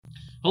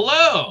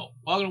Hello!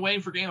 Welcome to Waiting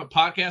for Game, a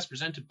podcast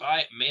presented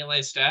by Melee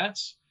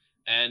Stats.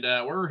 And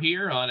we're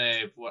here on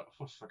a,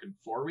 fucking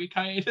 4-week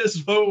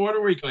hiatus? What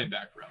are we coming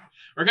back from?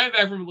 We're coming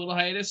back from a little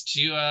hiatus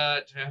to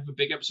have a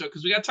big episode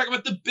because we got to talk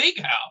about the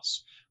Big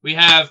House. We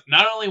have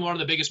not only one of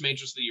the biggest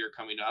majors of the year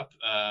coming up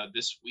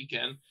this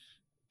weekend,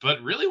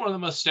 but really one of the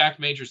most stacked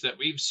majors that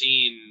we've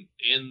seen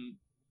in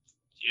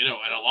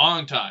a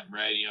long time,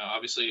 right?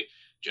 Obviously,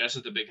 just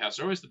at the Big House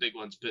are always the big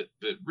ones, but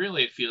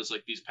really it feels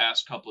like these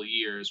past couple of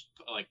years,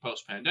 like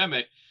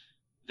post-pandemic,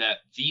 that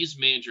these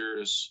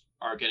majors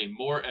are getting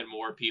more and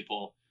more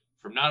people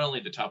from not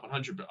only the top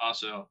 100, but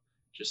also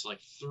just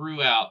like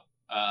throughout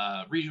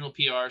regional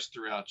PRs,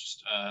 throughout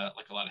just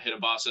like a lot of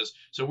hidden bosses.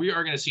 So we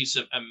are going to see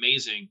some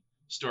amazing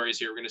stories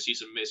here. We're going to see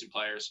some amazing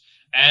players.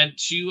 And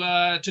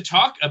to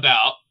talk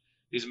about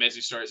these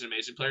amazing stories and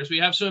amazing players, we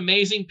have some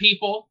amazing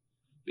people.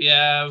 We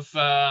have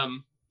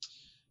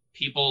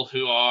people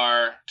who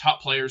are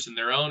top players in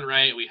their own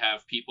right. We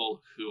have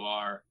people who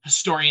are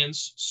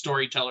historians,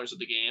 storytellers of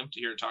the game to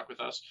here to talk with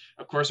us.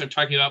 Of course, I'm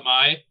talking about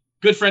my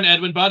good friend,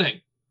 Edwin Budding.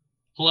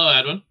 Hello,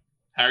 Edwin.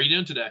 How are you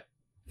doing today?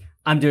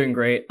 I'm doing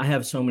great. I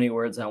have so many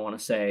words I want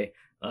to say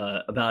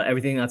about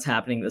everything that's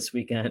happening this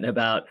weekend,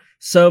 about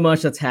so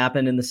much that's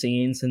happened in the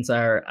scene since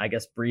our,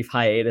 brief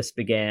hiatus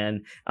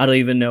began. I don't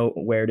even know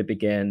where to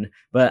begin,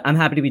 but I'm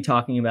happy to be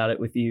talking about it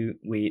with you,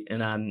 Wheat,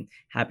 and I'm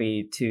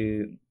happy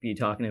to be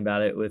talking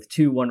about it with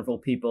two wonderful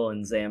people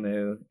in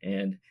Zamu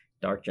and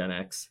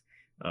DarkGenex.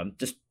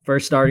 Just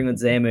first starting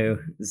with Zamu.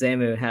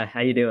 Zamu,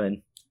 how you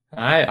doing?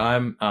 Hi,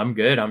 I'm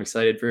good. I'm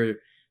excited for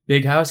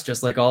Big House,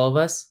 just like all of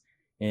us,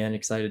 and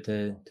excited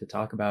to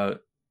talk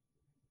about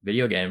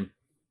video game.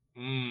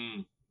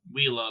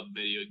 We love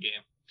video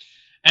game.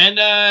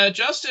 And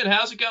Justin,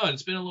 how's it going?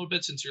 It's been a little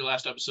bit since your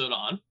last episode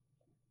on.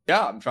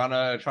 Yeah, I'm trying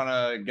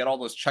to get all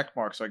those check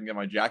marks so I can get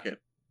my jacket.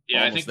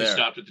 Yeah, I think we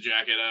stopped at the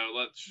jacket.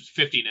 It's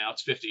 50 now.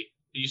 It's 50. It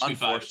used to be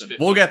 5. It's 50.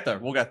 We'll get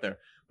there.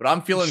 But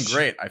I'm feeling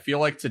great. I feel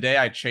like today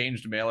I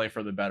changed Melee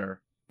for the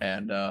better.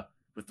 And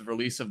with the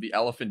release of the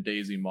Elephant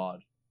Daisy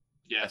mod,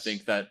 yes, I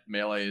think that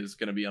Melee is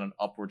going to be on an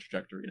upward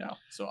trajectory now.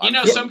 So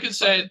some could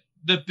say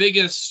the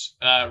biggest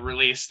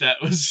release that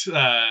was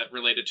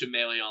related to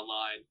Melee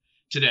Online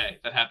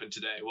that happened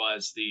today,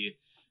 was the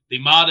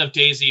mod of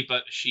Daisy,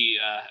 but she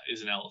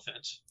is an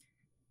elephant.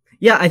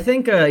 Yeah, I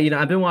think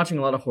I've been watching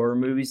a lot of horror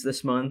movies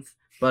this month,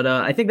 but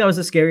I think that was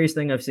the scariest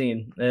thing I've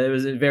seen. It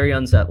was very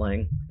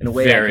unsettling in a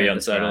way. Very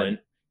unsettling.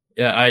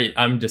 Yeah,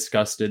 I'm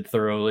disgusted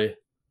thoroughly.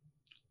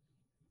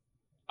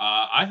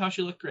 I thought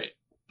she looked great,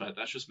 but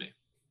that's just me.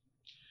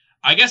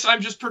 I guess I'm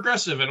just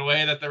progressive in a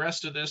way that the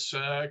rest of this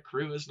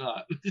crew is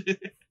not. The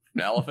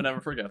elephant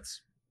never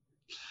forgets.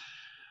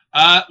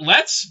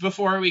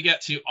 Before we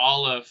get to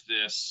all of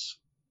this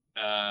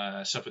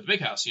stuff with the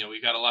Big House,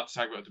 we've got a lot to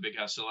talk about with the Big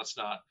House, so let's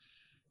not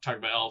talk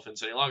about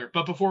elephants any longer.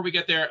 But before we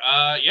get there,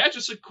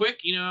 just a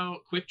quick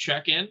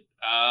check-in,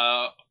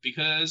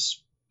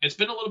 because it's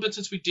been a little bit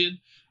since we did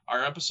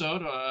our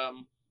episode.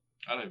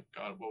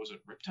 What was it?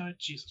 Riptide?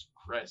 Jesus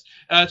Christ.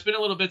 It's been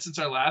a little bit since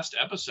our last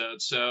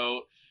episode,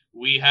 so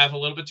we have a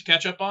little bit to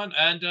catch up on.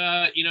 And,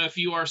 if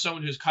you are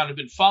someone who's kind of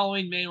been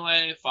following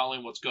Melee,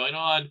 following what's going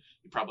on,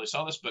 you probably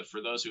saw this. But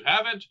for those who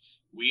haven't,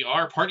 we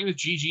are partnering with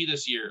GG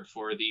this year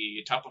for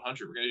the top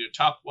 100. We're going to do a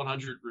top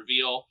 100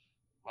 reveal.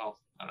 Well,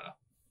 I don't know.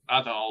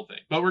 Not the whole thing.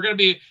 But we're going to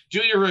be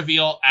doing a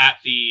reveal at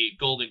the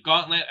Golden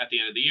Gauntlet at the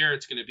end of the year.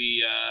 It's going to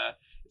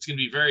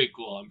be very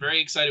cool. I'm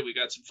very excited. We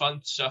got some fun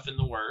stuff in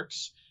the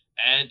works.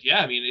 And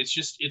yeah, I mean,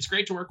 it's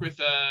great to work with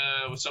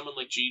someone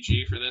like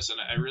GG for this. And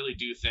I really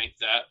do think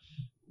that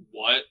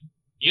what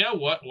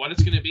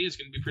it's going to be is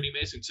going to be pretty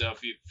amazing. So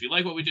if you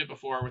like what we did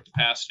before with the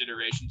past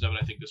iterations of it,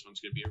 I think this one's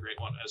going to be a great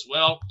one as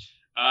well.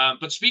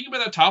 But speaking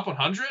about the top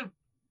 100,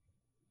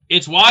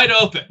 it's wide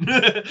open.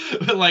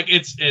 Like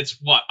it's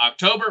what,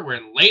 October? We're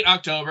in late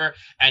October,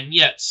 and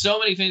yet so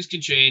many things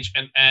can change.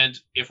 And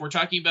if we're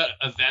talking about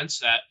events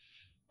that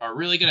are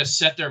really going to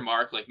set their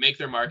mark, like make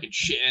their mark and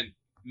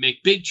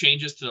make big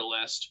changes to the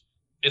list,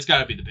 it's got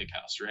to be the Big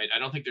House, right? I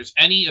don't think there's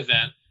any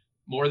event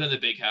more than the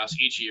Big House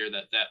each year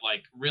that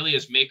like really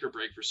is make or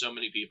break for so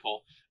many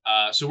people.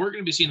 So we're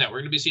going to be seeing that. We're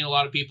going to be seeing a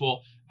lot of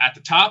people at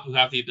the top who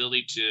have the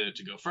ability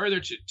to go further,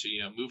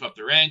 to move up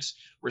the ranks.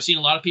 We're seeing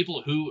a lot of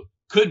people who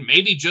could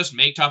maybe just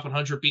make top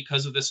 100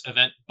 because of this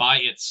event by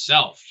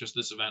itself, just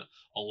this event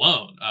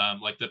alone.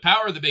 Like the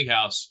power of the Big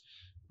House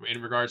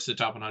in regards to the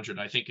top 100,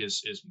 I think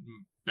is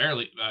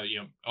barely,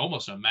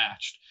 almost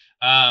unmatched.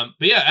 But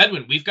yeah,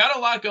 Edwin, we've got a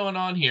lot going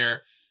on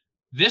here.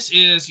 This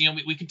is,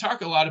 we can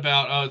talk a lot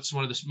about, it's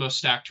one of the most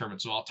stacked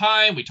tournaments of all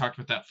time. We talked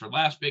about that for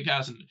last Big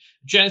House, and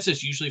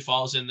Genesis usually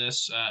falls in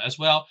this as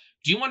well.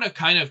 Do you want to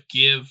kind of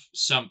give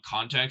some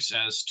context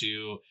as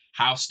to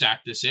how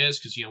stacked this is?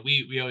 Because,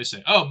 we always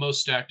say,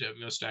 most stacked,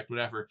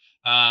 whatever.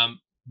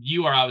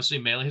 You are obviously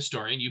a Melee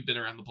historian. You've been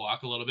around the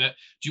block a little bit.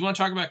 Do you want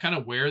to talk about kind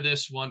of where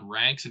this one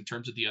ranks in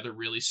terms of the other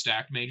really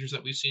stacked majors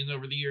that we've seen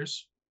over the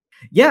years?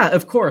 Yeah,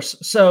 of course.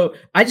 So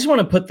I just want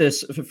to put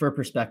this for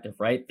perspective,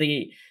 right?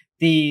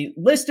 The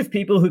list of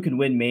people who can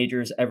win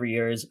majors every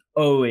year is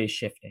always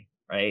shifting,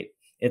 right?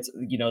 It's,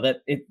 that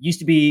it used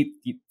to be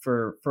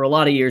for a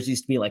lot of years,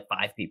 used to be like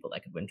 5 people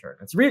that could win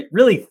tournaments.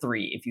 Really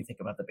 3 if you think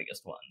about the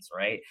biggest ones,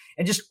 right?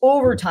 And just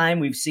over time,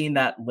 we've seen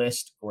that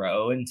list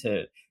grow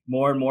into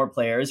more and more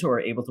players who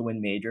are able to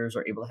win majors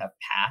or able to have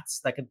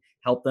paths that could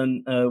help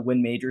them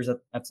win majors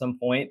at some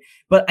point.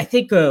 But I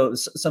think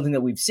something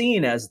that we've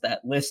seen as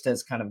that list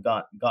has kind of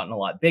gotten a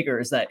lot bigger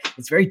is that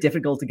it's very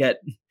difficult to get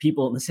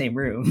people in the same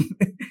room,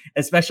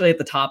 especially at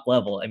the top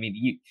level. I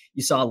mean,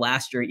 you saw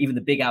last year, even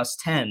the Big House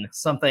 10,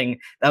 something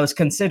that was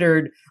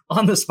considered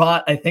on the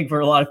spot, I think,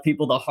 for a lot of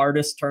people, the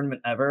hardest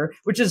tournament ever,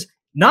 which is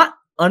not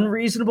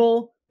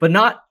unreasonable, but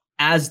not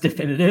as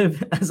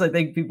definitive as I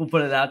think people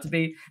put it out to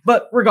be.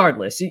 But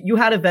regardless, you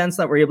had events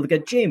that were able to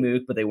get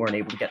JMOOC, but they weren't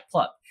able to get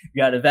Plup.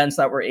 You had events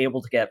that were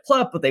able to get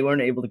Plup, but they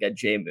weren't able to get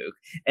JMOOC.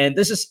 And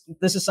this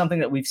is something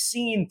that we've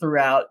seen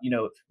throughout,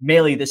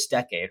 Melee this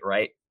decade,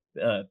 right?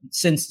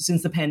 Since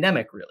the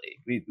pandemic,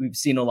 really, we've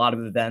seen a lot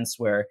of events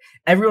where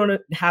everyone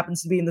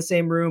happens to be in the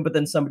same room, but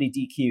then somebody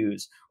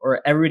DQs,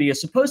 or everybody is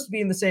supposed to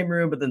be in the same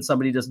room, but then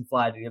somebody doesn't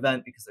fly to the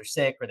event because they're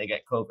sick or they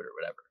get COVID or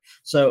whatever.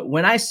 So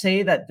when I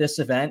say that this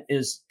event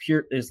is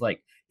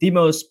like the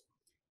most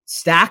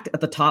stacked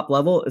at the top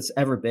level it's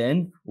ever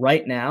been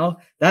right now,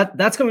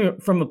 that's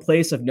coming from a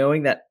place of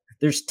knowing that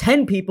there's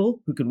 10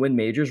 people who can win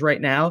majors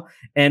right now,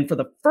 and for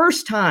the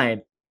first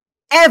time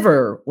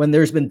ever, when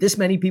there's been this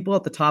many people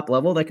at the top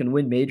level that can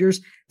win majors,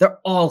 they're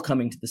all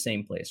coming to the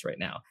same place right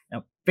now.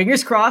 Now,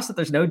 fingers crossed that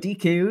there's no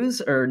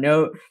DQs or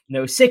no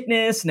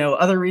sickness, no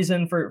other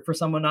reason for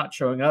someone not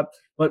showing up.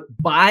 But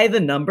by the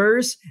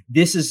numbers,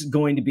 this is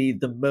going to be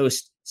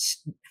this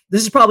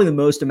is probably the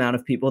most amount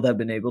of people that have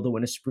been able to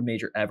win a super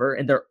major ever,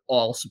 and they're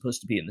all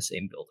supposed to be in the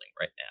same building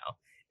right now.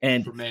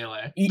 And for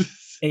Melee.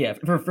 Yeah,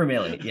 for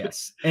Melee,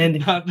 yes.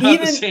 And not even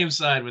the same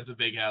side with the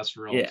Big House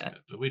for Ultimate,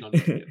 but we don't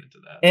need to get into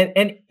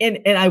that.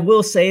 And I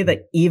will say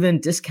that even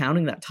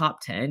discounting that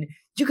top 10,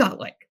 you got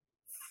like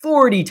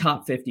 40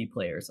 top 50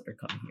 players that are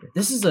coming here.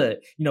 This is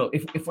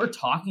if we're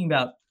talking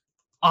about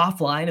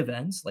offline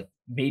events like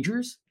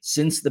majors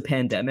since the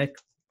pandemic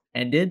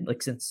ended,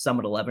 like since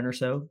Summit 11 or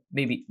so,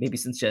 maybe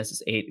since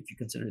Genesis 8, if you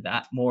consider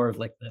that more of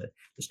like the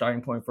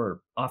starting point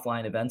for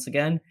offline events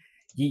again,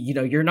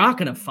 you're not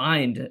going to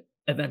find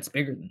events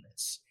bigger than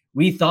this.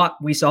 We thought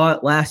we saw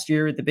it last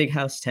year at the Big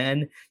House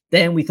 10.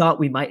 Then we thought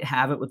we might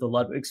have it with the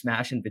Ludwig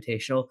Smash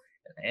Invitational.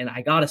 And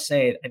I got to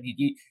say, I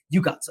mean,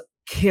 you got some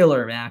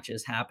killer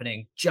matches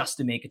happening just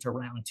to make it to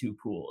round 2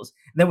 pools.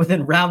 And then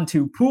within round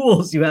 2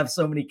 pools, you have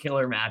so many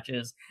killer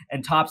matches,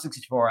 and top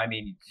 64. I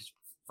mean, just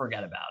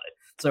forget about it.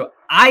 So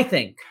I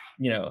think,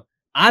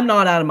 I'm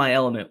not out of my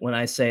element when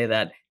I say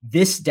that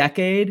this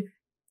decade,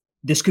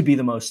 this could be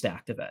the most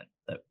stacked event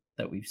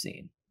that we've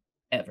seen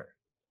ever.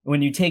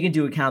 When you take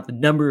into account the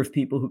number of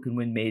people who can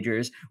win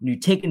majors, when you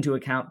take into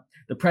account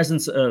the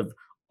presence of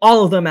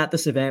all of them at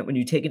this event, when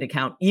you take into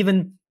account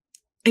even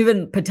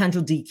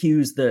potential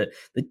DQs, the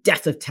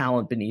depth of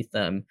talent beneath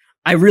them,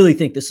 I really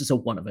think this is a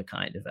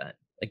one-of-a-kind event.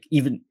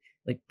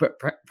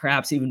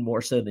 Perhaps even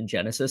more so than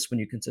Genesis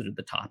when you consider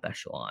the top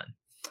echelon.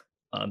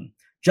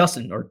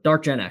 Justin, or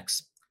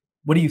DarkGenex,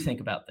 what do you think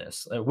about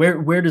this?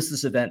 Where does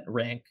this event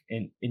rank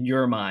in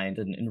your mind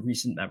and in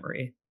recent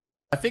memory?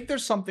 I think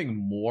there's something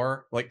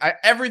more,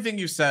 everything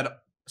you said,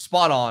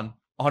 spot on,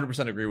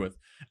 100% agree with.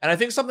 And I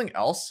think something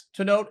else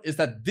to note is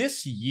that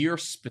this year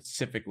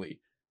specifically,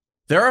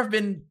 there have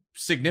been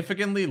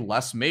significantly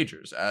less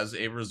majors as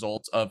a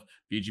result of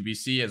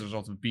BGBC, as a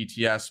result of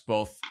BTS,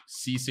 both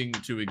ceasing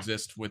to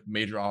exist with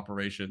major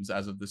operations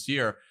as of this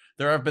year.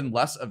 There have been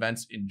less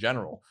events in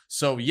general.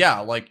 So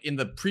yeah, like in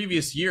the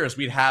previous years,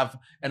 we'd have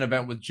an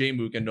event with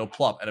JMOOC and no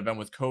Plup, an event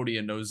with Cody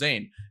and no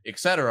Zane,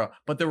 etc.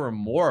 But there were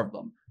more of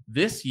them.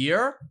 This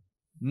year,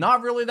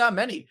 not really that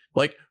many.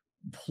 Like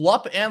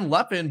Plup and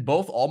Lepin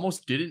both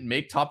almost didn't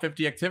make top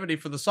 50 activity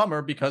for the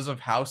summer because of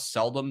how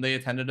seldom they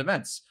attended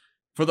events.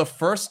 For the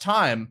first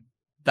time,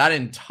 that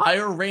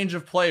entire range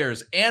of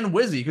players, and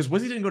Wizzy, because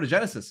Wizzy didn't go to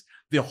Genesis,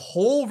 the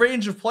whole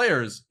range of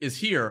players is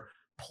here,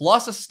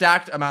 plus a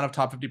stacked amount of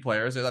top 50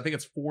 players. I think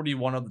it's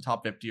 41 of the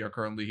top 50 are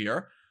currently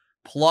here,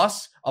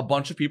 plus a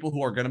bunch of people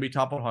who are going to be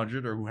top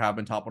 100 or who have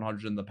been top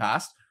 100 in the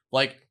past.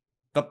 Like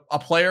a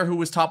player who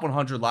was top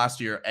 100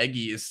 last year,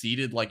 Eggy, is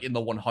seated like in the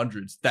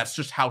 100s. That's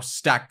just how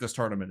stacked this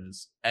tournament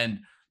is. And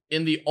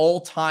in the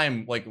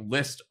all-time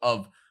list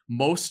of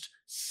most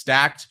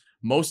stacked,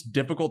 most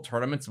difficult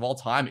tournaments of all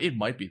time, it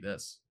might be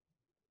this.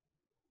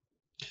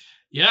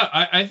 Yeah,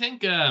 I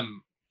think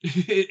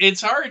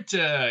it's hard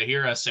to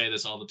hear us say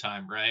this all the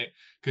time, right?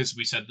 Because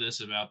we said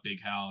this about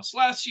Big House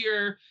last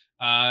year,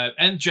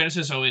 and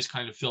Genesis always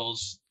kind of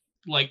feels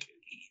like,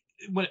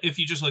 if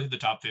you just look at the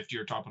top 50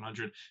 or top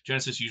 100,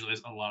 Genesis usually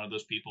has a lot of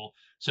those people.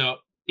 So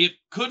it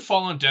could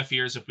fall on deaf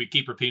ears if we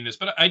keep repeating this,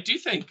 but I do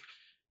think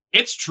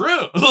it's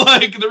true.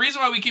 The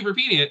reason why we keep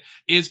repeating it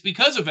is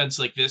because events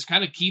like this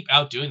kind of keep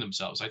outdoing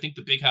themselves. I think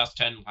the Big House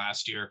 10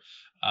 last year,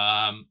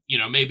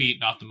 maybe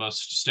not the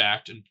most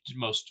stacked and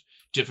most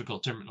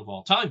difficult tournament of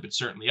all time, but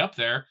certainly up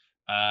there,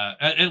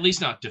 at least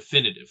not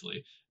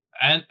definitively.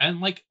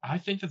 And like I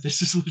think that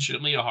this is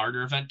legitimately a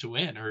harder event to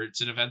win, or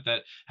it's an event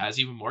that has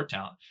even more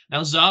talent.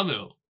 Now,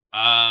 Zamu,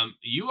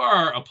 you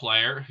are a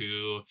player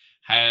who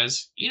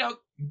has,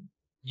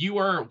 you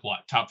were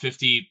what, top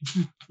 50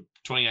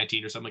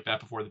 2019 or something like that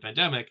before the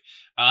pandemic.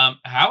 How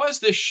has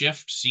this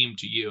shift seemed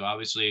to you?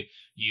 Obviously,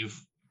 you've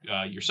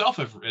yourself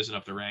have risen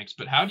up the ranks,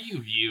 but how do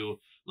you view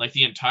like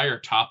the entire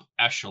top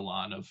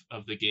echelon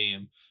of the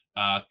game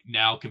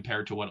now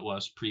compared to what it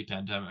was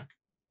pre-pandemic?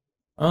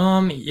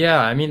 Yeah,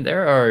 I mean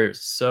there are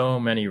so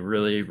many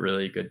really,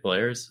 really good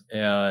players,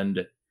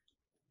 and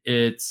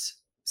it's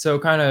so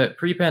kind of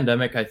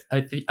pre-pandemic.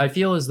 I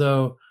feel as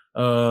though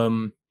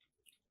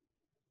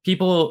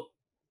people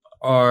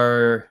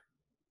are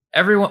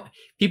everyone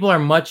people are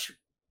much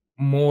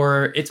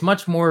more. It's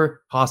much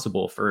more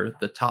possible for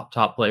the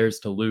top players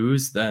to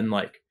lose than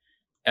like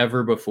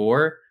ever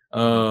before.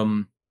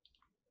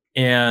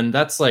 And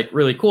that's like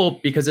really cool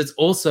because it's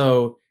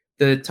also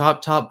the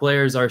top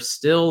players are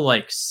still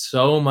like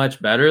so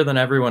much better than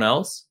everyone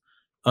else.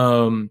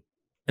 And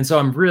so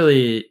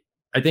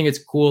I think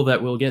it's cool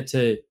that we'll get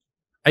to,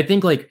 I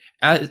think like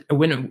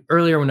when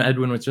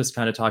Edwin was just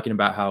kind of talking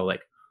about how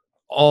like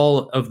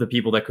all of the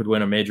people that could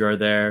win a major are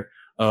there,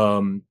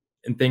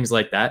 and things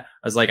like that.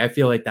 I was like, I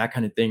feel like that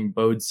kind of thing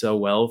bodes so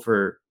well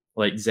for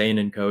like Zane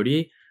and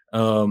Cody,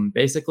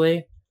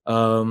 basically.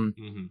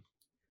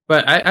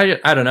 But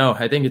I don't know.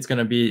 I think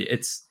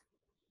it's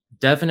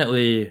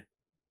definitely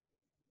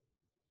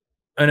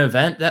an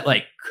event that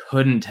like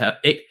couldn't have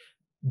it,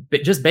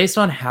 just based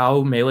on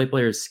how Melee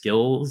players'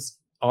 skills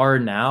are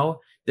now.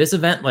 This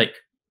event like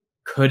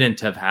couldn't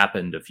have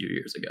happened a few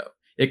years ago.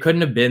 It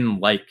couldn't have been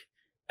like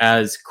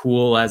as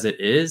cool as it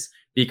is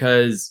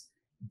because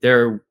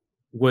there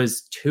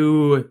was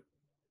too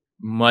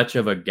much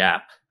of a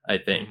gap, I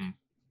think.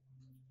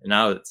 And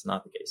now it's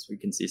not the case. We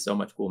can see so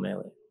much cool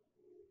Melee.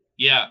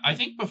 Yeah, I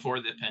think before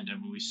the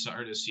pandemic, we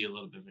started to see a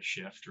little bit of a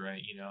shift,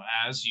 right?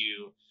 As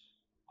you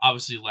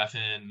obviously left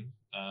in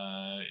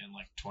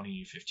like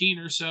 2015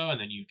 or so, and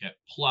then you get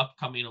Plup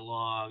coming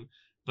along.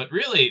 But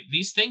really,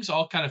 these things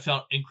all kind of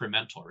felt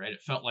incremental, right?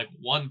 It felt like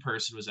one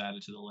person was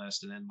added to the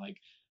list, and then like,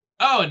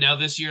 oh, now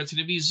this year it's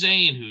going to be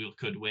Zane who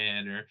could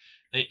win,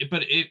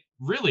 but it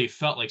really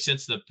felt like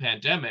since the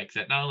pandemic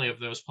that not only have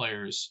those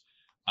players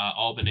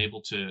all been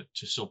able to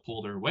still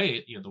pull their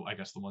weight, I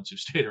guess the ones who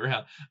stayed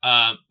around,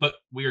 but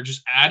we are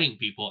just adding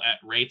people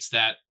at rates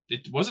that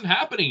it wasn't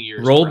happening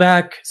years ago.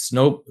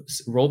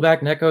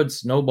 Rollback netcode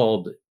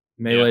snowballed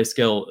Melee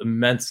skill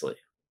immensely.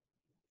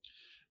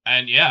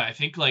 And yeah, I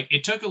think like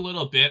it took a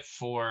little bit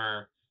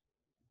for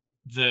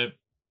the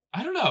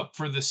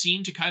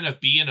scene to kind of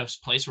be in a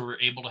place where we're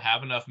able to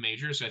have enough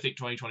majors. I think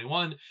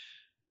 2021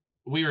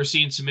 we were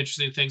seeing some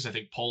interesting things. I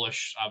think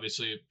Polish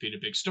obviously being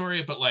a big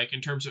story, but like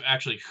in terms of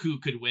actually who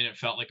could win, it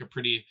felt like a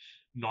pretty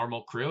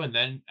normal crew. And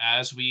then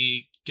as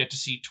we get to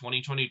see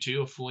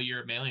 2022, a full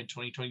year of Melee, in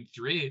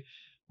 2023,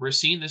 we're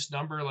seeing this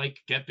number like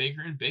get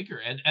bigger and bigger.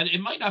 And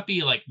it might not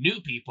be like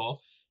new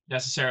people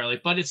necessarily,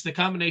 but it's the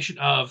combination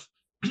of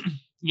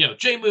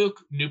J-Mook,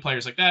 new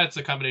players like that. It's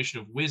a combination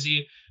of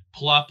Wizzy,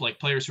 Plup, like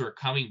players who are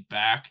coming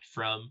back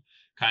from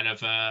kind of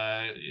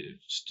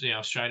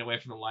shying away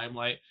from the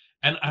limelight.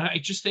 And I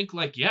just think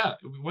like, yeah,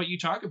 what you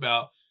talk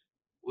about,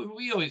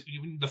 we always,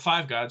 the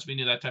Five Gods, we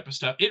knew that type of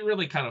stuff. It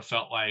really kind of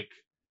felt like,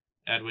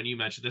 Ed, when you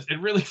mentioned this, it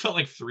really felt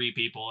like three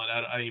people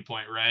at any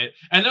point, right?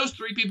 And those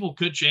three people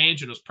could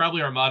change, and it was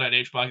probably Armada and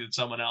HBox and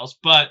someone else.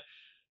 But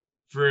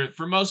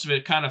for most of it,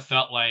 it kind of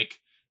felt like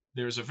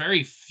there's a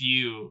very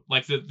few,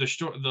 like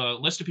the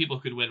list of people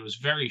who could win was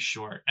very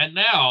short. And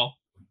now,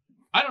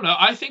 I don't know.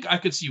 I think I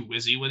could see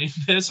Wizzy winning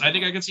this. I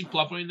think I could see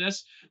Plup winning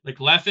this. Like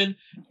Leffen,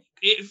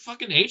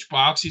 fucking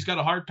HBox, he's got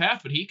a hard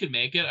path, but he can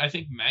make it. I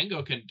think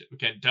Mango can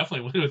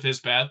definitely win with his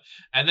path.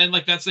 And then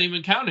like that's not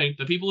even counting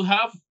the people who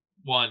have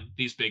won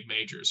these big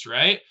majors,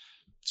 right?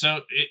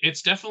 So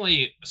it's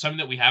definitely something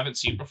that we haven't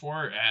seen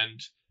before,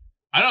 and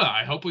I don't know.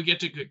 I hope we get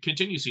to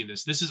continue seeing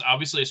this. This is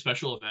obviously a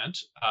special event,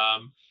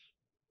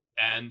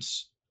 and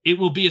it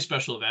will be a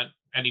special event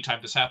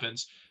anytime this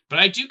happens. But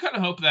I do kind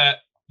of hope that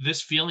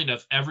this feeling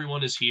of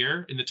everyone is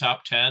here in the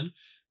top 10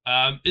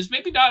 is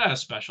maybe not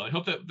as special. I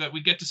hope that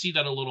we get to see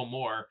that a little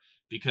more,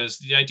 because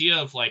the idea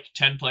of like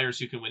 10 players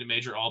who can win a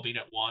major all being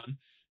at one,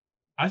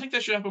 I think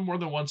that should happen more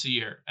than once a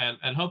year.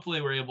 And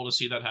hopefully we're able to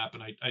see that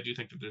happen. I do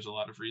think that there's a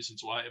lot of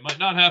reasons why it might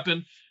not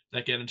happen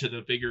that get into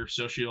the bigger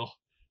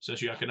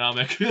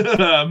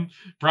socioeconomic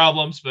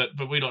problems, but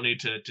we don't need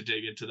to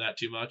dig into that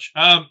too much.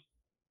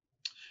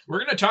 We're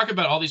going to talk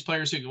about all these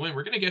players who can win.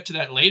 We're going to get to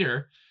that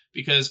later,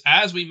 because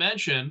as we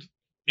mentioned,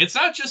 it's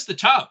not just the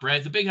top,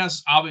 right? The Big House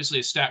is obviously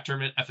a stack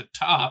tournament at the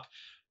top.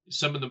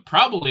 Some of them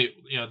probably,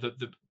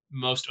 the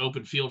most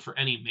open field for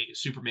any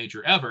super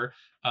major ever.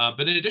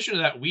 But in addition to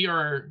that, we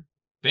are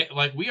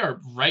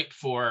ripe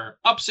for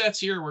upsets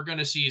here. We're going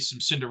to see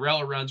some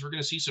Cinderella runs. We're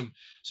going to see some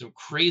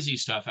crazy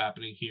stuff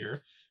happening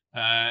here.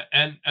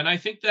 And I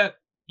think that,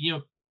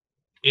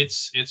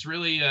 it's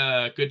really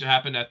good to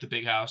happen at the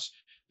Big House,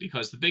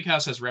 because the Big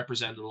House has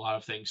represented a lot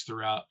of things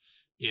throughout,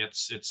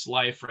 its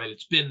life, right?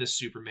 It's been this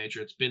super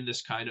major. It's been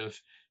this kind of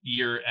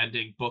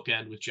year-ending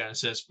bookend with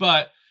Genesis,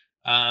 but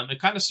it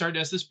kind of started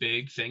as this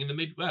big thing in the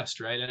Midwest,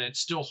 right? And it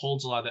still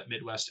holds a lot of that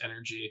Midwest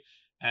energy.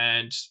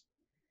 And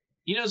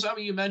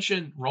Zamu, you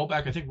mentioned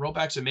rollback. I think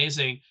rollback's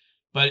amazing,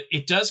 but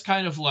it does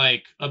kind of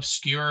like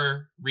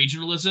obscure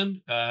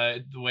regionalism,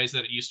 the ways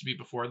that it used to be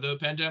before the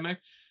pandemic.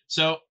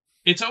 So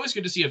it's always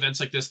good to see events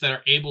like this that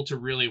are able to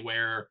really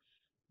wear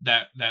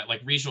that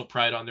like regional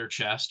pride on their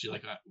chest. You're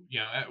like,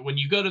 when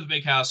you go to the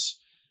big house,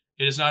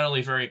 it is not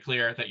only very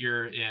clear that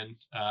you're in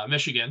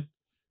Michigan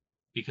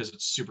because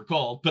it's super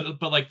cold,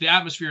 but like the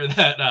atmosphere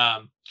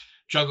that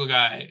Jungle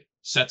Guy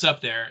sets up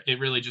there, it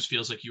really just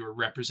feels like you are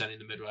representing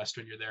the Midwest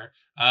when you're there.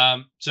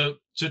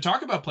 So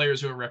talk about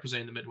players who are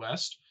representing the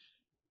Midwest.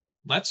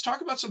 Let's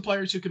talk about some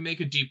players who can make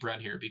a deep run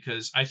here,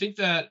 because I think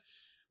that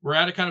we're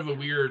at a kind of a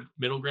weird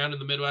middle ground in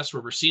the Midwest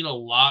where we're seeing a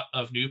lot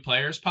of new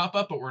players pop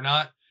up, but we're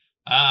not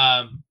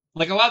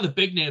like a lot of the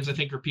big names, I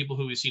think, are people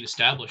who we've seen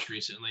established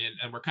recently,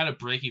 and we're kind of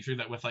breaking through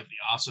that with like the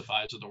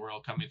ossifieds of the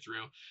world coming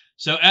through.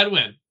 So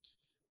Edwin,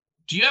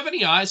 do you have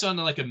any eyes on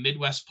like a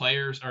Midwest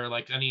players, or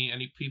like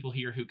any people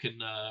here who can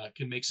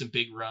make some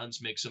big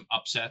runs, make some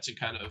upsets, and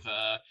kind of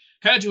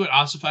do what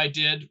Ossified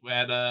did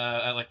at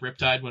like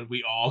Riptide when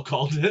we all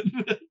called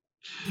it?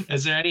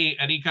 Is there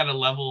any kind of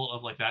level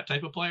of like that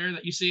type of player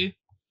that you see?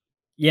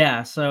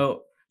 Yeah,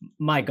 so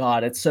my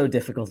God, it's so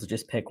difficult to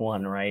just pick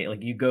one, right?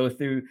 Like you go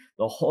through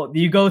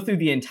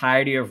the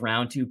entirety of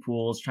round 2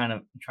 pools trying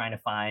to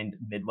find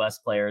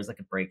Midwest players that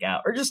could break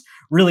out, or just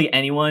really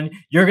anyone.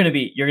 You're gonna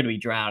be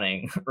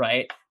drowning,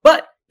 right?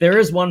 But there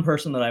is one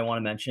person that I want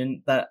to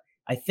mention that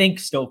I think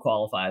still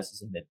qualifies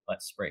as a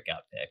Midwest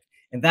breakout pick,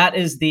 and that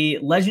is the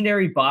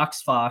legendary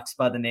box fox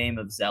by the name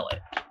of Zealot.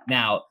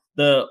 Now,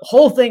 the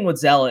whole thing with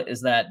Zealot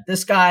is that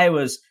this guy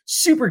was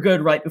super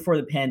good right before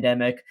the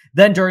pandemic.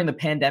 Then during the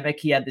pandemic,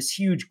 he had this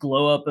huge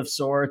glow up of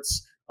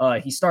sorts.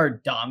 He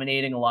started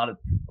dominating a lot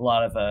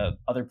of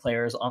other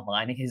players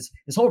online. His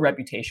whole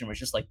reputation was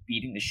just like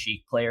beating the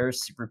Sheik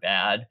players super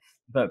bad,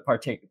 but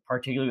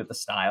particularly with the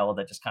style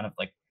that just kind of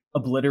like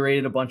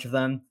obliterated a bunch of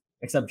them,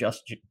 except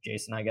just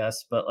Jason, I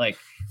guess. But like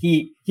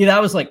he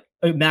that was like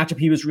a matchup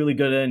he was really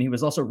good in. He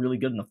was also really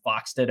good in the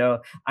Fox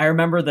Ditto. I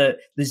remember the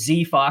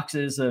Z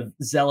Foxes of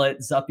Zealot,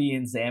 Zuppy,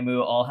 and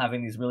Zamu all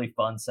having these really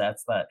fun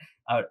sets that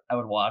I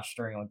would watch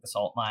during like the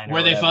Salt Mine.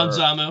 Were they fun,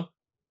 Zamu?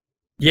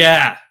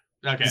 Yeah.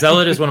 Okay.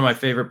 Zealot is one of my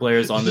favorite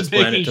players on this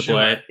planet to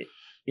play.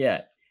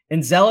 Yeah.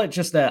 And Zealot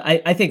just,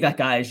 I think that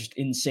guy is just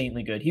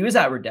insanely good. He was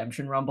at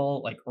Redemption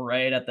Rumble, like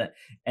right at the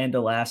end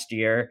of last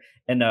year.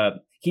 And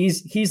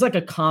he's like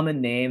a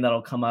common name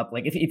that'll come up.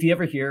 Like if you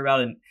ever hear about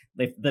it,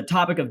 like the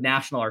topic of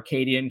National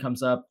Arcadian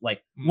comes up,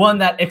 like one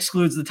that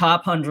excludes the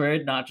top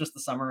 100, not just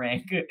the summer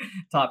rank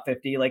top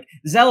 50. Like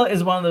Zealot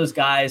is one of those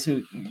guys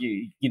who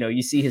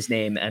you see his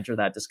name enter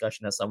that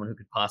discussion as someone who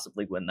could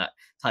possibly win that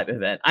type of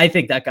event. I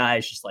think that guy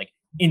is just like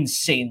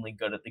insanely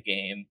good at the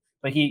game,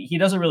 but he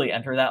doesn't really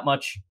enter that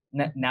much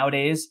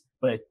nowadays.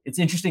 But it's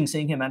interesting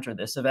seeing him enter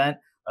this event.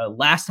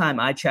 Last time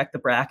I checked the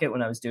bracket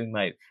when I was doing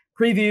my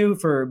preview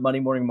for Monday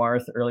Morning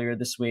Marth earlier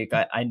this week,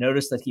 I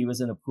noticed that he was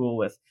in a pool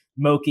with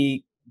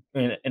Moki,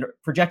 and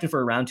projected for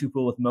a round 2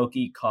 pool with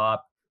Moki,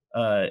 Cop,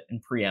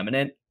 and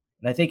Preeminent.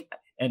 And I think,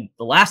 and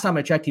the last time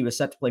I checked, he was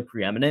set to play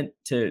Preeminent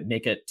to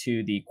make it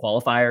to the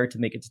qualifier, to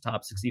make it to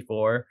top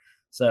 64.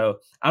 So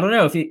I don't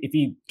know if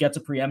he gets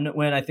a Preeminent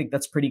win. I think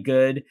that's pretty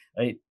good.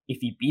 If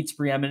he beats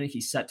Preeminent,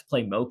 he's set to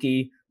play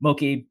Moki.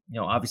 Moki,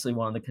 obviously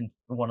one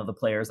of the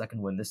players that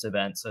can win this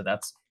event. So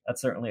that's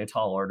certainly a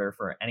tall order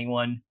for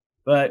anyone.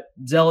 But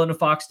Zealot and a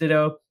Fox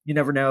Ditto, you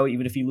never know.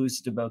 Even if he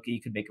loses to Moki,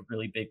 he could make a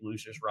really big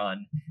losers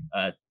run.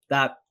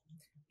 That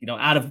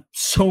out of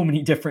so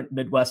many different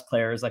Midwest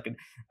players, I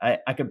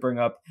could bring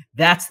up.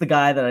 That's the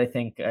guy that I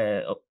think.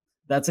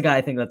 That's a guy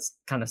I think that's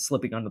kind of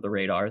slipping under the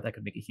radar that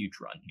could make a huge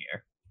run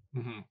here.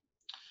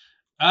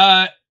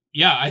 Mm-hmm.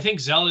 Yeah, I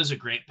think Zealot is a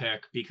great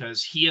pick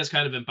because he has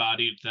kind of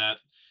embodied that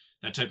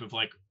type of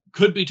like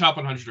could be top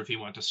 100 if he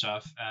went to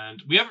stuff,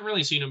 and we haven't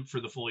really seen him for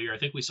the full year. I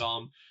think we saw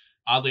him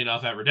oddly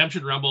enough at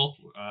Redemption Rumble,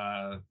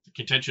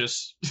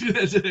 contentious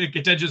event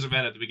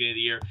at the beginning of the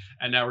year,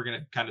 and now we're going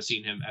to kind of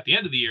see him at the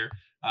end of the year.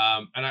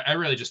 And I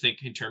really just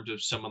think in terms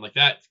of someone like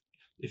that,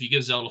 if you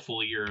give Zelda a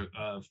full year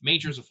of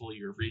majors, a full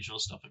year of regional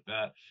stuff like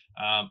that,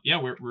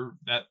 we're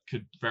that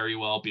could very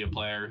well be a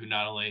player who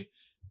not only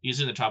he's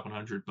in the top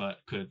 100 but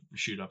could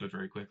shoot up it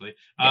very quickly.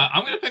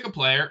 I'm going to pick a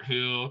player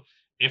who,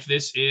 if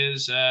this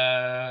is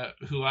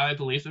who I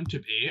believe them to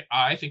be,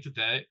 I think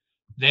that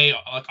they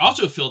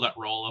also fill that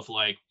role of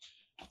like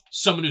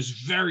someone who's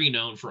very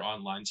known for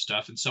online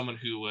stuff and someone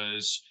who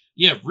was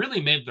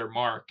really made their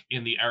mark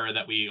in the era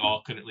that we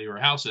all couldn't leave our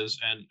houses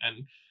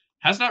and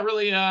has not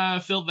really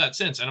filled that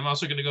since. And I'm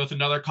also going to go with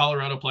another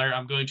Colorado player.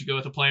 I'm going to go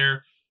with a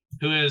player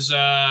who is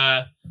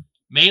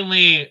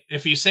mainly,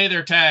 if you say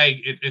their tag,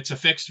 it's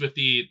affixed with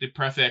the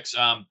prefix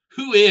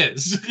who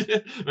is,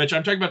 which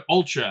I'm talking about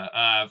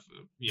Ultra,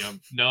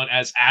 known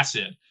as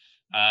Acid.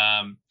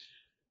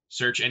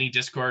 search any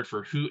Discord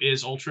for who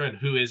is Ultra and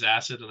who is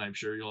Acid, and I'm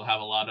sure you'll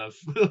have a lot of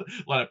a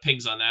lot of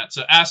pings on that.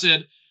 So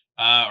Acid,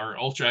 or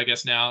Ultra, I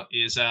guess now,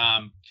 is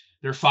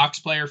their Fox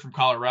player from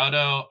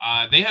Colorado.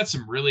 They had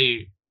some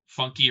really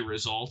funky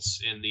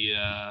results in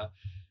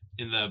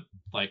the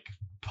like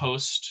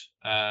post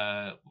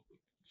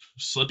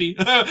Slippy.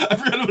 I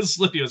forgot what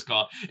Slippy was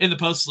called in the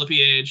post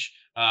Slippy age.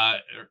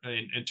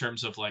 In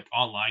terms of like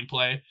online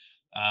play,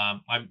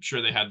 I'm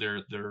sure they had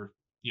their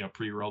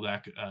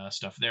pre-rollback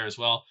stuff there as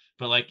well.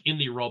 But like in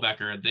the rollback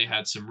era, they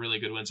had some really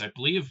good wins. I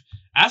believe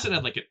Acid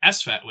had like an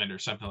SFAT win or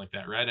something like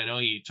that, right? I know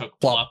he took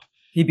Plup.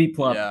 He beat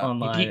Plup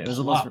online. He beat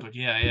Plup.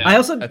 Yeah. I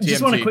also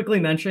just want to quickly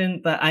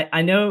mention that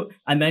I know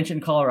I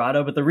mentioned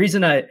Colorado, but the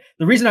reason I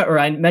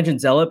mentioned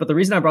Zealot, but the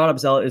reason I brought up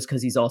Zealot is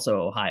because he's also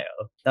Ohio.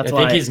 That's why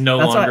I think he's no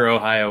longer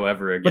Ohio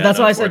ever again. But that's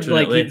why I said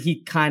like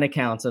he kind of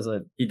counts as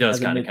a he does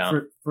kind of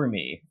count for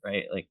me,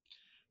 right? Like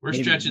we're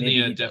stretching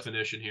the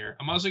definition here.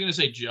 I'm also going to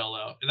say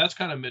Jello, and that's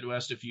kind of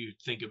Midwest if you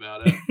think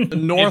about it. The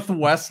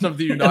Northwest of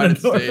the United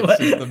States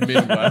is the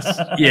Midwest.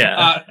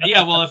 Yeah.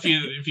 Well, if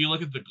you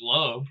look at the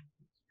globe,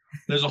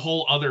 there's a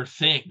whole other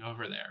thing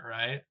over there,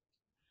 right?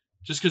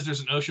 Just because there's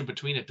an ocean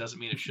between it doesn't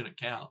mean it shouldn't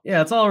count.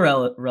 Yeah, it's all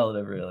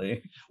relative,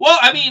 really. Well,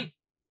 I mean,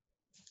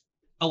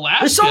 Alaska.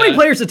 There's so many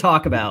players to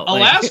talk about.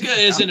 Alaska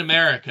is in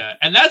America,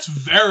 and that's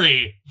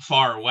very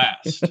far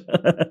west.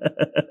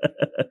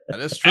 That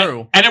is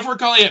true. And if we're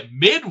calling it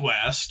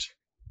Midwest,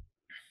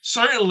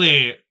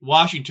 certainly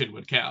Washington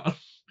would count.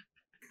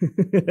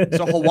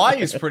 So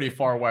Hawaii is pretty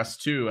far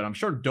west too, and I'm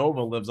sure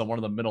Dova lives on one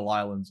of the middle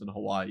islands in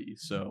Hawaii.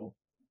 So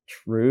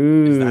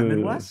true. Is that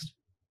Midwest?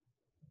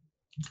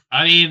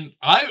 I mean,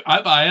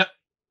 I buy it.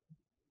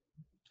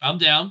 I'm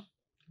down.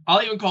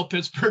 I'll even call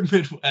Pittsburgh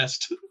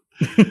Midwest.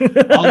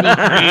 I'll go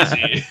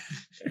crazy.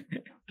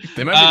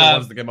 They might be the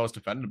ones that get most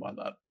offended by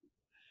that.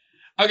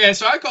 Okay,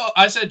 so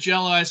I said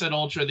Jello, I said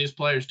Ultra. These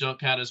players don't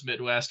count as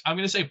Midwest. I'm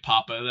going to say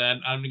Papa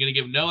then. I'm going to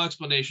give no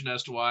explanation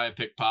as to why I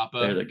picked Papa.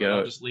 There they go.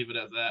 I'll just leave it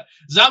at that.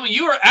 Zamu,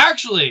 you are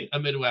actually a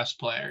Midwest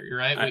player. You're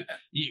right.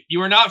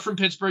 You are not from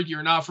Pittsburgh.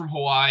 You're not from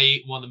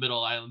Hawaii, one of the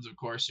Middle Islands, of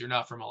course. You're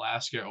not from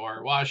Alaska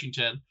or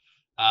Washington.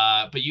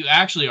 But you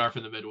actually are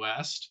from the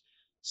Midwest.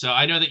 So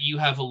I know that you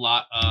have a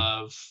lot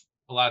of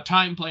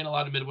time playing a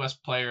lot of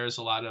Midwest players,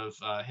 a lot of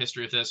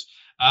history with this.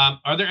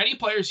 Are there any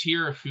players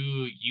here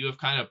who you have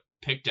kind of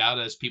picked out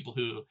as people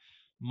who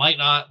might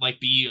not like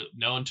be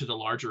known to the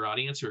larger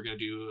audience who are going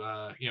to do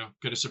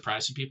going to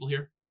surprise some people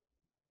here?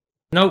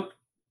 Nope.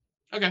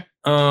 Okay.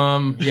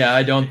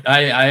 Yeah,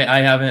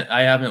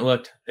 I haven't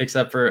looked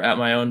except for at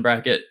my own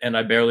bracket, and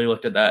I barely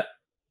looked at that.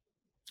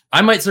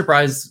 I might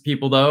surprise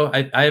people though.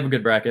 I have a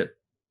good bracket.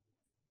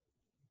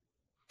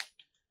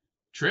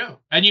 True.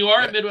 And you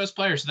are a Midwest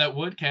player, so that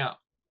would count.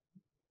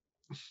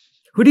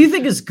 Who do you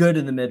think is good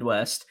in the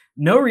Midwest?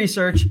 No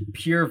research,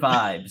 pure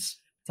vibes.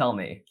 Tell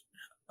me.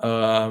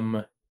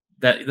 That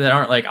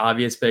aren't like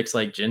obvious picks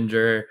like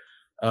Ginger.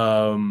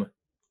 I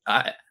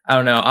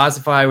don't know.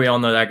 Ossify, we all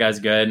know that guy's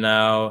good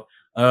now.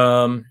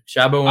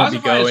 Shabo won't be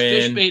going.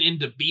 Fish bait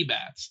into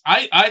B-bats.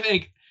 I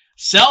think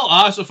sell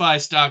Ossify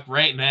stock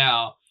right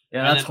now.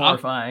 Yeah, that's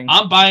horrifying.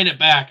 I'm buying it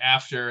back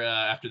after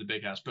the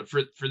big house, but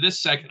for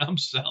this second, I'm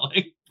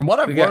selling. From what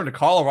I've learned,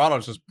 Colorado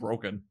is just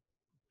broken.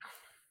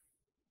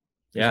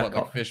 Yeah,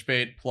 like fish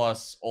bait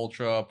plus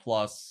Ultra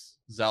plus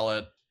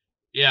Zealot.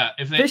 Yeah,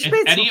 if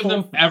any of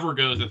them ever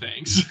go to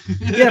things.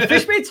 Yeah,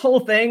 Fishbait's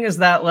whole thing is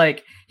that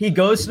like he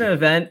goes to an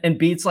event and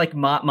beats like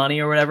Mott Money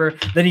or whatever,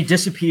 then he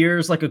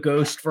disappears like a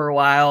ghost for a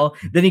while,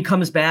 then he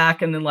comes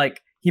back and then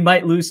like he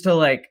might lose to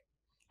like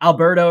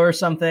Alberto or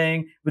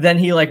something, but then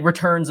he like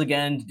returns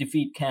again to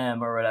defeat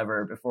Chem or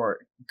whatever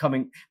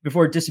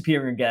before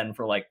disappearing again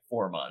for like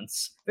 4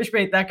 months.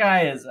 Fishbait, that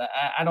guy is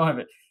I don't have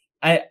it.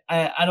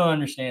 I don't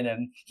understand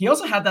him. He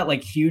also had that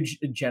like huge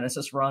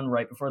Genesis run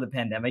right before the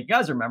pandemic. You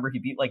guys remember he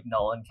beat like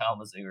Null and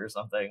Kalamazoo or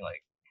something?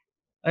 Like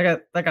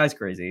that guy's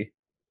crazy.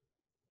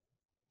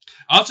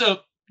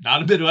 Also,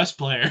 not a Midwest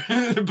player,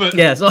 but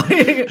yeah. So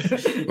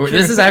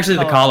this is actually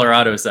the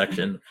Colorado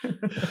section.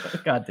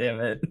 God damn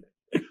it!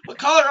 Well,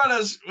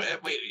 Colorado's.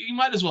 You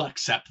might as well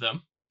accept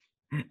them.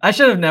 I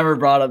should have never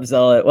brought up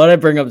Zealot. Why did I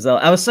bring up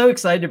Zealot? I was so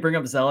excited to bring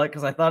up Zealot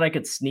because I thought I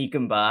could sneak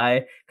him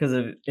by because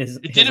of his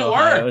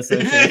Ohio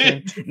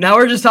association. Now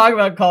we're just talking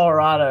about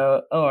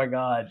Colorado. Oh my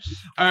god!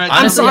 All right,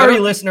 I'm sorry,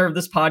 listener of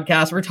this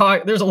podcast. We're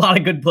talking. There's a lot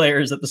of good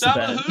players at this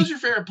event. Who's your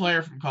favorite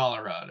player from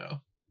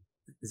Colorado?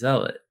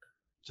 Zealot.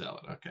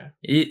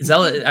 Okay.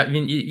 Zealot. I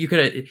mean, you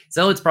could.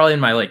 Zealot's probably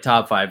in my like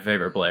top 5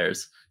 favorite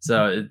players.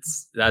 So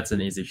that's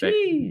an easy pick.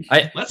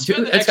 Let's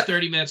spend the next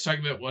 30 minutes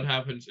talking about what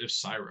happens if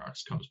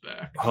Cyrox comes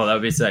back. Oh, that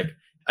would be sick.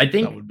 I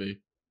think that would be.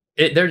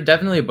 There's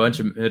definitely a bunch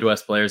of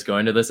Midwest players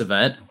going to this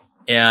event,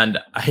 and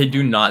I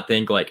do not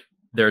think like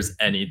there's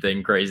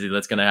anything crazy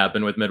that's going to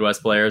happen with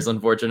Midwest players.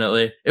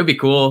 Unfortunately, it would be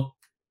cool.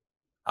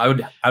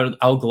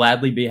 I'll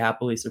gladly be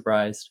happily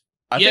surprised.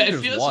 It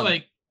feels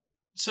like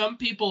some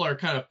people are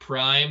kind of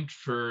primed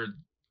for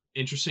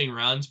interesting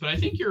runs, but I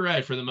think you're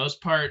right. For the most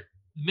part,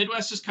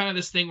 Midwest is kind of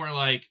this thing where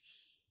like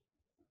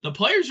the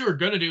players who are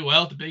going to do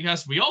well at the big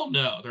house, we all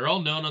know. They're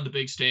all known on the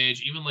big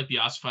stage, even like the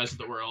Ossifies of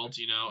the world,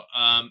 you know.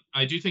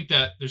 I do think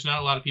that there's not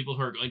a lot of people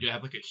who are going to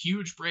have like a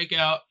huge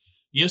breakout.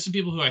 You have some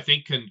people who I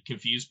think can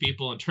confuse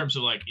people in terms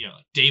of like, you know,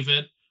 like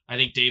David. I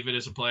think David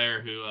is a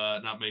player who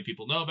not many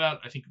people know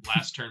about. I think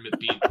last tournament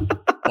beat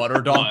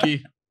Butter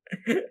Donkey.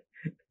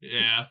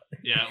 Yeah.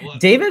 Well,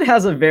 David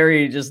has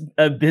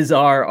a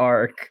bizarre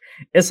arc.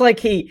 It's like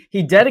he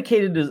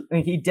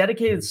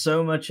dedicated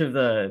so much of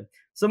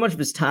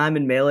his time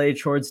in Melee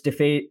towards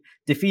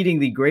defeating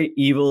the great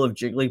evil of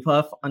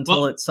Jigglypuff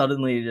until it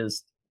suddenly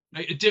just.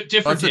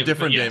 Different. That's David, a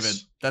different yes.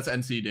 David. That's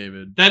NC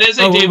David. That is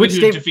a David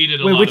who defeated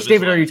a lot of which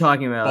David his are you life.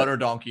 talking about? Butter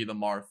Donkey, the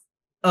Marth.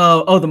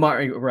 Oh, the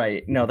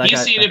right. No, that he's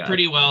guy, seen that it guy.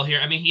 pretty well here.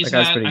 I mean, he's That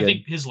guy's had. pretty I good.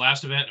 think his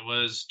last event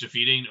was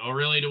defeating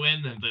O'Reilly to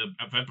win, and the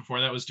event before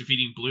that was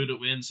defeating Blue to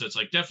win. So it's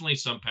like definitely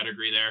some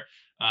pedigree there.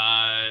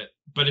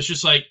 But it's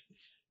just like,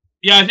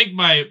 yeah, I think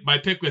my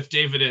pick with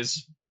David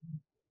is,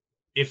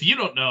 if you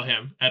don't know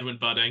him, Edwin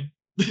Budding,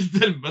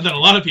 then a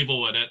lot of people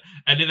wouldn't,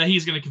 and then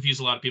he's going to confuse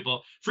a lot of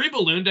people. Free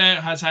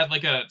Balloonda has had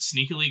like a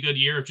sneakily good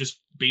year of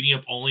just beating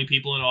up only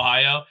people in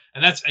Ohio,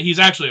 and he's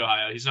actually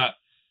Ohio. He's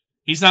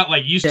not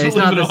like used to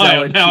live in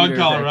Ohio, now in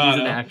Colorado. He's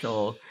an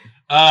actual.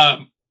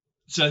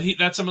 So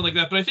that's something like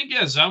that. But I think,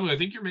 yeah, Zamu, I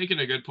think you're making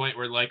a good point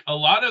where like a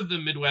lot of the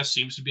Midwest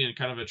seems to be in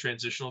kind of a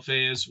transitional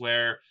phase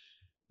where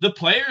the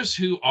players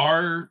who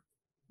are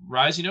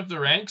rising up the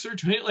ranks are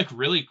doing it like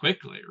really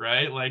quickly,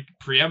 right? Like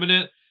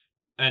Preeminent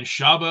and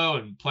Shabo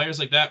and players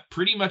like that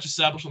pretty much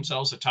establish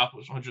themselves at top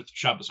 100.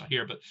 Shabo's not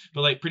here, but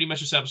like pretty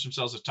much establish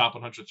themselves as top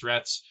 100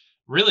 threats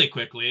really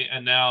quickly.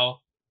 And now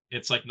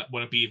it's like,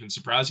 wouldn't be even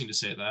surprising to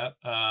say that.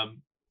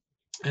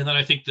 And then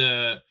I think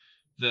the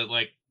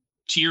like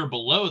tier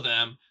below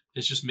them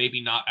is just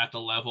maybe not at the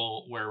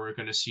level where we're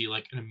going to see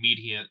like an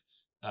immediate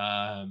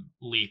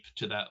leap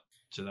to that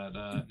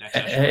next.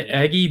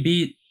 Eggy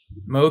beat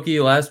Moki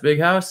last big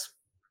house.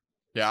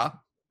 Yeah.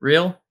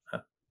 Real?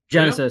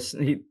 Genesis.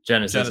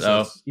 Genesis.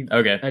 Oh,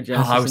 okay.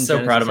 Genesis I was so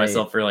Genesis proud of 8.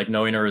 myself for like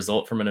knowing a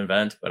result from an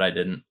event, but I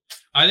didn't.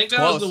 I think that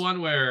Close. was the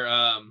one where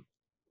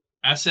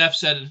SF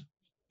said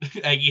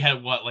Eggy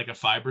had like a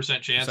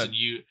 5% chance, and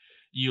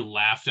you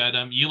laughed at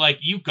him.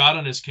 You got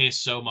on his case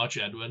so much,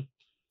 Edwin.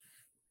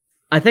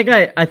 I think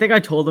I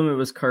told him it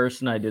was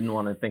cursed, and I didn't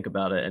want to think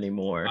about it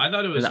anymore. I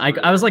thought it was.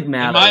 I was like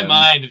mad. In my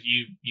mind,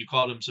 you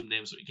called him some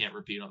names that we can't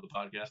repeat on the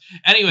podcast.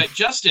 Anyway,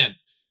 Justin.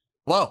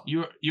 Hello.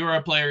 You're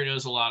a player who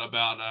knows a lot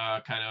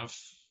about kind of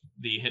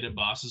the hidden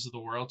bosses of the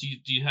world.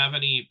 Do you have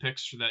any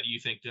picks that you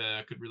think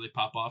could really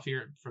pop off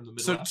here from the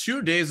Midwest? So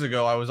 2 days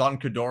ago, I was on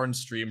Kadoran's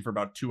stream for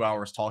about 2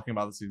 hours talking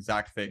about this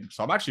exact thing.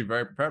 So I'm actually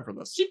very prepared for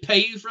this. Does he pay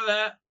you for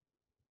that?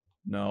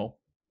 No.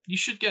 You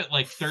should get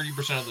like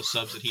 30% of the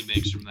subs that he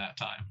makes from that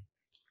time.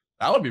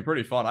 That would be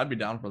pretty fun. I'd be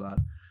down for that.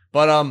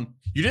 But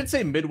you did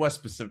say Midwest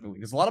specifically,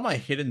 because a lot of my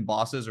hidden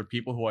bosses or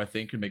people who I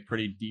think could make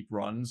pretty deep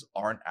runs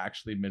aren't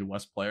actually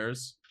Midwest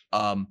players.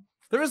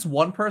 There is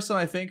one person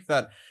I think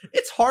that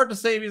it's hard to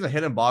say if he's a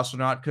hidden boss or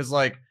not, because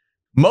like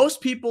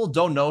most people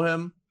don't know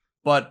him,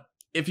 but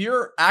if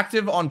you're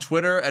active on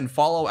Twitter and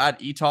follow at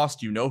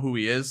Etost, you know who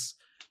he is.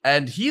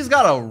 And he's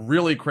got a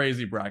really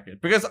crazy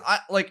bracket because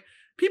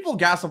people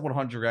gas up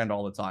 100 grand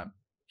all the time.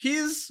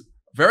 He's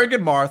very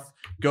good Marth,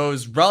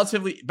 goes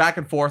relatively back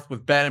and forth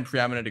with Ben and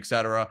Preeminent,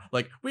 etc.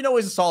 Like, we know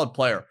he's a solid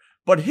player,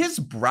 but his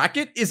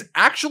bracket is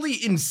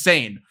actually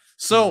insane.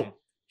 So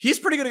he's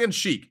pretty good against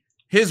Sheik.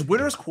 His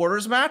winner's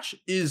quarters match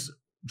is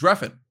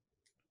Dreffin,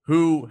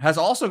 who has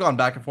also gone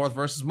back and forth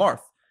versus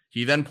Marth.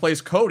 He then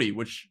plays Cody,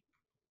 which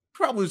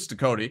probably loses to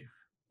Cody.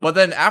 But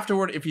then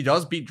afterward, if he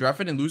does beat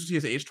Dreffin and loses, he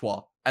has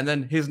H12. And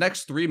then his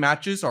next 3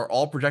 matches are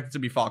all projected to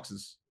be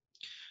Foxes.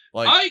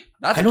 Like,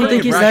 I don't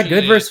think he's that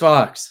good versus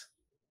Fox.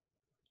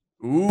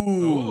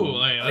 Ooh,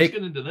 let's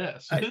get into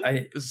this.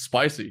 This is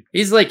spicy.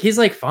 He's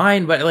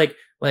fine, but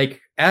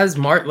like as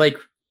Marth, like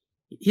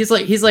he's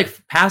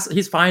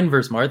fine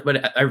versus Marth,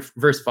 but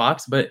versus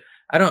Fox, but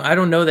I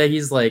don't know that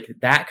he's like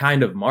that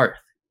kind of Marth.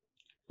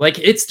 Like,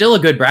 it's still a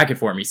good bracket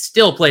for him. He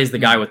still plays the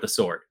guy with the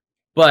sword,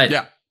 but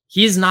yeah,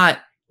 he's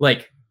not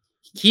the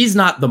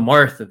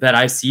Marth that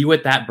I see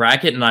with that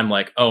bracket, and I'm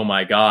like, oh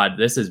my god,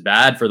 this is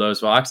bad for those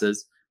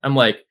Foxes. I'm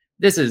like,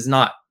 this is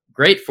not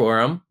great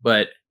for him,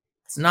 but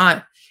it's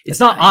not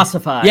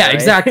ossified. Yeah, right?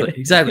 exactly.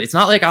 It's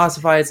not like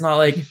ossified. It's not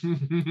like,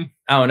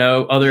 I don't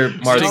know, other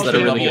Marths that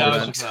are really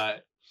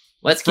good.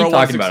 Let's keep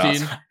talking about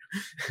ossified.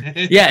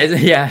 Yeah.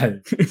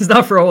 It's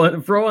not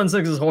Fro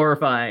 16 is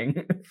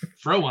horrifying.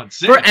 Fro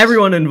 16 for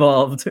everyone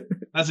involved.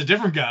 That's a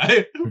different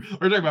guy.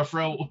 We're talking about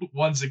Fro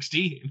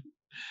 116.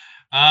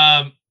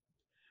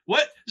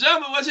 What,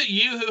 Zamu, was it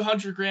you who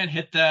 100 grand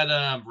hit that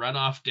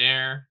runoff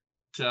dare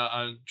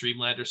on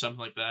Dreamland or something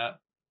like that?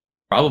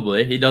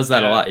 Probably. He does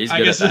that a lot. He's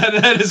good. I guess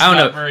that is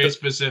not very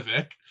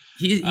specific.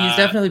 He's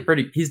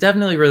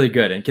definitely really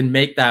good and can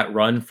make that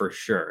run for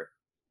sure.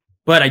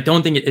 But I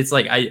don't think it's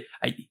like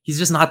he's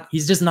just not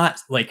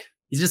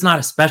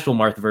a special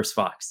Marth versus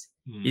Fox.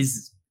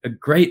 He's a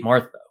great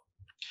Marth though.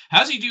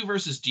 How's he do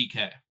versus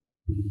DK?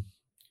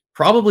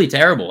 probably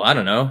terrible. I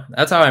don't know.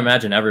 That's how I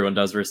imagine everyone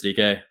does versus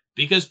DK.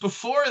 Because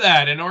before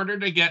that, in order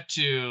to get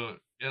to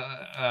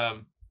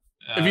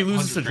if he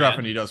loses to $100,000,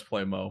 Dreffen, he does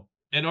play Mo.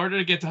 In order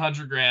to get to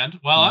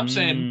 $100,000, well, I'm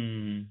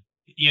saying,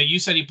 yeah, you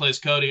said he plays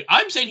Cody.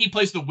 I'm saying he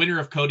plays the winner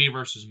of Cody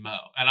versus Mo,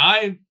 and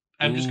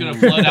I'm just going to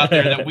float out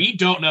there that we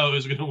don't know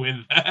who's going to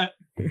win that.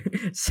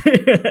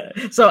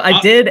 So I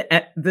did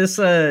this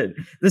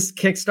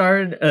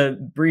kickstart a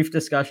brief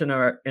discussion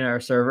in our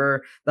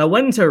server that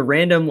went into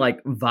random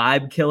like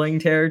vibe killing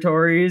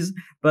territories,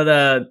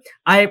 but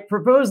I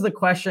proposed the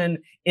question: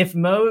 if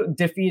Mo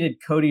defeated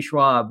Cody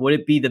Schwab, would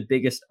it be the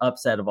biggest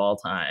upset of all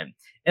time?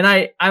 And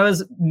I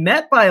was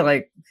met by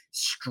like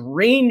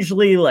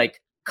strangely like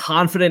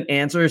confident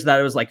answers that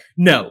it was like,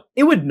 no,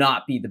 it would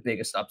not be the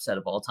biggest upset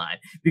of all time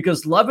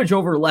because Lovage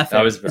over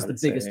Leffen is the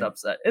biggest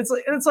upset. It's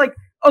like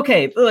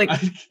okay, like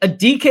a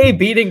DK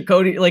beating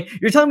Cody, like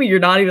you're telling me you're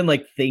not even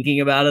like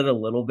thinking about it a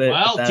little bit.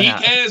 Well,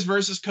 DK is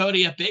versus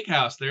Cody at Big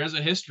House. There's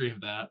a history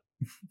of that.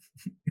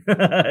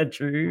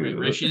 True.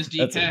 Rishi's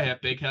DK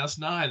at Big House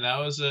 9. That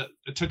was it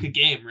took a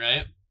game,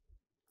 right?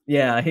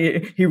 Yeah,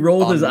 he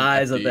rolled his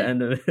eyes at the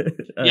end of it.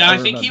 Yeah, I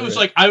think he was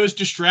like, I was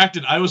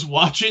distracted. I was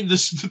watching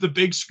the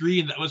big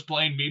screen that was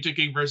playing Muta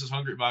King versus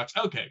Hungry Box.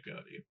 Okay,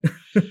 Cody.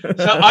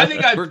 So I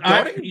think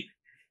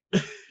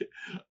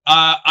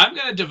I'm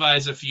going to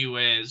devise a few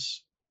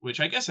ways, which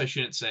I guess I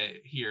shouldn't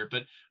say here,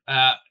 but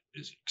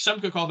some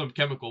could call them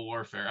chemical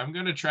warfare. I'm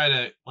going to try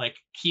to like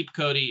keep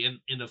Cody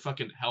in a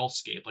fucking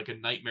hellscape, like a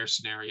nightmare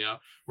scenario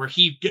where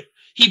he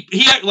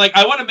like,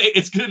 I want to make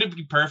it's going to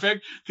be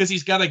perfect because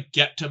he's got to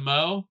get to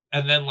Mo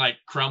and then like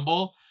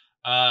crumble.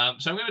 So I'm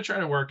going to try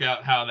to work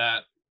out how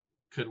that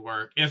could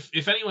work.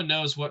 If anyone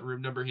knows what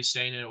room number he's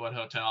staying in at what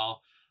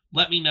hotel,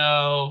 let me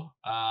know.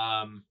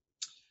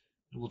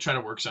 We'll try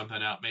to work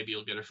something out. Maybe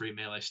you'll get a free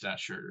Melee Stat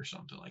shirt or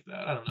something like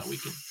that. I don't know.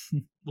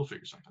 We'll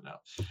figure something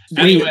out.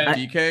 Anyway,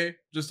 DK,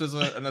 just as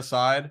an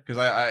aside, because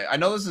I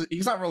know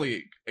he's not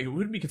really, it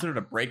wouldn't be considered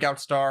a breakout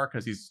star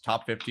because he's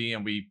top 50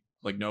 and we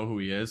like know who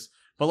he is.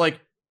 But like,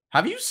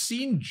 have you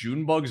seen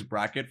Junebug's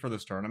bracket for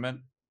this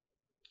tournament?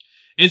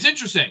 It's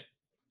interesting.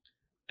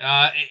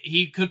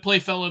 He could play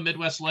fellow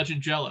Midwest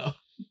legend Jello.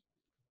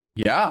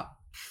 Yeah.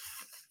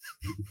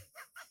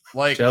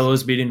 Like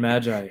Jello's beating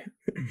Magi.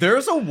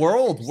 There's a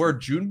world where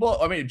Junebug,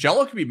 I mean,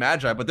 Jello can be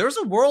Magi, but there's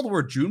a world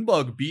where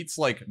Junebug beats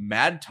like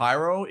Mad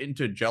Tyro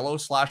into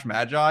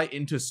Jello/Magi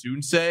into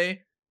Sunsei,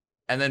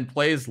 and then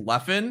plays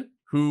Leffen,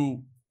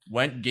 who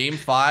went game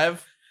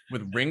 5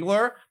 with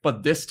Ringler,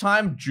 but this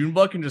time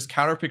Junebug can just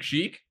counterpick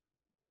Sheik.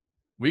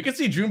 We could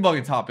see Junebug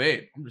in top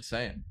 8. I'm just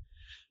saying.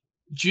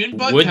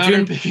 Junebug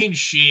counterpicking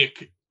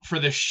Sheik for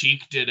the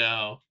Sheik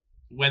Ditto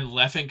when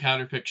Leffen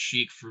counterpicked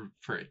Sheik for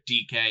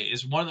DK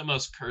is one of the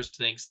most cursed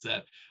things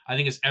that I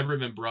think has ever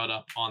been brought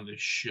up on this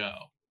show.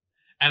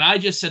 And I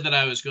just said that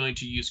I was going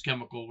to use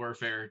chemical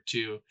warfare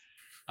to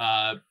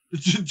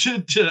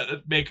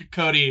make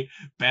Cody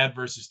bad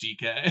versus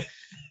DK.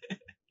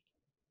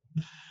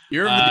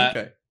 You're the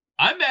DK.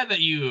 I'm mad that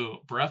you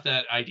brought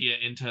that idea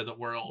into the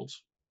world,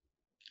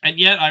 and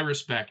yet I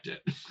respect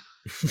it.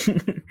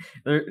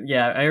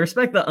 Yeah, I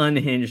respect the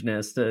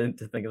unhingedness to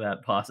think of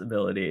that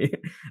possibility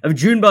of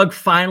Junebug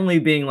finally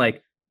being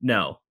like,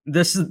 no,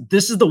 this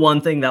is the one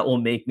thing that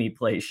will make me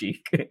play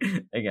Sheik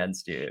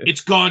against you.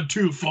 It's gone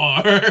too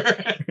far.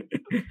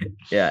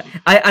 Yeah,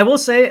 I will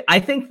say I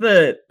think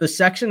the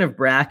section of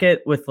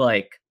bracket with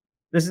like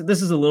this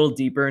is a little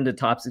deeper into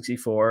top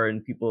 64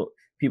 and people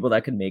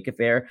that could make it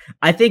there.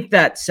 I think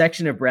that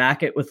section of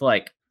bracket with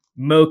like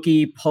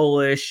Moki,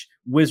 Polish,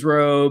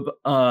 Wizrobe,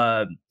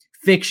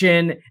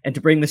 Fiction, and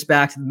to bring this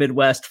back to the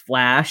Midwest,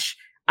 Flash.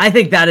 I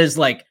think that is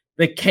like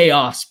the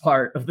chaos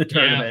part of the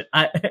tournament.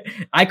 Yeah.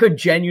 I could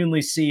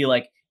genuinely see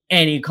like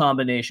any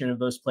combination of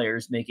those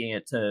players making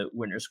it to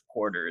winners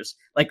quarters.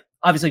 Like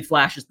obviously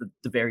Flash is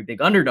the very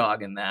big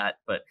underdog in that,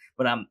 but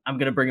I'm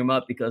gonna bring him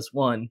up because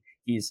one,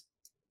 he's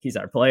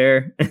our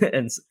player,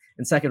 and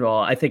second of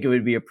all, I think it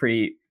would be a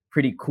pretty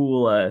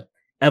cool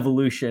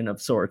evolution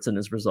of sorts in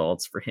his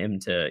results for him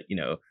to, you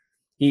know,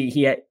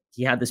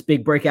 he had this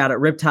big breakout at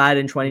Riptide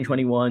in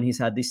 2021. He's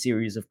had these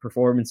series of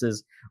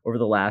performances over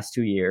the last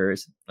 2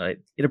 years. He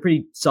had a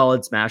pretty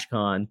solid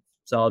SmashCon,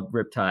 solid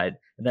Riptide,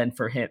 and then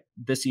for him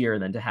this year,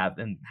 and then to have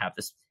him have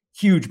this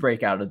huge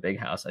breakout of the Big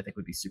House, I think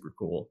would be super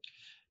cool.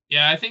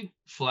 Yeah, I think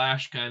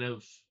Flash kind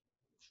of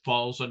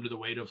falls under the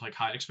weight of like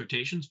high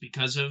expectations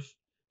because of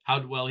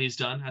how well he's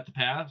done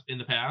in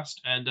the past,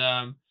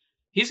 and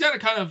he's got a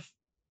kind of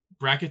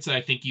brackets that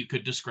I think you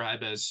could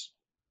describe as,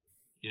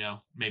 you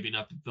know, maybe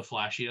not the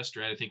flashiest,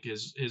 right? I think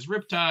his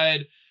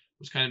Riptide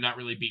was kind of not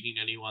really beating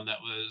anyone that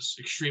was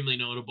extremely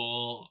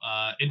notable.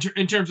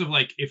 In terms of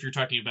like, if you're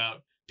talking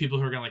about people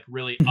who are gonna like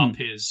really up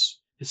his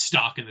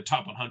stock in the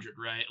top 100,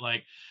 right?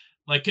 Like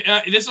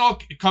this all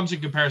comes in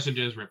comparison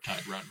to his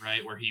Riptide run,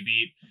 right, where he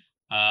beat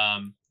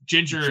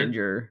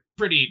Ginger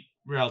pretty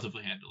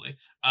relatively handily.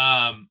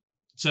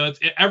 So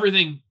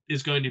everything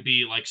is going to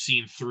be like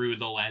seen through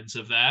the lens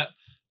of that.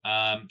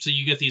 So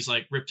you get these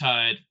like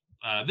Riptide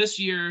this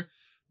year,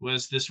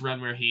 was this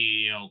run where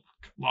he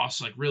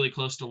lost like really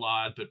close to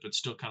Lod, but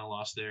still kind of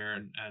lost there.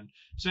 And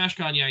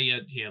SmashCon, yeah,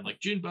 he had like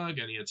Junebug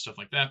and he had stuff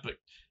like that, but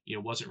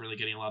wasn't really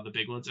getting a lot of the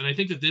big ones. And I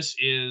think that this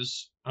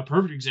is a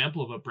perfect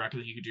example of a bracket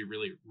that he could do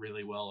really,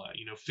 really well at.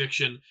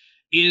 Fiction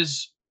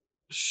is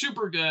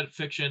super good.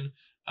 Fiction,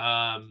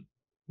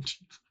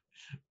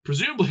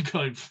 presumably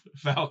going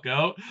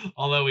Falco,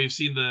 although we've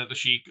seen the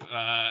Sheik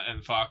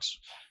and Fox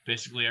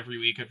basically every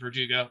week at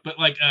Verdugo. But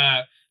like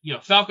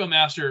Falco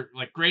Master,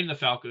 like great in the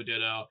Falco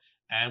Ditto,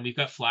 and we've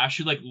got Flash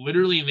who like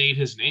literally made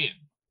his name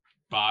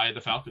by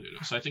the Falco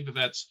Ditto. So I think that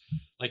that's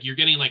like you're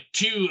getting like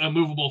two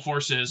immovable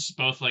forces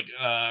both like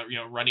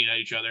running at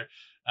each other.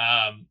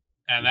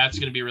 And that's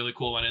going to be a really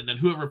cool one. And then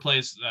whoever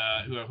plays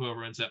whoever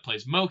wins that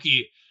plays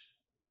Moki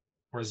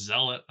or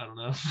Zealot, I don't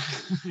know.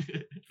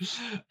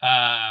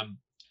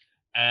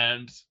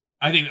 And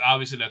I think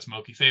obviously that's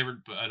Moki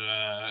favored, but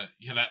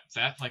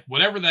that like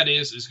whatever that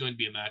is going to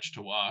be a match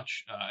to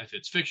watch. If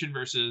it's Fiction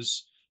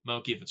versus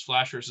Moki, if it's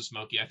Flash versus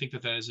Moki, I think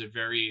that is a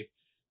very,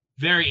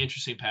 very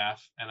interesting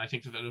path, and I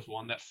think that is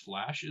one that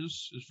Flash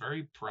is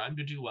very primed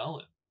to do well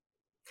in.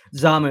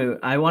 Zamu,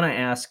 I want to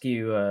ask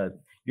you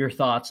your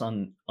thoughts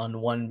on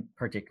one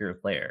particular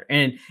player,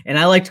 and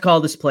I like to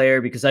call this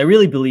player because I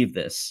really believe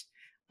this.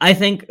 I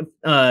think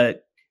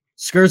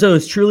Scherzo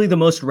is truly the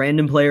most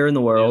random player in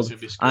the world.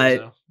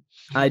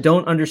 I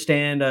don't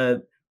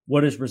understand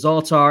what his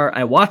results are.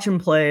 I watch him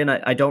play, and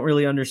I don't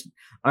really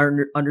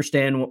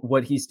understand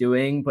what he's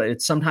doing, but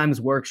it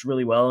sometimes works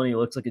really well, and he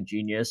looks like a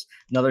genius.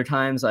 And other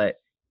times, I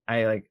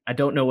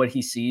don't know what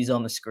he sees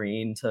on the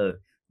screen to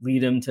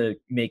lead him to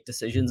make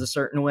decisions a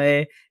certain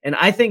way. And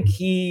I think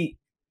he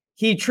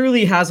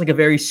truly has like a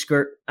very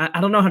I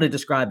don't know how to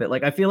describe it.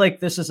 Like I feel like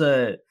this is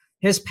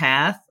his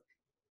path.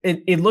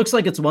 It looks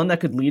like it's one that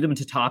could lead him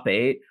to top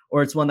 8,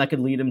 or it's one that could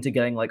lead him to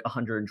getting like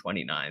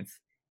 129th.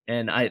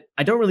 And I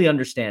don't really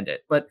understand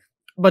it. But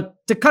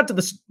to cut to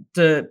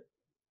the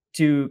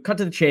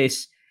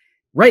chase,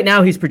 right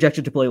now he's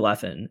projected to play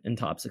Leffen in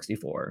top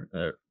 64,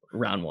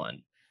 round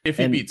 1. If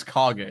he beats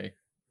Kage.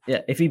 Yeah,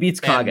 if he beats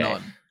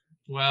Kage.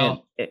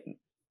 Well,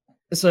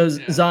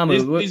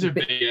 Zamu, these are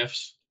big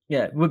ifs.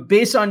 Yeah, but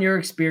based on your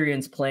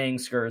experience playing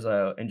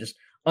Scherzo and just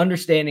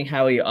understanding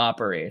how he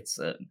operates,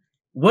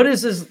 what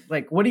is his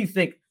like? What do you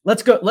think?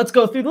 Let's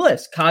go through the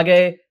list.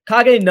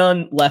 Kage,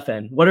 Nun,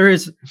 Leffen. What are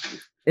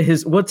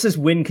what's his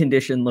win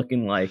condition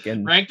looking like?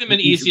 And rank them in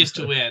easiest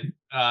to win.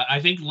 I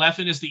think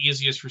Leffen is the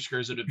easiest for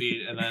Scherzo to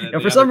beat, and then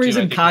for some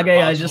reason Kage,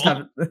 I just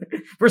have.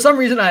 For some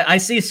reason, I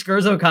see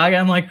Scherzo Kage.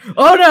 I'm like,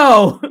 oh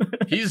no,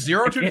 he's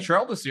 0-2 to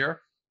trail this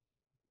year.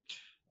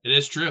 It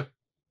is true.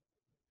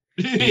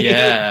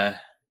 Yeah.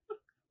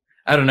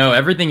 I don't know.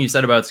 Everything you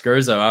said about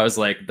Scherzo, I was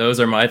like, those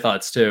are my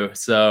thoughts too.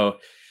 So,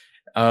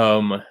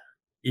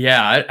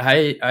 yeah,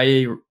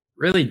 I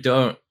really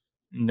don't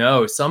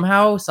know.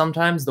 Somehow,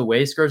 sometimes the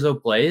way Scherzo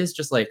plays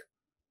just like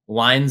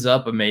lines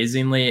up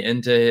amazingly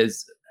into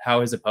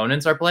how his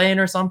opponents are playing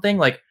or something.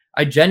 Like,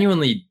 I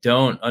genuinely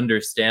don't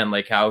understand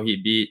like how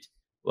he beat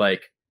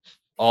like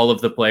all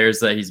of the players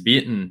that he's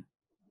beaten.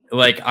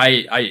 Like,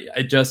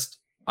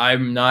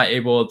 I'm not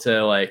able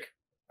to like.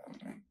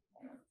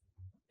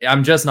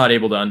 I'm just not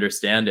able to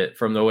understand it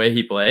from the way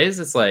he plays.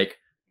 It's like,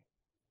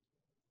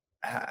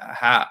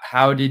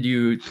 how did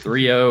you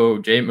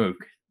 3-0 Jmook?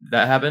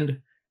 That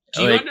happened?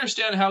 Do you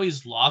understand how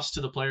he's lost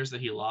to the players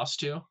that he lost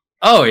to?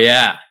 Oh,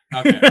 yeah.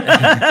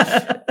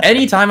 Okay.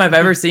 Anytime I've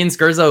ever seen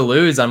Scherzo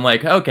lose, I'm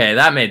like, okay,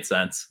 that made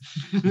sense.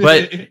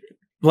 But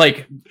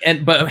like,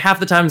 but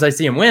half the times I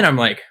see him win, I'm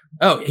like,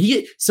 oh,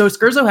 so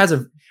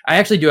Scherzo I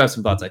actually do have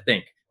some thoughts, I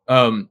think.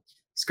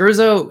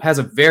 Scherzo has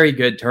a very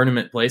good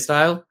tournament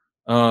playstyle.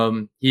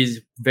 He's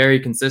very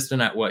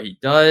consistent at what he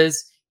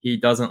does. He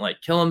doesn't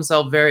like kill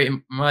himself very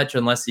much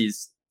unless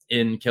he's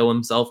in kill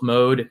himself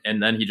mode,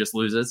 and then he just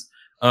loses.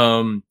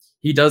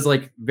 He does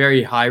like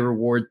very high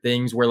reward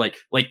things where like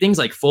things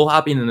like full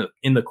hopping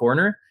in the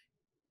corner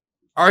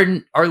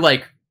are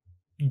like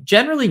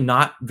generally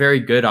not very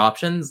good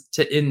options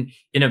in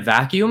a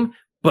vacuum,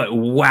 but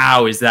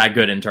wow, is that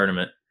good in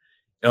tournament.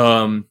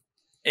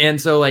 And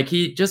so like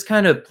he just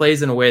kind of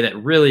plays in a way that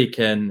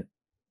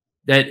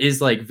is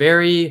like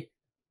very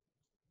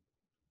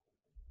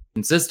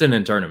consistent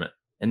in tournament,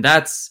 and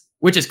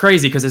which is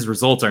crazy because his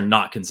results are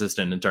not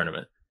consistent in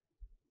tournament.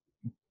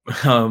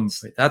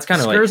 That's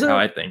kind of like how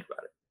I think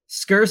about it.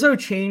 Scherzo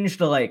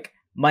changed like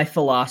my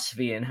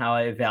philosophy and how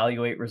I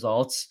evaluate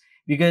results,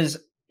 because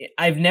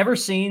I've never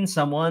seen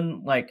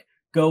someone like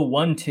go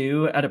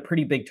 1-2 at a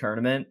pretty big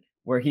tournament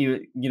where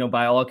he,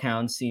 by all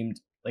accounts seemed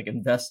like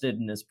invested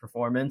in his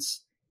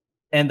performance,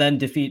 and then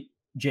defeat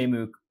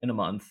Jmook in a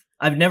month.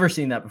 I've never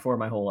seen that before in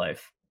my whole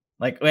life.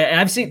 Like,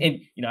 I've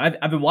seen,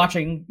 I've been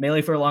watching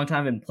Melee for a long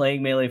time and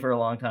playing Melee for a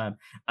long time.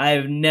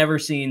 I've never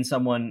seen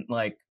someone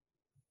like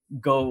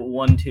go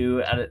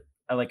 1-2 at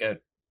like a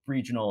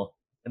regional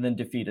and then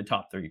defeat a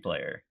top 3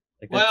 player.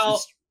 Like,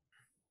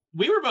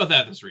 we were both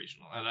at this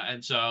regional,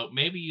 and so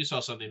maybe you saw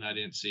something I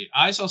didn't see.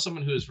 I saw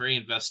someone who was very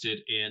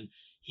invested in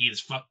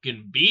He's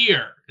fucking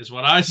beer, is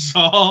what I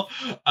saw.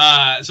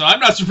 So I'm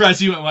not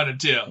surprised he went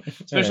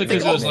 1-2, especially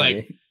because it was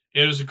like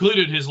it was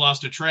included his loss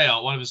to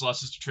Trail, one of his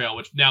losses to Trail,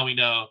 which now we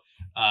know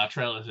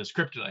Trail is his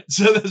kryptonite.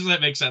 So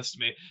that makes sense to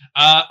me.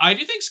 I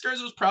do think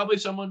Skurzo is probably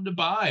someone to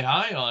buy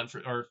high on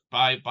or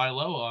buy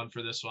low on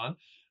for this one,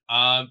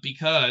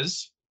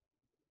 because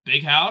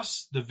Big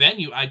House, the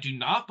venue, I do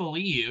not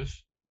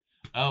believe.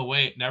 Oh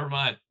wait, never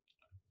mind.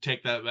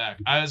 Take that back.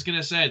 I was going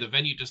to say the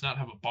venue does not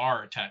have a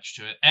bar attached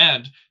to it,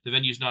 and the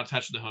venue is not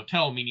attached to the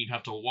hotel, meaning you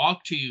have to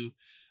walk to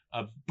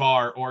a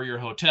bar or your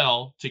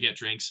hotel to get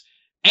drinks.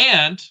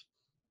 And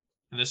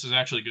this is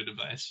actually good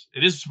advice,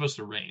 it is supposed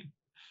to rain.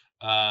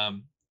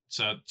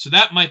 So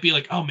that might be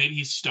like, oh, maybe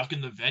he's stuck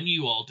in the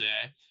venue all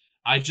day.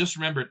 I just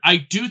remembered, I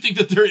do think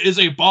that there is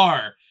a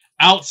bar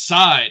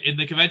outside in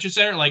the convention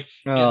center, like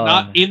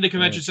not in the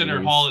convention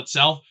center hall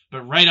itself,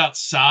 but right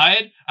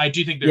outside. I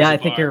do think there's a bar. I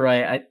think you're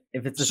right.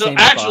 If it's the same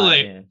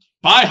actually spot,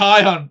 buy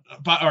high on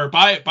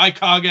buy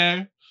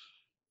Kage,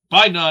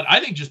 buy None. I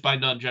think just buy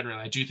None generally.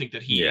 I do think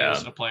that he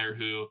is a player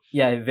who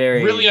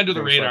very really under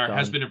the radar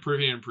has been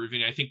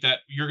improving. I think that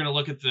you're going to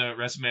look at the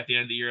resume at the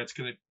end of the year, it's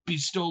going to be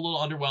still a little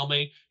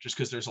underwhelming just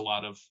because there's a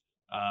lot of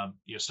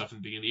stuff in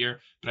the beginning of the year.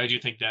 But I do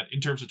think that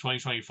in terms of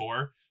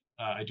 2024,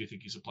 I do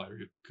think he's a player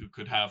who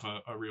could have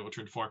a real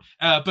return to form.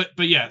 But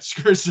yeah,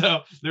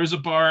 Skurzo, there's a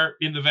bar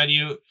in the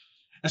venue,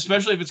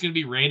 especially if it's going to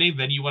be raining.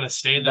 Then you want to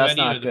stay in the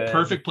venue. And the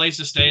perfect place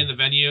to stay in the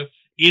venue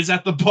is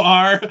at the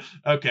bar.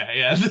 Okay,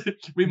 yeah,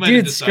 we might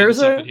have decided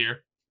something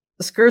here.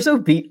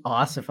 Skurzo beat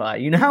Ossify.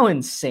 You know how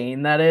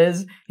insane that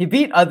is. He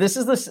beat. This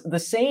is the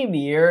same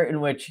year in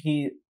which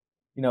he,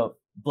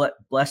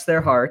 bless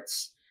their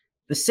hearts.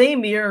 The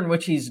same year in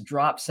which he's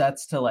dropped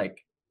sets to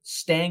like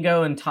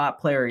Stango and top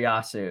player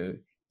Yasu.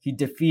 He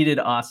defeated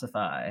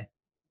Ossify.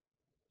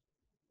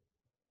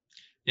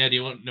 Yeah, do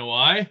you want to know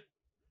why?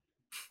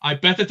 I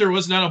bet that there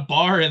was not a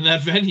bar in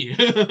that venue.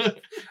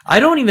 I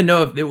don't even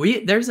know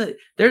if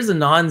there's a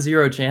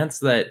non-zero chance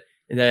that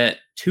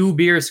 2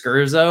 beer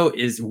Skurzo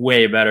is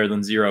way better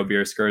than 0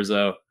 beer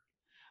Skurzo.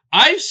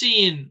 I've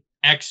seen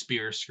X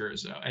beer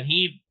Skurzo, and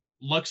he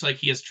looks like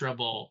he has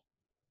trouble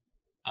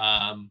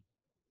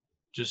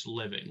just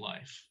living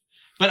life.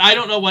 But I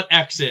don't know what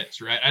X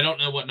is, right? I don't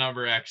know what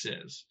number X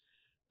is.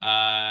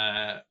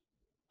 I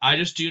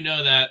just do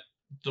know that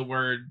the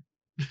word,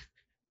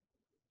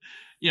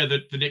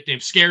 the nickname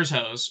Scares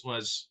Hose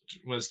was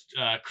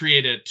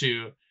created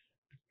to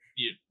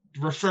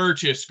refer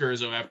to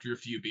Skurzo after a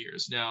few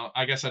beers. Now,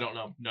 I guess I don't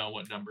know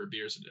what number of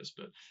beers it is,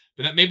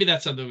 but maybe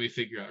that's something we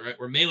figure out, right?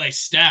 We're Melee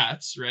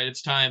stats, right?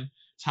 It's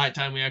high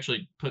time we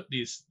actually put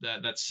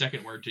that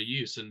second word to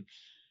use, and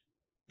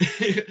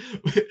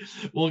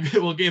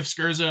we'll give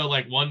Skurzo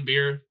like 1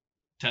 beer,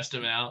 test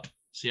him out,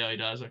 see how he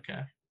does. Okay.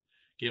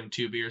 Give him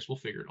 2 beers. We'll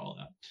figure it all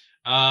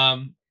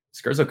out.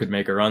 Skurzo could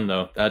make a run,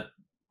 though. That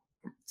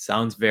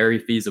sounds very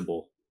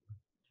feasible.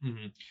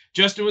 Mm-hmm.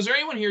 Justin, was there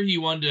anyone here who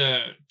you wanted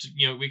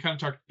to we kind of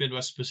talked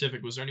Midwest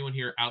specific. Was there anyone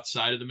here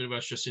outside of the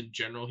Midwest, just in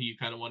general, who you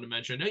kind of wanted to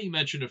mention? I know you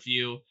mentioned a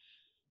few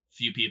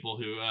people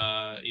who,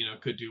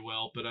 could do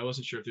well, but I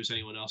wasn't sure if there's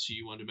anyone else who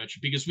you wanted to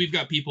mention, because we've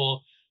got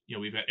people,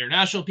 we've got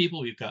international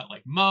people. We've got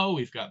like Mo,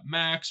 we've got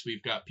Max,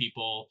 we've got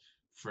people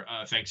for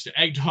thanks to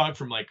Egg Dog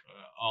from like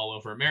all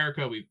over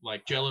America. We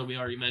like Jello, we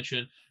already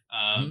mentioned.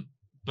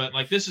 But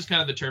like this is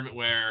kind of the tournament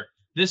where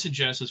this and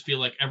Genesis feel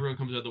like everyone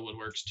comes out of the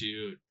woodworks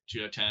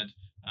to attend.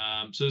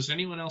 So is there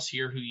anyone else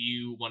here who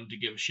you wanted to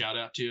give a shout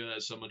out to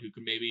as someone who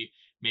could maybe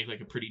make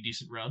like a pretty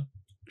decent run?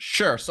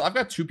 Sure. So I've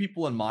got 2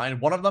 people in mind.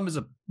 One of them is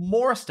a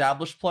more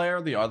established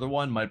player. The other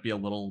one might be a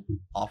little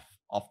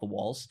off the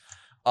walls.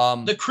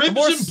 The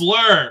Crimson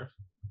Blur.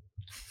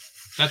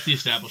 That's the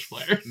established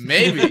player.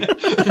 Maybe.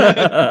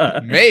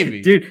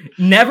 Maybe. Dude,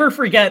 never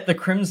forget the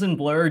Crimson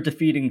Blur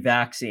defeating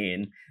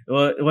Vaccine.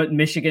 What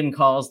Michigan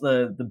calls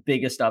the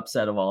biggest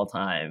upset of all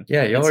time.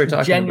 Yeah, y'all are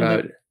talking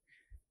about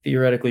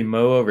theoretically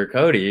Mo over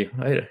Cody.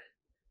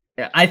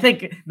 Yeah, I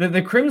think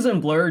the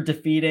Crimson Blur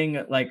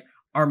defeating like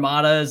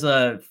Armada's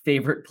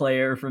favorite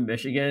player from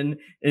Michigan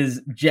is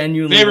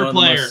genuinely favorite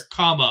player,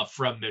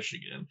 from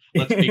Michigan.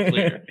 Let's be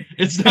clear.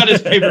 It's not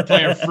his favorite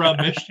player from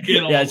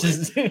Michigan. Yeah, it's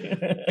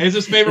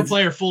his favorite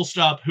player, full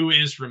stop, who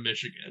is from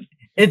Michigan.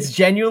 It's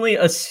genuinely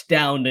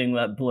astounding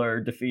that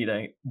Blur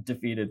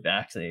defeated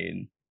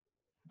Vaccine.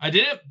 I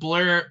didn't.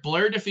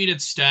 Blur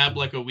defeated Stab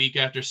like a week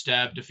after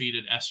Stab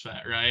defeated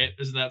SFAT, right?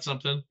 Isn't that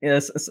something?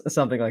 Yes,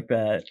 something like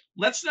that.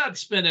 Let's not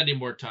spend any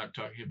more time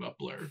talking about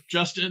Blur.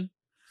 Justin.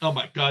 Oh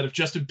my God! If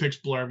Justin picks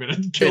Blur, I'm gonna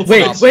kill.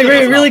 Wait!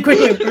 Really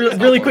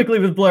quickly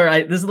with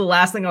Blur. This is the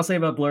last thing I'll say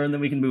about Blur, and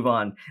then we can move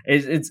on.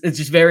 It's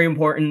just very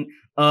important.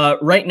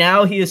 Right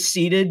now, he is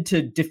seeded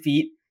to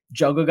defeat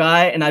Juggle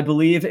Guy, and I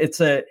believe it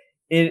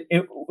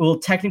will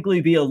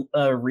technically be a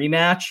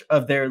rematch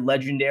of their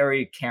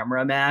legendary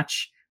camera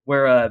match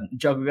where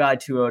Juggle Guy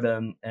 2-0'd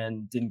him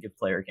and didn't give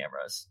player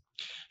cameras.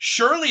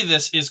 Surely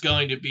this is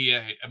going to be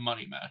a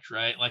money match,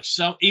 right? Like,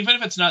 so even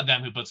if it's not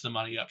them who puts the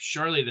money up,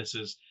 surely there's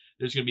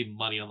going to be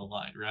money on the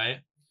line, right?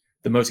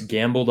 the most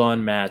gambled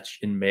on match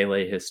in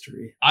Melee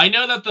history. I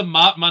know that the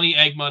Mott Money,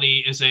 Egg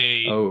Money is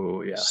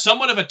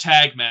somewhat of a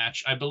tag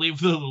match. I believe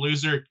the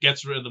loser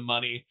gets rid of the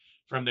money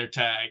from their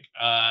tag.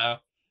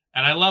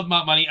 And I love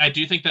Mott Money. I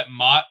do think that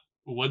Mott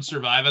would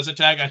survive as a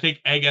tag. I think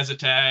Egg as a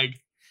tag.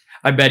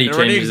 I bet he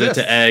changes it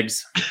to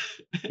Eggs.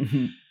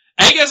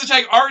 Egg as a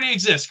tag already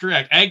exists,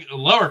 correct. Egg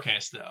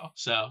lowercase though.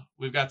 So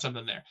we've got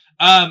something there.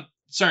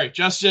 Sorry,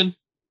 Justin.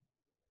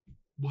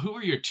 Who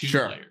are your two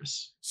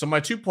players? So my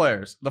 2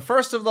 players. The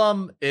first of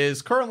them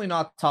is currently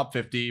not top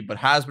 50, but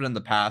has been in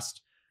the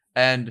past.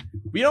 And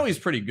we know he's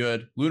pretty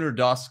good. Lunar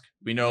Dusk.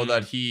 We know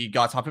that he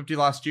got top 50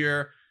 last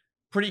year.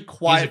 Pretty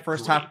quiet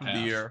first half of the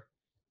year.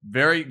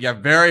 Very,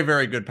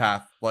 very good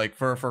path. Like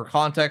for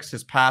context,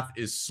 his path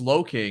is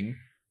Slow King,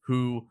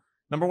 who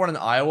number 1 in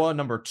Iowa,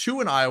 number 2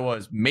 in Iowa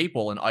is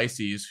Maple and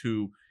Ices,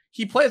 who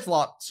he plays a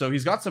lot, so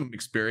he's got some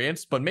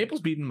experience, but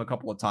Maple's beaten him a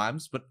couple of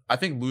times. But I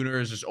think Lunar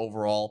is just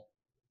overall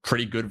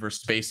pretty good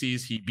versus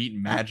Spacies. He beat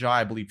Magi,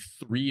 I believe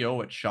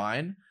 3-0 at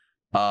Shine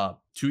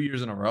 2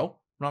 years in a row,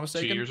 if I'm not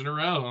mistaken. 2 years in a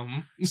row.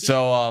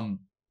 So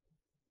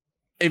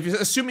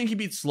assuming he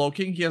beats Slow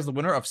King, he has the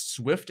winner of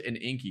Swift and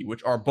Inky,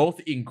 which are both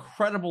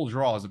incredible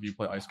draws if you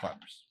play Ice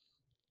Climbers.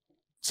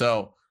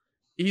 So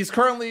he's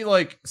currently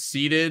like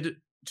seeded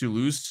to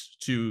lose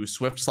to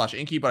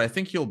Swift/Inky, but I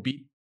think he'll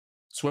beat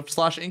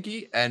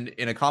Swift/Inky, and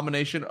in a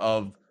combination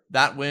of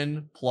that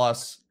win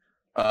plus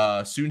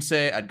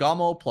Sunsei at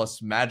Gamo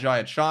plus Magi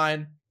at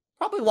Shine,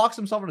 probably locks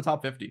himself in the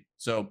top 50.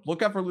 So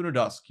look out for Lunar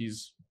Dusk.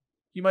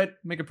 He might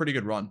make a pretty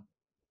good run.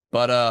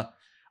 But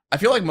I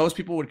feel like most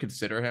people would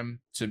consider him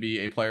to be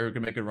a player who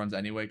can make good runs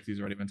anyway because he's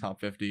already been top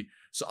 50.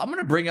 So I'm going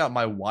to bring out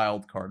my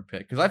wild card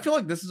pick because I feel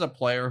like this is a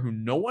player who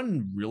no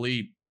one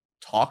really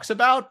talks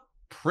about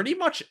pretty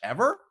much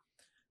ever.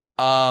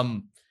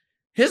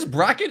 His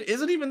bracket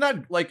isn't even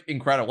that like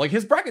incredible. Like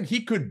his bracket,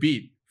 he could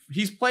beat.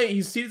 He's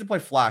seeded to play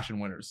Flash in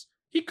winners.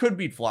 He could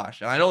beat Flash.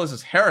 And I know this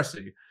is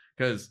heresy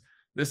because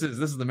this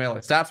is the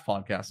Melee Stats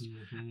podcast.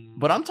 Mm-hmm.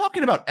 But I'm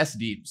talking about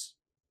S-Deems.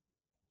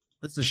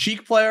 This is a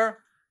Sheik player,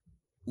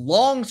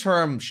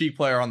 long-term Sheik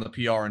player on the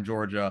PR in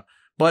Georgia.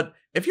 But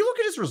if you look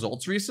at his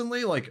results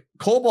recently, like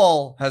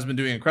Cobalt has been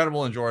doing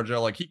incredible in Georgia.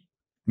 Like he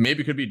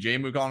maybe could be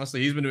J-Mook, honestly.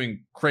 He's been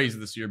doing crazy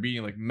this year,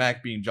 beating like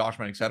Mech, beating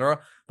Joshman,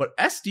 etc. But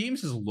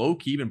S-Deems has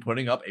low-key been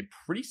putting up a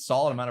pretty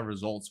solid amount of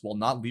results while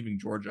not leaving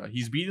Georgia.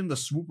 He's beaten the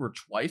Swooper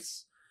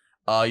twice.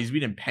 He's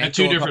beaten Panko at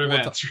 2 different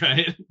events,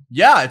 right?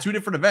 Yeah, at 2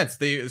 different events.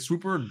 The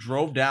Swooper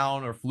drove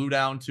down or flew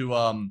down to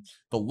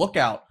the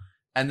Lookout,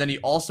 and then he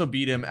also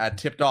beat him at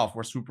Tipped Off,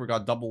 where Swooper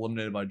got double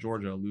eliminated by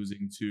Georgia,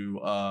 losing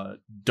to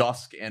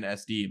Dusk and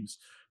S-Deems.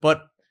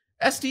 But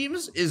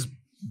S-Deems is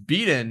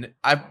beaten.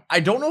 I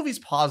don't know if he's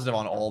positive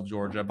on all of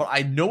Georgia, but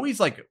I know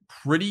he's like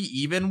pretty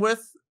even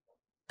with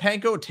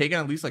Panko, taking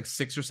at least like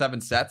 6 or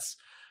 7 sets.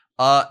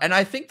 And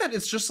I think that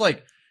it's just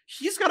like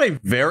he's got a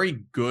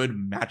very good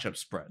matchup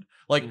spread.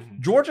 Like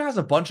Georgia has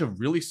a bunch of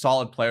really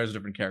solid players of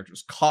different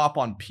characters. Cop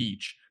on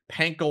Peach,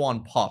 Panko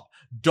on Pup,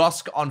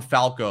 Dusk on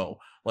Falco,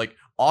 like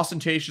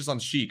Ostentatious on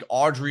Sheik,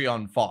 Audrey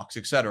on Fox,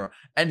 etc.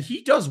 And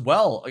he does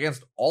well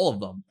against all of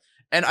them.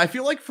 And I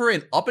feel like for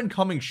an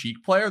up-and-coming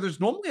Sheik player, there's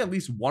normally at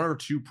least 1 or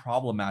 2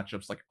 problem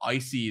matchups like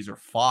Ices or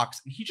Fox.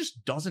 And he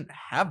just doesn't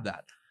have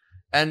that.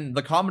 And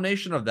the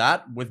combination of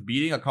that with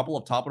beating a couple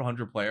of top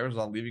 100 players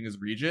without leaving his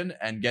region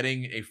and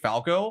getting a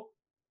Falco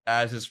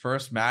as his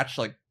first match,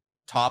 like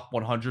top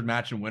 100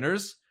 match in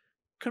winners,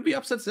 could be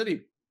upset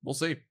city. We'll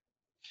see.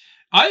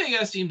 I think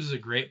S-Teams is a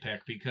great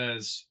pick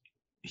because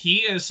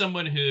he is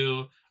someone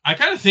who I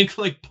kind of think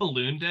like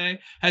Balloon Day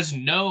has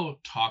no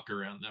talk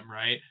around them,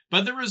 right?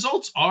 But the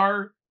results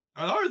are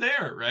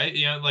there, right?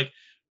 You know, like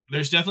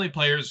there's definitely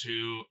players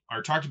who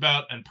are talked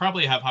about and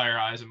probably have higher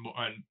highs and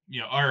you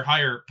know are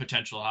higher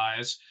potential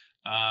highs,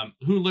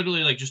 who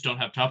literally like just don't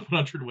have top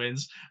 100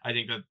 wins. I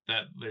think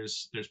that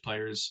there's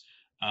players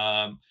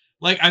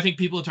like I think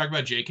people talk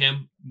about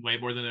JCam way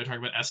more than they're talking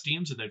about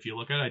S-Teams, and if you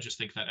look at it, I just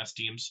think that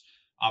S-Teams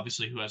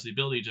obviously who has the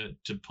ability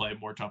to play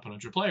more top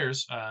 100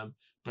 players,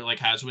 but like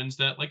has wins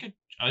that like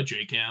a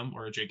JCam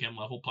or a JCam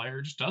level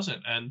player just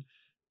doesn't, and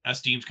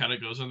S-Teams kind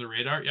of goes on the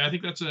radar. Yeah, I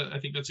think that's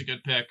a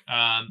good pick,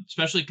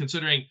 especially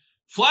considering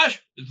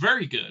Flash is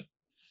very good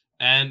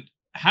and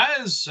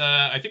has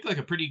I think like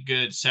a pretty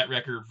good set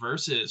record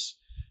versus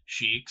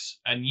Sheiks,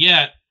 and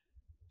yet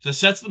the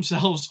sets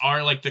themselves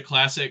are like the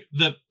classic,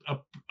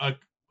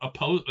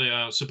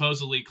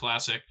 supposedly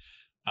classic,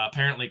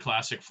 apparently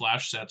classic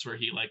Flash sets where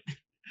he like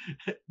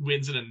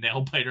wins in a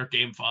nail biter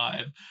game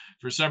 5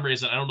 for some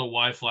reason. I don't know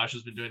why Flash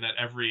has been doing that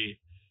every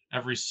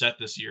set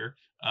this year,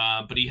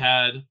 but he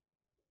had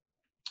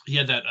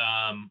that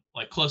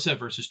like close set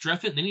versus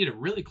Dreffit, and then he had a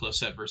really close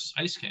set versus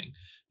Ice King.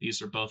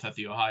 These are both at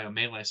the Ohio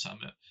Melee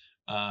Summit.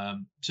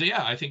 So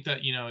yeah, I think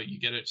that, you know, you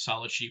get a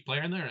solid Sheik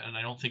player in there, and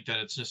I don't think that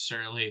it's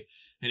necessarily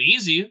an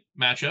easy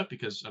matchup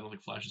because I don't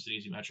think Flash is an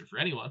easy matchup for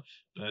anyone.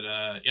 But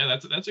yeah,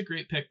 that's a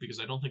great pick because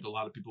I don't think a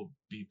lot of people will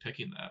be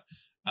picking that.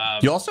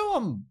 You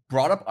also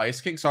brought up Ice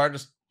King. Sorry,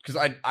 just because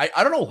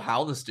I don't know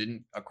how this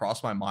didn't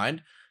cross my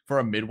mind. for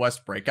a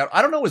Midwest breakout.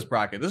 I don't know his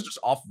bracket. This is just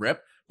off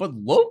rip, but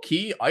low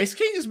key, Ice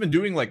King has been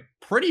doing like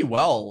pretty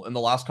well in the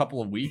last couple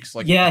of weeks.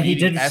 Like, yeah, he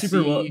did SE,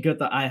 super well. Good at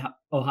the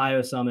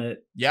Ohio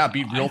Summit. Yeah,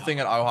 beat Real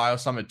Thing at Ohio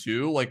Summit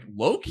too. Like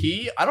low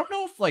key, I don't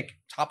know if like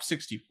top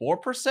 64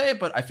 per se,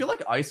 but I feel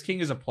like Ice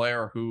King is a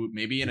player who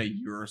maybe in a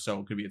year or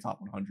so could be a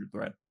top 100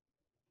 threat.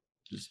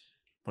 Just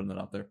putting that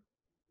out there.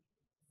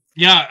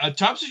 Yeah, a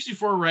top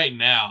 64 right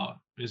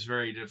now is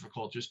very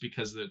difficult just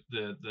because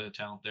the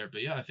talent there.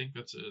 But yeah, I think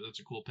that's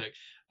a cool pick.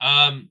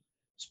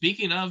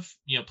 Speaking of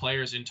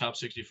players in top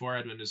 64,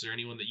 Edwin, is there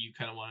anyone that you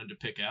kind of wanted to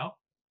pick out?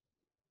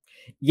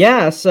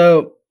 Yeah,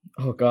 so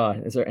oh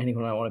god, is there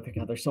anyone I want to pick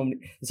out? There's so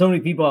many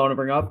people I want to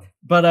bring up,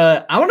 but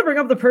I want to bring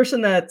up the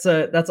person that's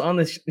on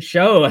the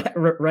show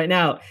right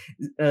now,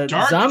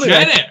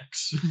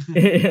 DarkGenex.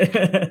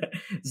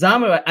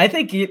 Zamu, I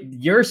think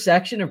your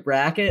section of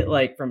bracket,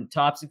 like from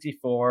top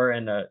 64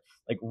 and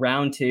like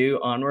round 2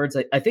 onwards,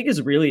 I think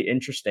is really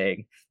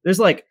interesting. There's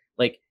like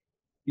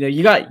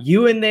you got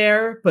you in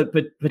there, but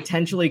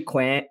potentially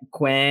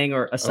Kwang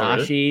or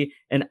Asashi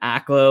and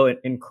Aklo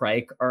and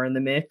Crike are in the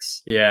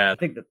mix. Yeah, I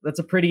think that's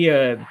a pretty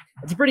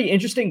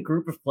interesting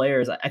group of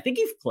players. I think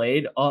you've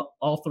played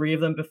all 3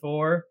 of them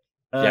before.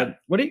 Yeah.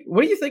 What do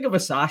you think of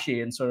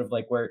Asashi and sort of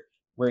like where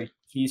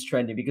he's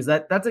trending? Because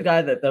that's a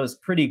guy that was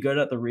pretty good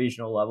at the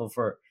regional level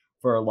for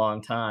a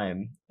long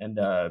time, and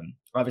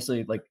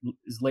obviously like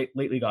is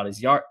lately got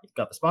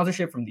the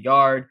sponsorship from the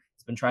Yard.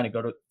 Been trying to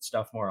go to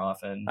stuff more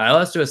often. I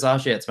lost to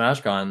Asashi at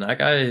SmashCon. That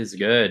guy is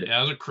good. Yeah,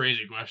 that was a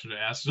crazy question to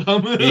ask him.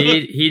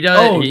 he does.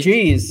 Oh,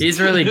 jeez.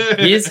 He's really.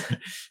 It's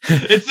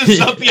the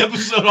Suppy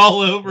episode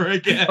all over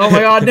again. Oh my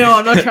god, no!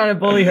 I'm not trying to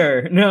bully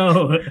her.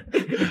 No.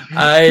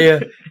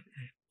 I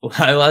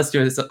lost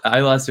to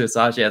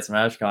Asashi at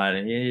SmashCon,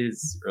 and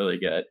he's really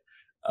good.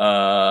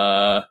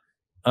 I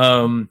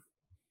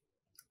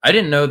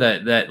didn't know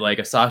that like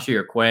Asashi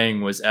or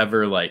Kwang was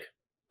ever like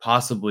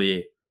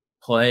possibly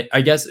play. I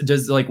guess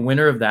does like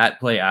winner of that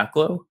play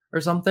Aklo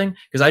or something?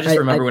 Because I just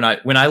remember when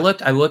I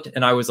looked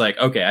and I was like,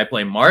 okay, I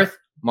play Marth,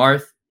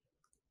 Aklo.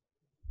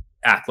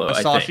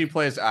 Asashi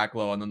plays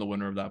Aklo, and then the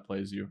winner of that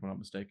plays you, if I'm not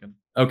mistaken.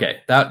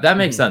 Okay, that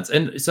makes sense.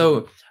 And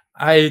so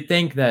I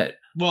think that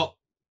Kwang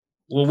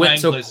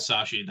plays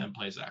Asashi, then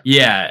plays Aklo.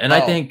 Yeah, and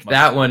I think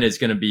that one is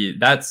going to be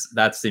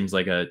that seems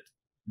like a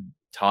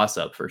toss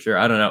up for sure.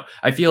 I don't know.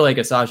 I feel like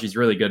Asashi's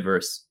really good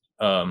versus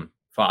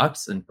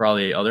Fox and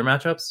probably other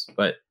matchups,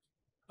 but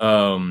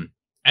and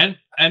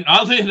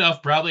oddly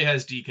enough probably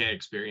has DK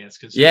experience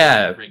because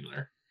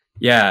regular.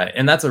 Yeah,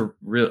 and that's a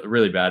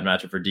really bad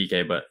matchup for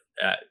DK, but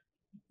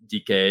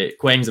DK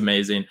Kwang's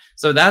amazing,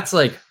 so that's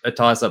like a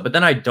toss up. But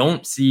then I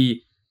don't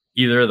see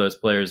either of those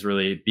players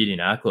really beating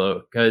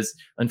Aklo, because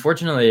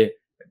unfortunately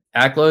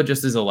Aklo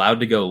just is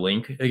allowed to go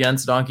Link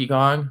against Donkey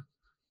Kong.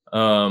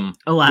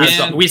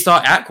 We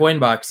saw at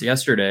Coinbox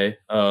yesterday.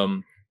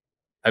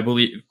 I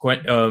believe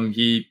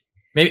he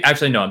maybe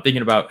actually no. I'm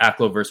thinking about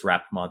Aklo versus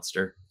Rap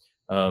Monster.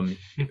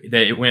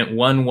 They went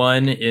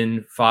 1-1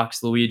 in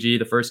Fox Luigi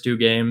the first 2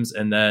 games,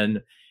 and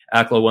then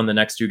Aklo won the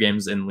next 2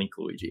 games in Link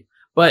Luigi.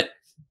 But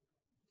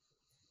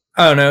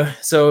I don't know.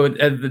 So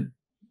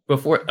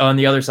before on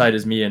the other side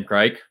is me and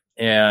Crike,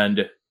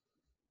 and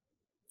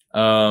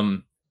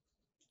I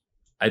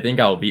think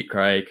I'll beat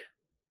Crike.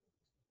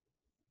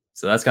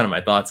 So that's kind of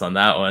my thoughts on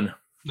that one.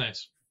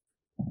 Nice.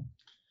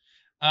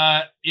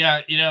 Yeah,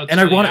 and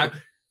I want to.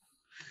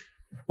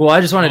 Well, I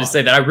just wanted to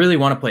say that I really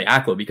want to play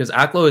Aklo, because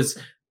Aklo is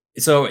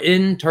so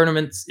in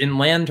tournaments, in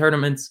LAN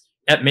tournaments,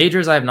 at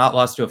majors I have not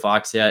lost to a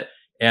Fox yet,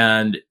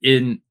 and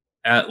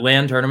at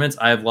LAN tournaments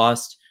I have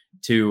lost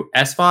to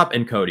SFOP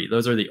and Cody.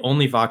 Those are the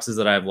only Foxes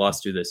that I have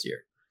lost to this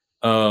year,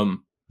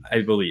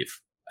 I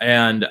believe,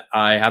 and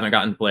I haven't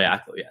gotten to play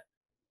Aklo yet,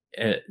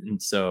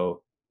 and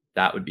so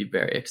that would be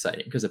very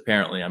exciting because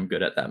apparently I'm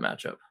good at that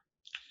matchup.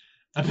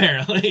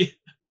 Apparently.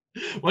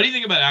 What do you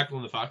think about Aklo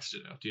and the Fox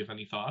today? Do you have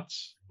any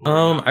thoughts?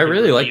 I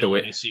really like the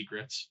way. Any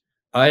secrets?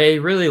 I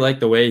really like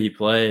the way he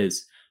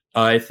plays.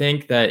 I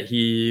think that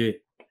he,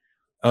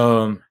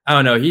 I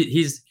don't know.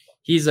 He's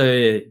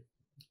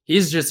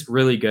just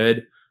really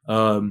good.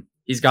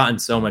 He's gotten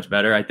so much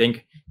better. I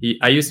think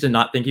I used to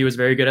not think he was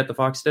very good at the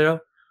Fox Ditto.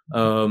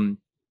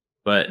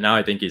 But now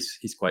I think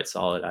he's quite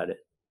solid at it.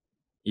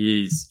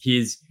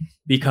 He's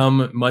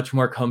become much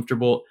more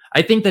comfortable.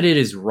 I think that it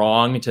is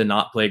wrong to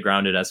not play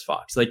grounded as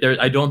Fox. Like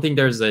I don't think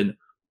there's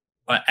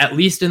at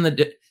least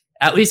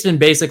in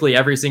basically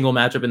every single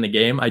matchup in the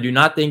game, I do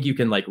not think you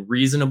can like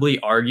reasonably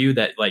argue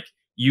that like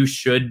you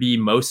should be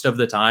most of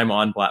the time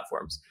on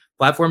platforms.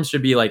 Platforms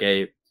should be like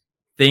a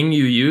thing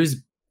you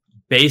use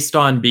based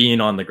on being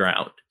on the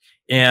ground.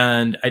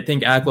 And I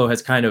think Aklo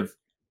has kind of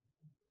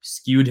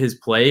skewed his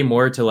play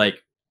more to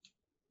like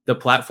the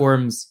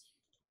platforms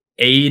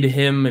aid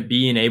him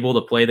being able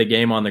to play the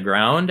game on the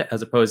ground,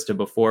 as opposed to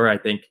before. I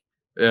think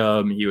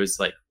he was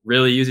like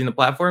really using the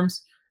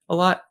platforms a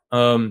lot.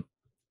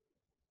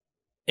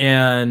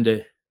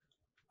 And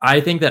I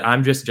think that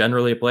I'm just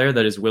generally a player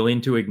that is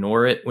willing to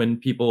ignore it when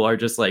people are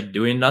just like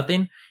doing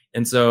nothing.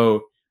 And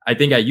so I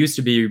think I used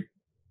to be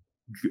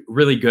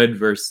really good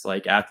versus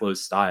like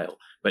Acklo's style.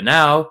 But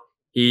now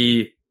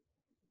he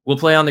will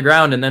play on the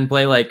ground and then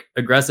play like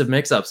aggressive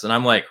mix-ups, and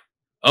I'm like,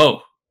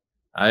 oh,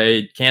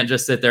 I can't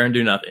just sit there and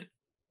do nothing.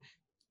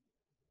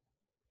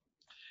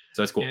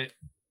 So it's cool. Yeah,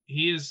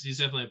 he's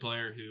definitely a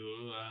player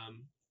who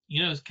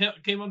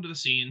came onto the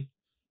scene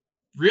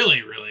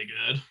really, really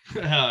good.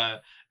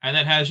 And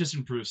that has just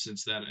improved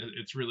since then.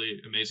 It's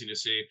really amazing to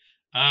see.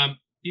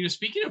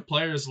 Speaking of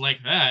players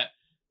like that,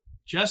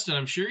 Justin,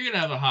 I'm sure you're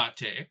gonna have a hot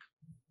take.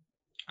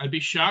 I'd be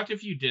shocked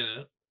if you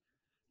didn't.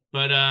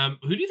 But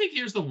who do you think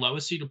here's the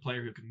lowest seeded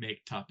player who can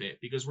make top 8?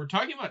 Because we're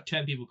talking about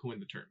 10 people who win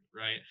the tournament,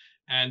 right?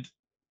 And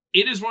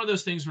it is one of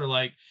those things where,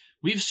 like,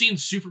 we've seen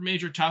super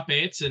major top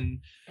 8s, and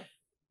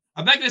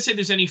I'm not going to say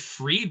there's any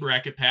free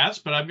bracket paths,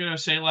 but I'm going to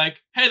say, like,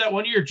 hey, that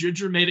one year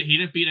Ginger made it. He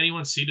didn't beat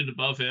anyone seated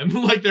above him.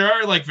 Like, there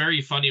are, like,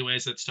 very funny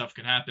ways that stuff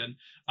can happen.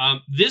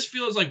 This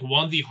feels like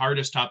one of the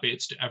hardest top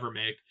 8s to ever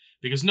make,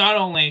 because not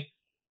only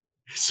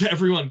is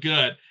everyone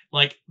good,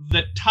 like,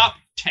 the top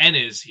 10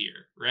 is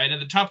here, right?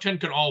 And the top 10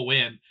 could all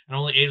win, and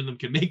only 8 of them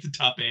can make the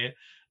top 8.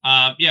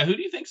 Who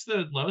do you think's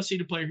the lowest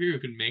seeded player here who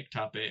can make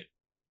top 8?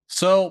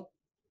 So,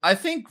 I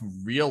think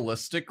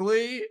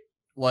realistically,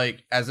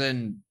 like, as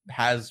in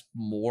has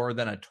more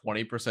than a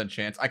 20%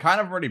 chance. I kind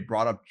of already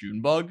brought up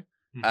Junebug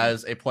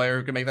as a player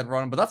who can make that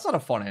run, but that's not a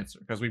fun answer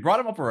because we brought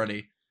him up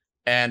already,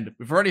 and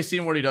we've already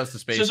seen what he does to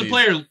Space. So, as a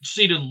player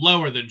seeded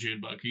lower than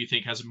Junebug, who you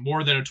think has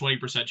more than a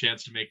 20%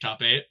 chance to make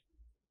top 8?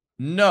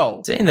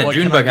 No. Saying that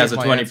Junebug has a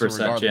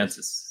 20%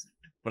 chance,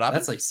 but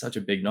that's like such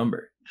a big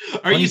number.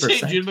 Are 20%? You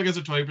saying Junebug has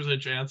a 20%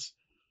 chance?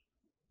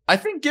 I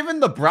think given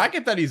the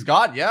bracket that he's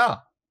got, yeah.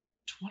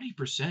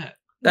 20%.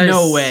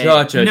 No way.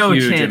 Such a no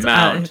huge chance.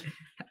 amount.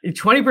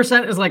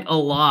 20% is like a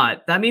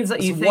lot. That means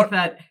that you think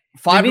that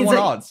 5 to 1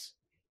 odds.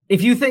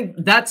 If you think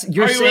that's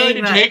you're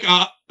saying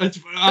that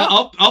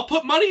I'll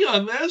put money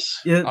on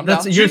this. Yeah,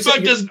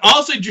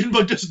 I'll say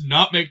Junebug does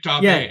not make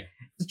top 8.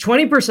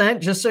 20%,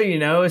 just so you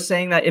know, is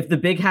saying that if the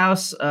Big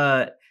House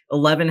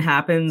 11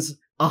 happens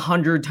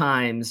 100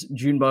 times,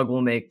 Junebug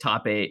will make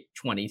top 8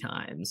 20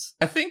 times.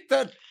 I think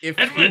that if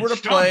Edwin, he were to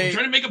play, I'm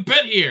trying to make a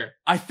bet here.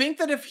 I think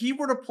that if he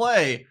were to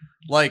play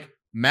like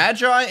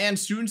Magi and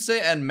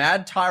Sunsei and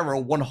Mad Tyro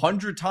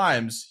 100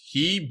 times,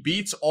 he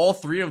beats all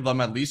 3 of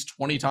them at least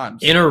 20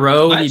 times in a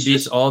row. He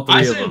beats all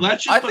 3 of them.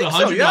 Let's just put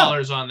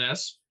 $100 on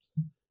this,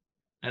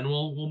 and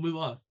we'll move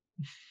on.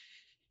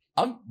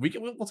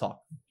 We'll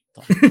talk.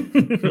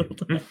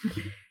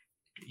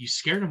 You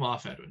scared him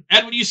off, Edwin.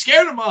 Edwin, you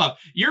scared him off.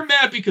 You're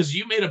mad because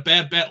you made a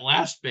bad bet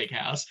last Big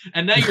House,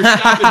 and now you're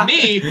stopping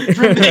me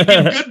from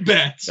making good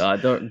bets.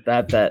 God, don't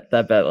that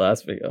bet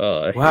last Big.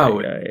 Oh,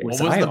 wow,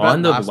 was I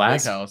on the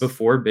last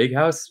before Big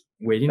House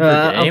waiting for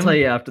game? I'll tell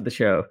you after the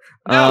show.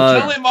 No,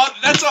 tell him.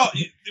 That's all.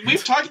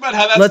 We've talked about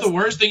how that's the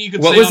worst thing you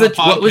could say on a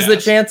podcast. What was the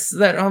chance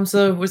that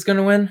Hamza was going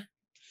to win?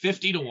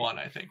 50 to 1,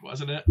 I think,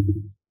 wasn't it?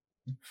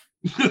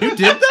 You did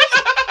that?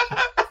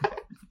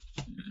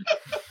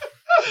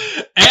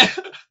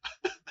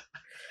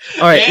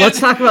 All right, let's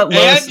talk about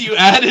lowest. And you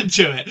added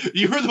to it.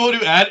 You were the one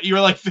who added. You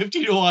were like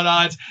 50 to 1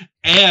 odds,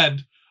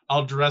 and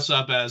I'll dress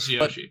up as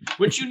Yoshi,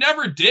 which you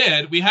never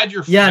did. We had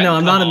your friend. Yeah, no,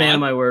 I'm not a man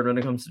of my word when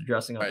it comes to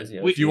dressing up as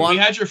Yoshi. We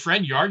had your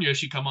friend Yarn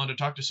Yoshi come on to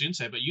talk to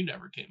Sunsei, but you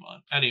never came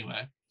on.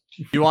 Anyway,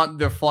 you want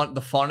the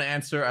fun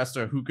answer as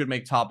to who could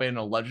make top 8 in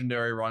a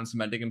legendary run,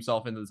 cementing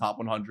himself into the top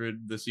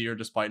 100 this year,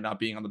 despite not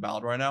being on the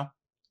ballot right now?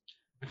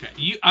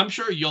 Okay, I'm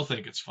sure you'll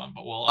think it's fun,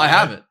 but I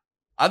have it.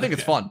 I think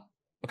it's fun.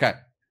 Okay.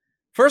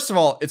 First of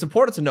all, it's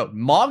important to note,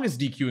 Mog is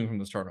DQing from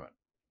this tournament.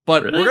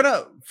 But we're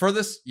gonna for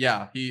this,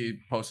 yeah, he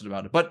posted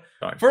about it. But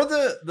for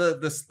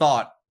this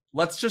thought,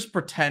 let's just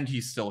pretend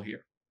he's still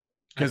here.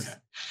 Because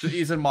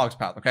he's in Mog's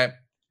path, okay?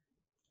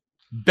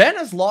 Ben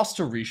has lost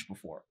to Riche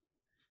before.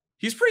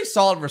 He's pretty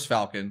solid versus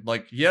Falcon.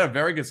 Like, he had a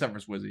very good set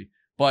versus Wizzy.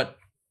 But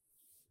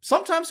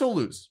sometimes he'll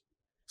lose.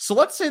 So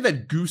let's say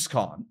that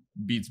GooseCon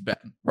beats Ben,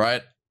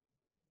 right?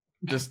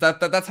 Just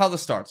that's how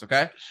this starts,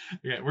 okay?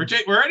 Yeah, we're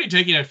already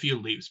taking a few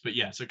leaps, but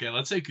yes, okay.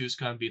 Let's say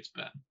GooseCon beats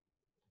Ben.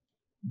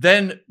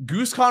 Then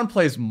GooseCon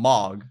plays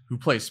Mog, who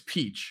plays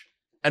Peach,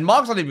 and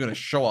Mog's not even going to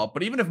show up.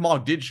 But even if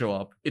Mog did show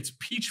up, it's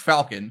Peach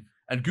Falcon,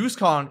 and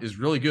GooseCon is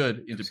really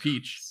good into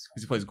Peach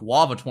because he plays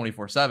Guava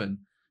 24/7,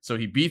 so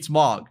he beats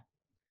Mog.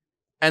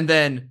 And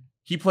then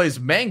he plays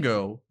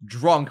Mango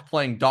drunk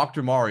playing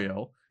Dr.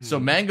 Mario, so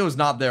Mango's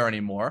not there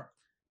anymore.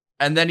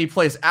 And then he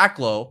plays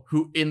Acklo,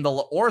 who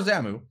or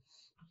Zamu.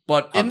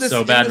 But in this,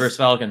 so bad versus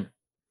Falcon.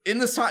 In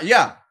this time,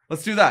 yeah,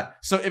 let's do that.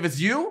 So if it's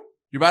you're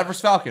bad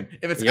versus Falcon.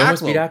 If it's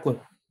Acklo,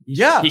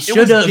 yeah, it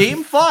was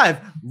game 5.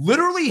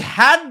 Literally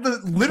had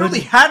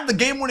the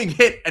game-winning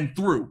hit and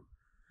threw.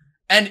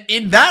 And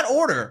in that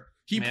order,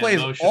 he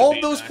plays all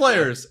of those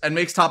players and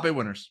makes top 8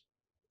 winners.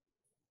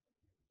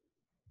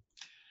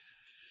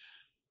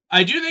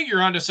 I do think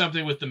you're onto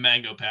something with the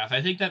Mango path.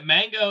 I think that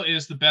Mango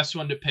is the best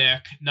one to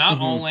pick, not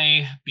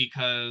only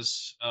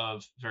because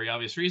of very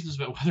obvious reasons,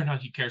 but whether or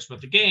not he cares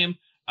about the game.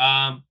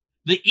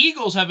 The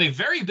Eagles have a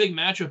very big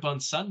matchup on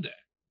Sunday.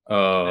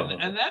 Oh.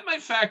 And that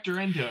might factor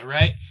into it,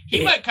 right?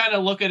 He might kind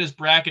of look at his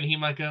bracket and he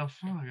might go,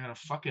 oh, I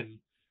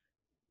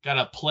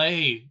gotta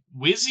play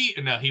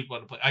Wizzy. No, he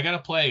want to play. I gotta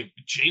play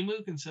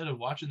J-Luke instead of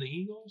watching the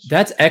Eagles.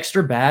 That's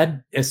extra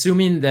bad.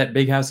 Assuming that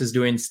Big House is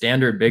doing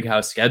standard Big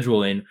House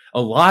scheduling,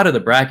 a lot of the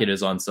bracket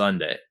is on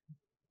Sunday.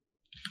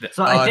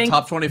 So I think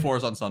top 24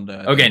 is on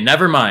Sunday. Okay,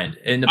 never mind.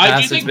 In the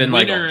past, it's been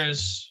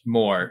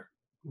more.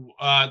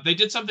 They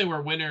did something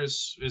where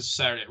winners is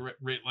Saturday,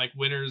 like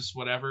winners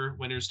whatever,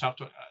 winners top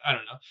 20. I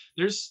don't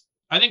know.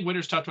 I think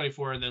winners top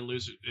 24 and then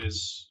loser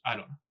is, I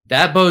don't know.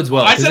 That bodes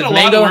well. I said a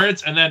lot of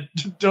words and then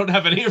don't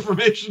have any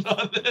information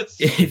on this.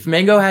 If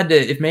Mango had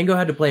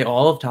to play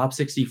all of top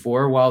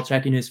 64 while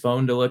checking his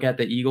phone to look at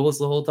the Eagles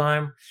the whole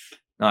time,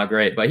 not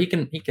great. But he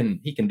can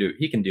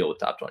deal with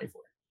top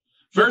 24.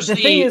 First, the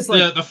thing is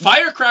the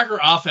firecracker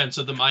offense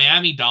of the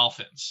Miami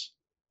Dolphins.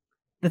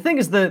 The thing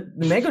is the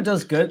Mango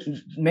does good.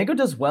 Mango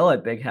does well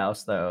at Big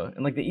House though,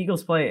 and like the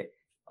Eagles play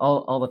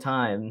all the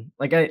time.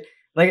 I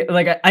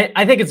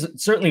think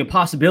it's certainly a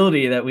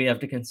possibility that we have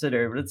to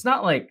consider, but it's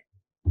not like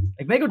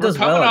Mango does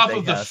well. We're at coming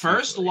off Big of House, the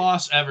first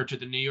loss ever to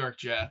the New York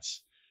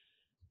Jets.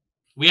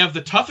 We have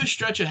the toughest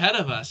stretch ahead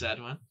of us,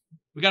 Edwin.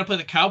 We got to play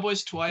the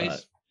Cowboys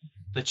twice.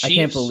 The Chiefs. I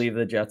can't believe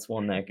the Jets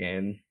won that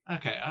game.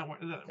 Okay,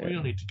 we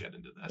don't need to get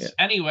into this. Yeah.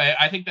 Anyway,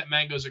 I think that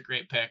Mango's a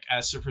great pick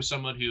for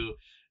someone who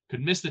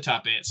could miss the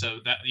top 8. So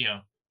that,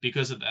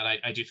 because of that,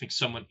 I do think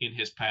someone in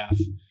his path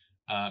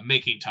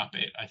making top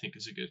 8, I think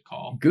is a good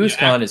call.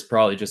 GooseCon is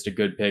probably just a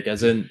good pick,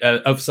 as in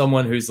of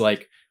someone who's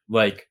like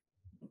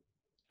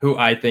who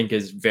I think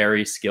is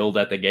very skilled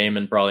at the game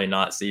and probably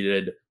not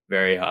seated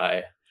very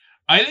high.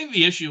 I think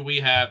the issue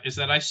we have is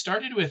that I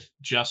started with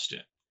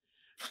Justin.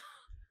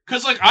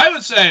 Because, I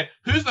would say,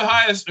 who's the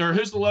highest or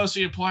who's the lowest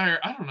seeded player?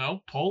 I don't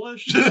know,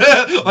 Polish?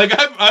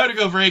 I would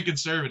go very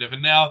conservative,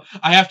 and now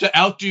I have to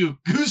outdo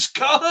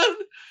GooseCon?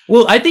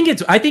 Well, I think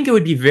it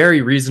would be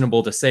very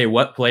reasonable to say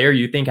what player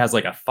you think has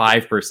a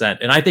 5%,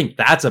 and I think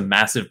that's a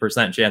massive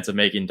percent chance of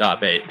making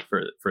top 8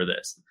 for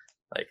this.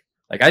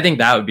 I think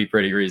that would be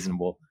pretty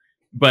reasonable.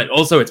 But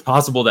also, it's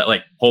possible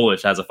that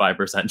Polish has a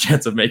 5%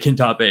 chance of making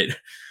top 8.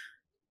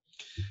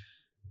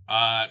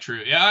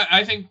 True. Yeah,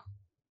 I think.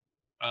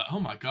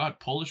 Oh my God,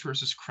 Polish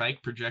versus Craig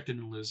projected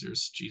in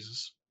losers.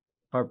 Jesus,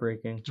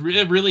 heartbreaking. To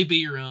really be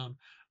your own.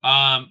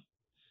 Well,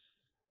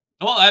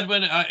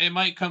 Edwin, it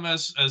might come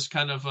as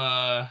kind of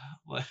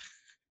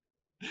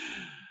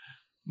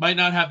might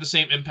not have the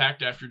same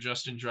impact after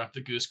Justin dropped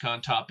the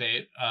GooseCon top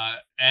 8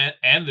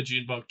 and the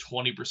Junebug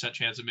 20%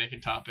 chance of making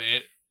top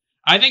 8.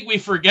 I think we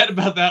forget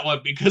about that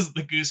one because of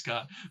the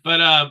GooseCon.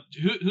 But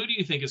who do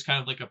you think is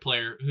kind of a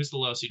player? Who's the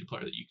lowest seeded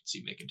player that you can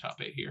see making top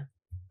 8 here?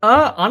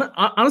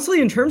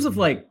 Honestly, in terms of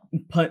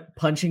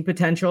punching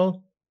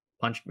potential,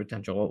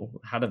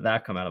 how did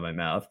that come out of my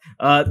mouth?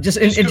 Just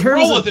in terms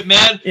roll of with it,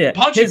 man. Yeah,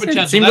 punching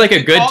potential. It seems like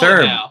a good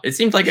term. It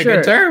seems like a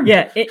good term.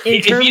 Yeah. If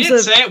you didn't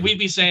say it, we'd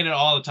be saying it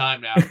all the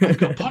time now.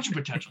 Go punching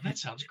potential. That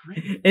sounds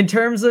great. In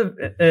terms of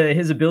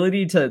his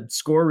ability to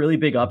score really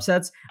big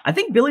upsets, I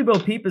think Billy Bo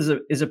Peep is a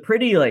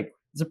pretty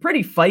it's a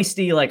pretty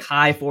feisty,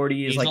 high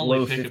 40s,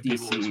 low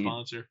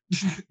 50s.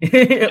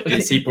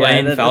 Is he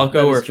playing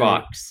Falco or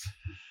Fox?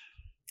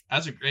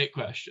 That's a great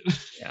question.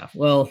 Yeah,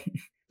 well,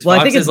 Fox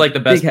I think is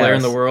the best player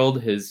in the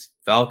world. His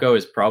Falco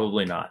is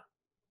probably not.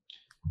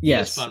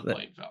 Yes, it's fun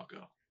playing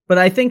Falco. But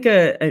I think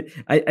I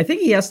think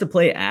he has to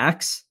play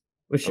Axe,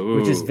 which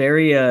is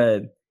very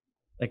that's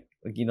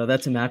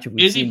a matchup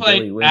we've seen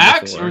Billy win. Is he playing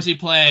Axe before. or is he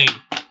playing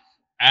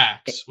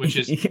Axe, which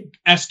is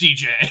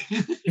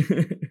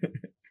SDJ?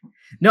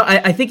 No,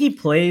 I think he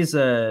plays.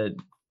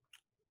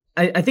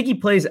 I think he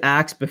plays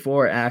Axe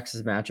before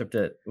Axe's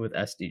matchup with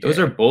SDJ. Those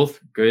are both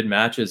good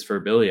matches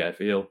for Billy, I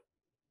feel.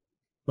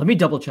 Let me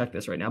double check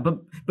this right now. But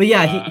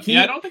yeah, he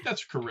I don't think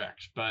that's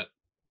correct. But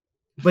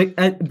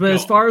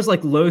as far as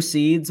low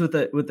seeds with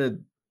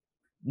a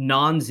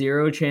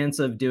non-zero chance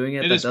of doing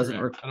it that doesn't.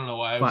 I don't know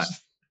why.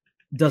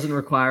 Doesn't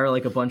require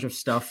a bunch of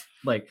stuff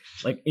like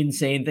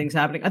insane things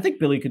happening. I think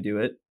Billy could do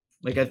it.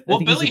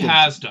 Billy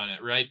has done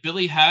it, right?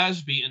 Billy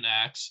has beaten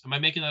Axe. Am I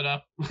making that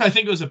up? I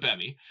think it was a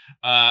Bemmy.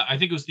 I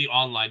think it was the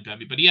online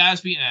Bemmy, but he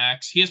has beaten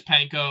Axe. He has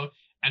Panko,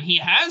 and he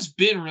has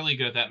been really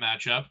good at that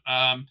matchup.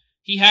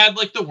 He had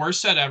the worst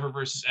set ever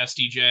versus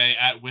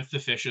SDJ with the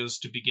Fishes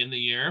to begin the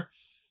year,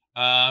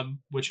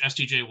 which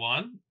SDJ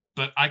won.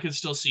 But I could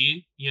still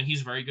see,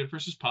 he's very good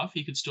versus Puff.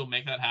 He could still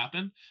make that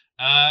happen.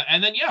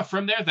 And then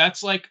from there,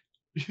 that's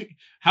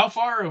how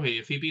far are we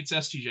if he beats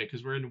SDJ?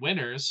 Because we're in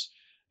winners.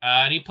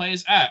 And he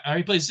plays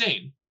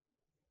Zane.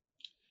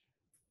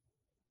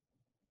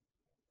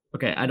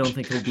 Okay, I don't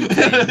think he'll beat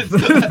Zane.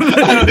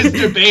 I was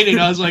debating.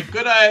 I was like,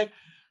 could I?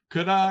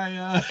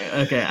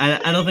 Okay,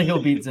 I don't think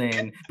he'll beat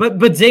Zane.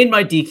 But Zane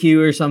might DQ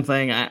or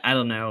something. I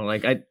don't know.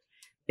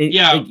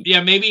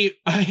 Maybe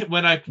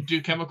when I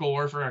do Chemical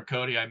Warfare on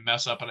Cody, I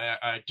mess up and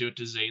I do it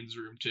to Zane's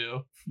room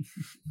too.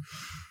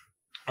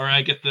 Or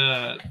I get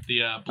the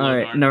all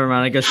right, never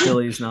mind. I guess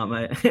Billy's not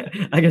my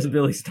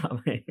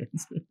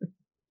answer.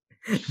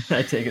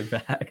 I take it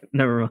back.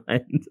 Never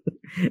mind.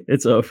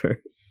 It's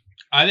over.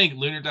 I think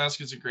Lunar Dusk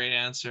is a great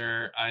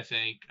answer. I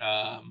think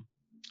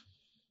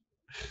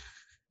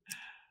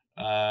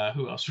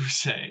who else would we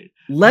say?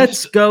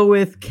 Let's go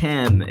with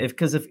Kem. If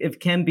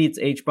Kem beats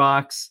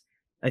HBox,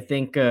 I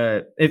think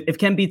if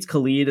Kem beats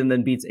Khalid and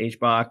then beats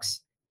HBox,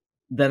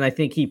 then I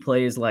think he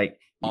plays like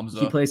Amza.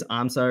 He plays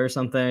Amsa or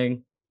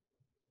something.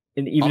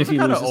 And even Amza if he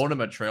kind loses, of own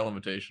him at Trail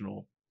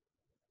Invitational.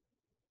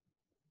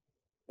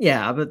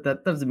 Yeah, but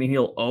that doesn't mean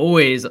he'll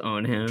always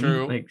own him.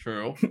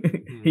 True.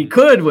 He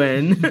could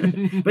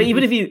win, but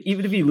even if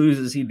he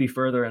loses, he'd be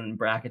further in the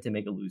bracket to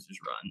make a loser's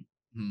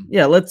run.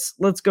 Yeah, let's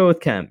go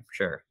with Kem.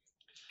 Sure.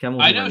 Kem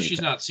I know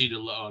she's not seeded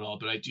low at all,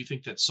 but I do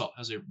think that Salt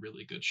has a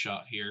really good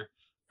shot here.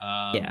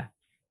 Yeah.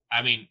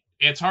 I mean,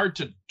 it's hard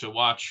to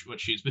watch what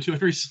she's been doing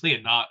recently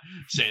and not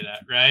say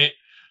that, right?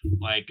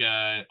 Like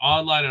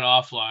online and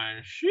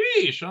offline.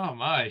 Sheesh, oh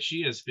my,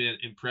 she has been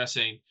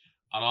impressing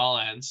on all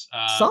ends.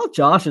 Salt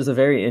Josh is a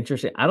very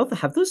interesting. I don't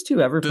have those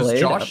two ever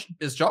played.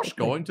 Is Josh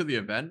going to the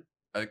event?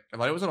 I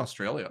thought it was in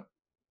Australia.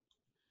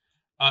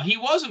 He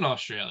was in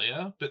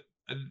Australia, but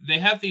they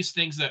have these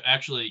things that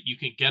actually you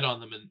can get on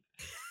them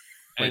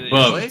and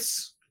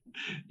boats.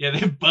 Yeah, they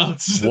have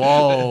boats.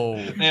 Whoa.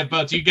 They have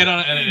boats. You get on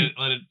it and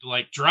let it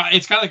like dry.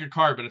 It's kind of like a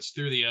car, but it's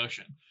through the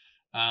ocean.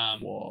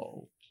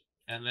 Whoa.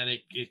 And then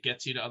it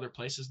gets you to other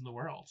places in the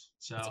world.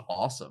 So that's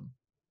awesome.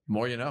 The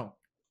more you know.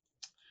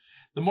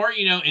 The more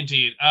you know,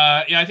 indeed.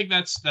 Yeah, I think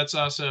that's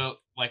also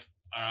like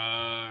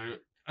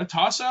a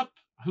toss-up.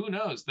 Who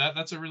knows?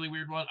 That's a really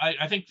weird one.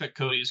 I think that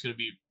Cody is going to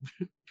be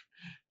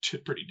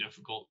pretty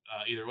difficult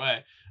either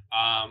way.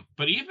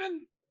 But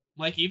even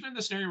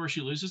the scenario where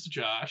she loses to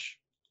Josh,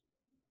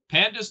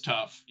 Panda's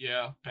tough.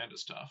 Yeah,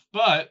 Panda's tough,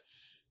 but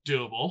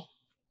doable.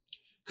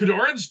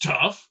 Kadoran's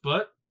tough,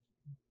 but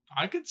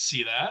I could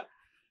see that.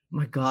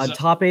 My God,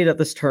 top 8 at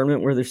this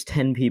tournament where there's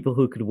 10 people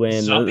who could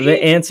win. Zuppy?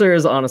 The answer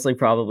is honestly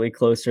probably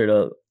closer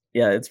to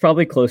it's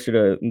probably closer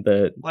to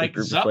the like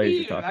group Zuppy. of players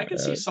you're talking I can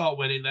about. see Salt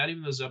winning that,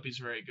 even though Zuppy's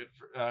very good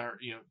for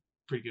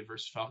pretty good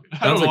versus Falcon.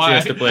 Sounds like she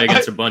has to play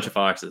against a bunch of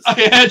foxes. I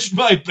hedged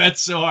my bet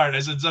so hard. I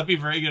said Zuppy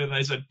very good, and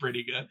I said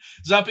pretty good.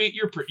 Zuppy,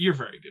 you're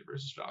very good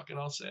versus Falcon.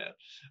 I'll say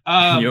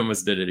it. You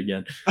almost did it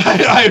again.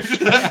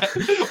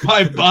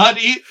 My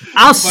body.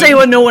 I'll say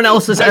what no one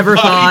else has ever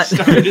thought.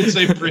 Started to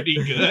say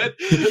pretty good.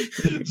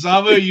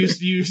 Zamu,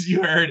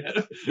 you heard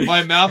it.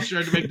 My mouth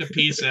started to make the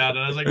P sound,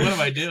 and I was like, "What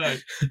am I doing?"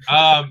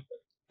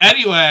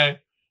 Anyway,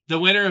 the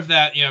winner of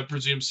that,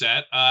 presumed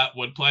set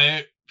would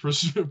play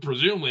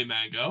presumably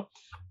Mango.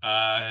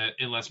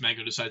 Unless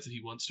Mango decides that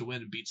he wants to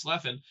win and beats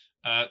Leffen.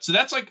 So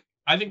that's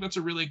I think that's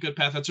a really good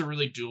path. That's a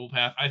really dual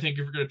path. I think if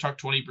you're going to talk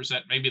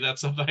 20%, maybe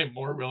that's something I'm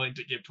more willing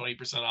to give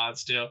 20%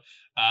 odds to.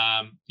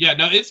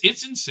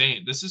 It's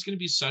insane. This is going to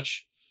be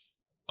such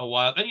a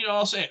wild, and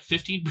I'll say it,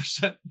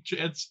 15%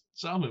 chance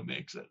Zamu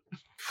makes it.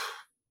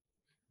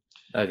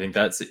 I think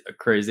that's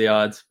crazy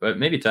odds, but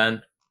maybe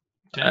 10.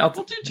 10?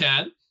 We'll do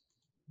 10.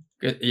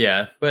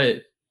 Yeah,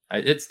 but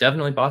it's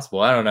definitely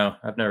possible. I don't know.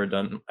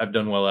 I've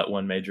done well at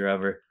one major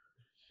ever,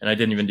 and I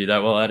didn't even do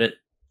that well at it.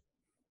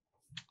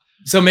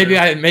 So maybe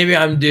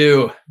I'm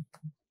due.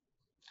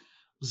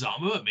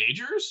 Zamu at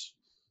majors?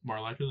 More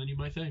likely than you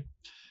might think.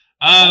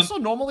 Also,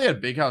 normally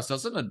at Big House,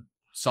 doesn't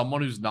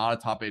someone who's not a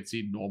top 8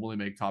 seed normally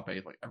make top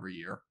 8 like every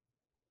year?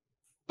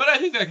 But I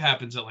think that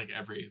happens at like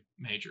every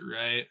major,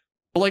 right?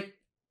 But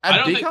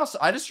at Big House,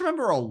 I just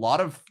remember a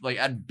lot of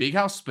at Big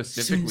House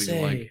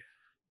specifically,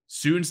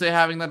 Soonsay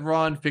having that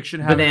run, Fiction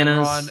having that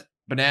run,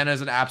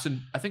 Bananas and Absent.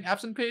 I think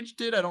Absent Page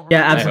did. I don't remember.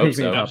 Yeah, Absent Page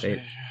made top 8.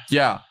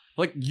 Yeah.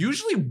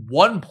 Usually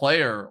one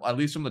player, at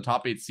least from the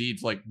top 8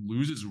 seeds,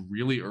 loses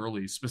really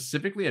early,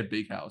 specifically at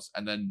Big House,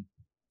 and then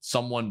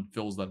someone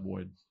fills that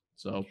void.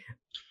 So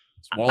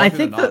it's more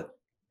likely than not.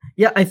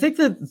 I think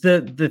that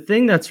the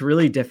thing that's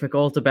really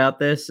difficult about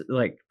this,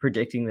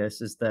 predicting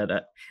this, is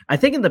that I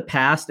think in the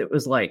past it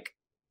was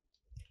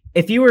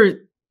if you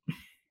were,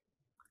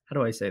 how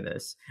do I say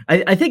this?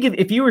 I think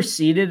if you were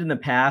seeded in the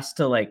past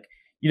to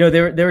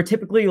they were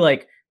typically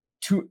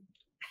two.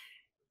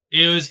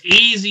 It was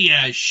easy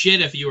as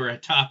shit if you were a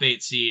top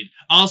 8 seed.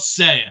 I'll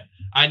say it.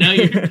 I know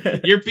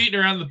you're beating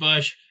around the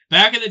bush.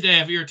 Back in the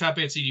day, if you were a top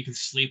 8 seed, you could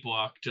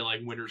sleepwalk to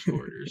winner's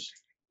quarters.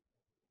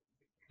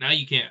 Now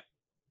you can't.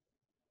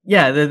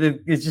 Yeah,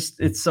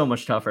 it's so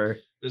much tougher.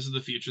 This is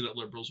the future that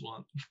liberals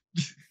want.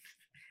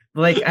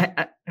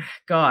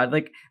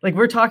 God,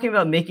 we're talking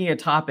about making a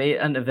top 8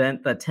 an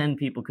event that 10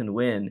 people can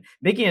win.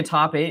 Making a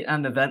top 8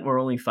 an event where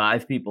only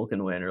 5 people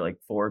can win or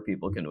 4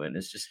 people can win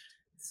is just.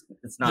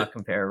 It's not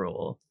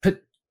comparable.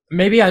 But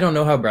maybe I don't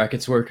know how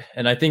brackets work,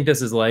 and I think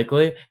this is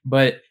likely,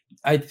 but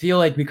I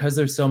feel because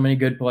there's so many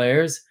good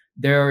players,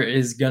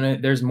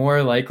 there's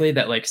more likely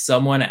that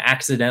someone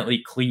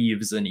accidentally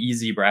cleaves an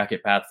easy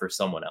bracket path for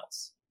someone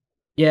else.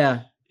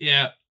 Yeah.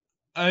 Yeah.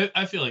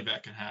 I feel like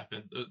that can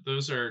happen.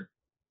 Those are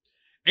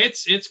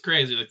it's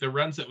crazy. The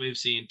runs that we've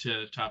seen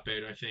to top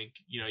 8, I think,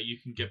 you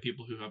can get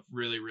people who have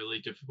really, really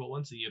difficult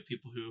ones, and you have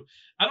people who,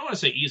 I don't want to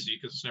say easy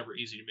because it's never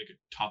easy to make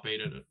a top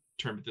 8 at a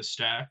tournament this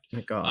stacked.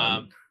 My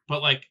God.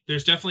 But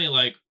there's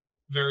definitely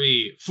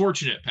very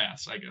fortunate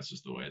paths, I guess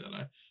is the way that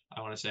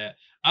I want to say it.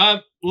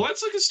 Well,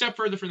 let's look a step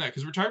further from that,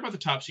 because we're talking about the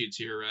top seeds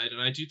here, right?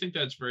 And I do think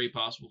that's very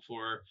possible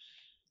for,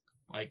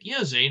 like,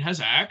 Zane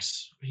has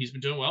Axe. He's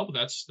been doing well, but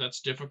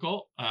that's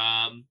difficult.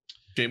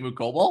 Zamu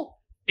Cobalt?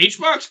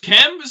 HBox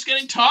Chem is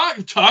getting talk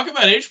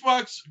about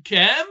HBox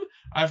Chem.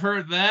 I've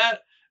heard that.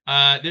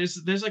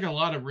 There's like a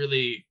lot of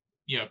really,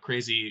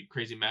 crazy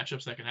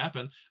matchups that can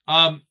happen.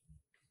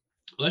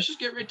 Let's just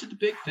get right to the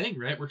big thing,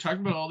 right? We're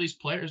talking about all these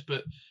players,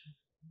 but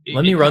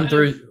let me run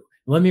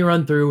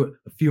through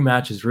a few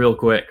matches real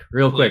quick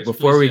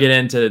before we get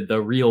into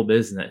the real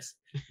business.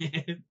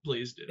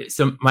 Please do.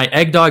 So my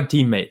Eggdog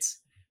teammates,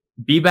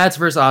 B-Bats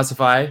versus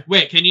Ossify.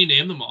 Wait, can you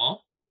name them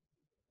all?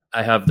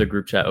 I have the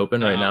group chat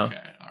open right now.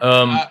 Okay.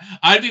 Right.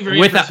 I'd be very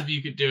impressed if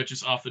you could do it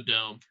just off the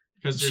dome.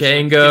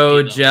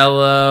 Chango, like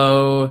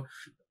Jello,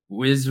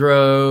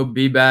 Wizro,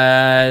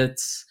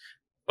 B-Bats,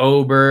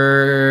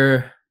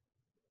 Ober,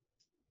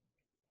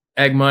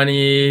 Egg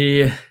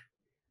Money,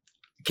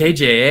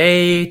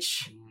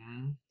 KJH.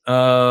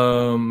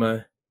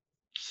 More?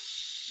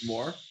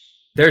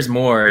 There's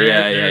more.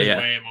 Yeah.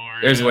 Way more.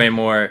 There's way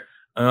more.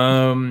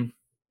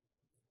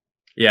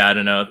 Yeah, I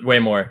don't know. Way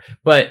more.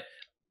 But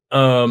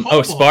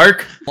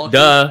Spark,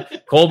 duh,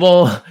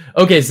 Cobalt.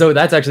 Okay, so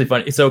that's actually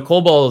funny. So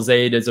Cobalt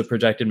Zaid is a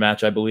projected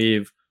match, I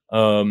believe.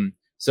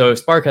 So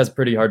Spark has a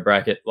pretty hard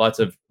bracket. Lots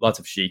of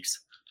Sheiks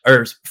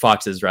or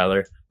Foxes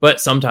rather.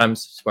 But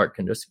sometimes Spark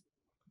can just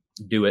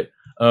do it.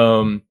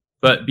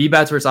 But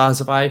B-Bats versus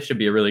Ossify should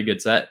be a really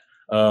good set.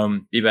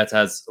 B-Bats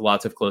has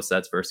lots of close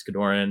sets versus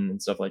Kadoran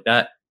and stuff like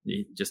that.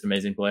 He's just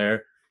amazing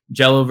player.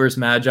 Jello versus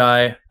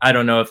Magi. I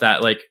don't know if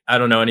that I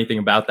don't know anything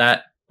about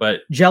that,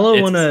 but Jello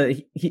won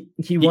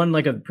he won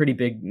like a pretty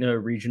big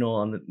regional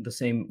on the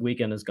same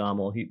weekend as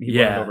Gommel. He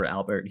won over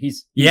Albert.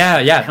 He's in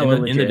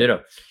the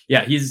ditto.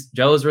 Yeah,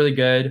 Jello's really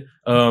good.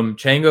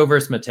 Chango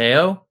versus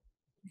Mateo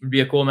would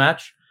be a cool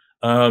match.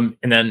 And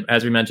then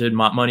as we mentioned,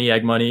 Mott Money,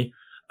 Egg Money.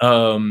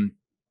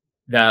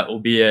 That will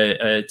be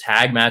a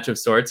tag match of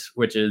sorts,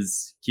 which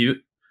is cute.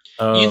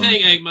 You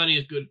think Egg Money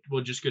is good?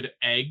 Will just go to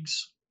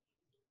eggs?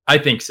 I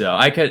think so.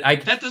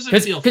 That doesn't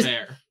feel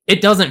fair.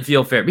 It doesn't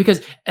feel fair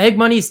because Egg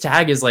Money's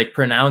tag is like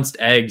pronounced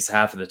eggs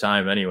half of the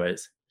time,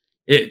 anyways.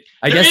 There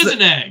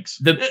isn't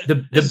eggs.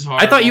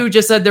 I thought you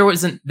just said there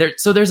wasn't there.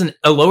 So there's a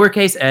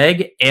lowercase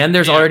egg and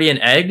there's already an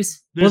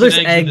eggs. There's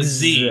eggs. With a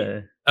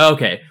Z.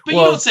 Okay, but you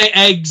don't say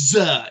eggs.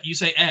 You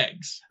say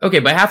eggs. Okay,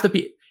 but half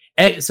the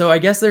so I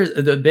guess there's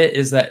the bit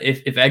is that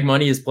if Egg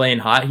Money is playing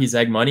hot, he's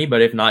Egg Money,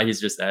 but if not,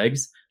 he's just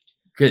eggs.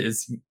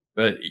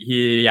 But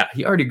he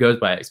already goes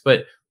by eggs.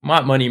 But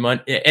Mott Money,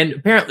 and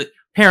apparently,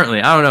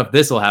 I don't know if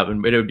this will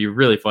happen, but it would be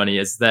really funny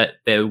is that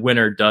the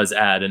winner does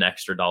add an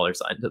extra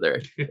 $sign to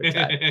their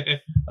tag.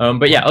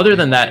 But yeah, other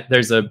than that,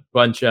 there's a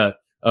bunch of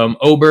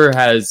Ober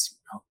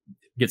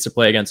gets to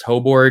play against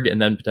Hoborg and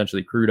then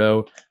potentially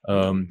Crudo.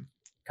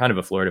 Kind of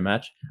a Florida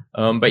match.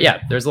 But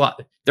yeah, there's a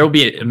lot. There will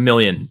be a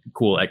million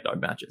cool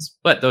Eggdog matches,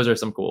 but those are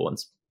some cool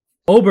ones.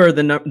 Ober,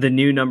 the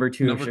new number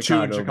two in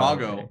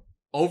Chicago.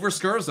 Over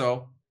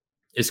Scherzo.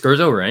 Is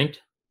Scherzo ranked?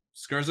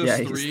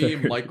 Scherzo's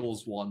 3,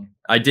 Michael's 1.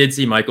 I did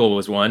see Michael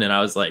was 1, and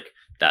I was like,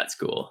 that's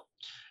cool.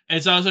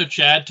 It's also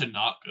Chad to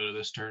not go to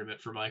this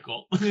tournament for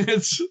Michael.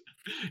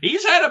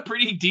 He's had a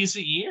pretty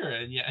decent year,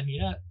 and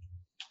yet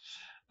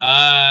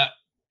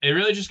it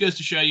really just goes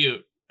to show you,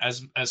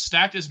 as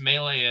stacked as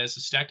Melee is,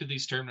 as stacked as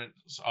these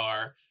tournaments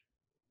are,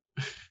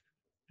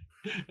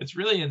 it's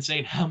really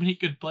insane how many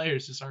good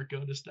players just aren't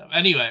going to stuff.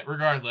 Anyway,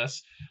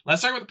 regardless,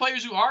 let's talk about the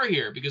players who are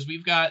here, because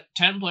we've got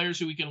 10 players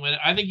who we can win.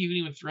 I think you can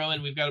even throw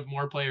in, we've got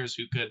more players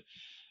who could,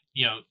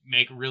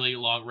 make really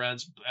long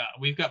runs.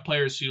 We've got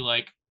players who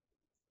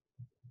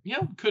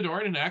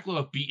Kadoran and Aklo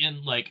have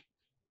beaten, like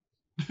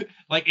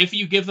if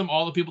you give them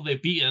all the people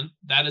they've beaten,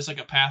 that is like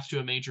a path to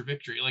a major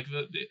victory. Like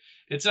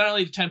it's not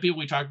only the 10 people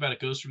we talk about, it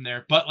goes from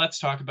there. But let's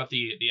talk about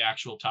the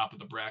actual top of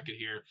the bracket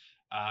here.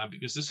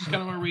 Because this is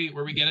kind of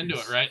where we get into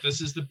it, right?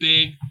 This is the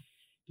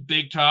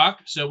big talk.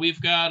 So we've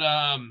got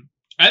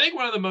I think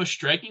one of the most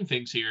striking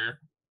things here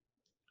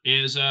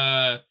is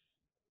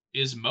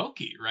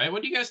Moki, right?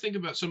 What do you guys think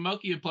about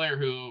Moki, a player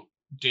who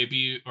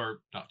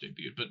not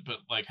debuted, but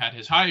like had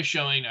his highest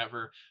showing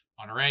ever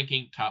on a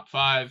ranking, top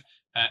 5,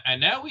 and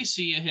now we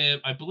see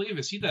him. I believe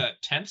is he the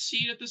 10th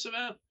seed at this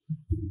event?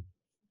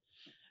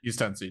 He's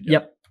 10th seed. Yeah.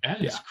 Yep.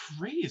 That is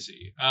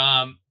crazy.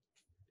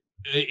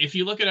 If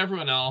you look at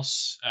everyone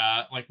else,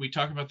 like we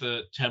talk about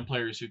the 10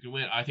 players who can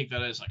win, I think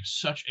that is like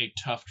such a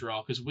tough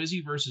draw, because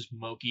Wizzy versus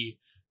Moki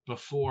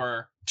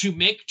to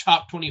make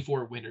top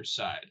 24 winners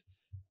side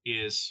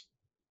is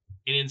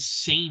an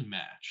insane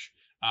match.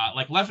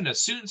 Like Leffen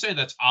has soon say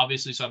that's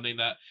obviously something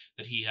that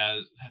he had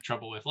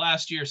trouble with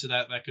last year, so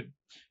that could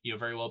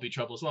very well be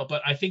trouble as well.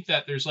 But I think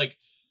that there's like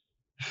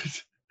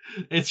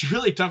it's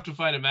really tough to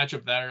find a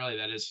matchup that early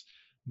that is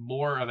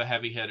more of a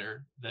heavy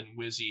hitter than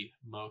Wizzy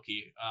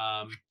Moki.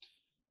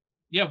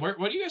 Yeah, what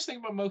do you guys think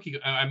about Moki?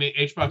 I mean,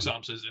 HBox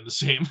Omps is in the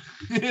same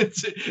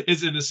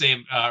is in the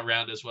same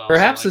round as well.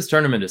 Perhaps this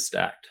tournament is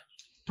stacked.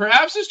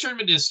 Perhaps this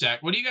tournament is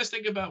stacked. What do you guys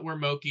think about where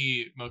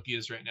Moki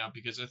is right now?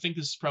 Because I think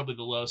this is probably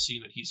the lowest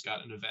scene that he's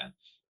got an event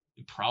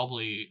in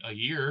probably a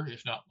year,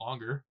 if not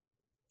longer.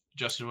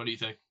 Justin, what do you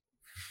think?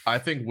 I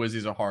think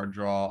Wizzy's a hard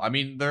draw. I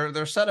mean,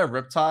 their set of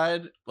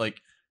Riptide,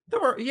 like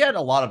he had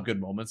a lot of good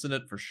moments in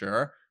it for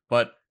sure,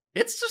 but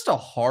it's just a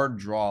hard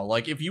draw.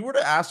 Like if you were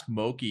to ask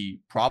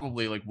Moki,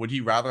 probably like would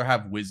he rather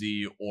have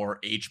Wizzy or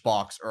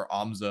HBox or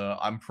Amza?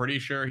 I'm pretty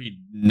sure he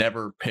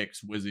never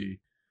picks Wizzy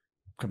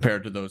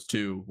compared to those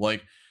two.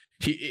 Like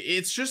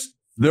it's just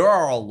there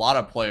are a lot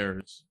of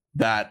players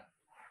that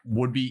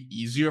would be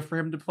easier for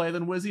him to play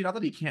than Wizzy. Not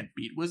that he can't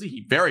beat Wizzy,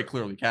 he very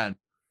clearly can.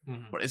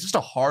 But it's just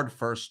a hard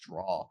first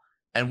draw.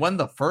 And when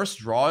the first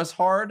draw is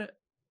hard,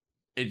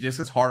 it just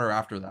gets harder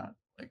after that.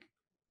 Like,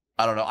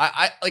 I don't know.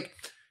 I like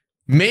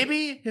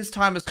maybe his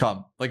time has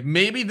come. Like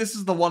maybe this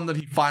is the one that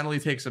he finally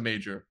takes a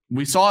major.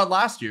 We saw it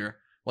last year.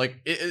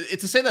 Like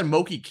it's to say that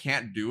Moki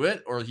can't do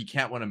it or he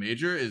can't win a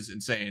major is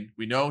insane.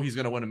 We know he's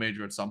going to win a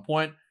major at some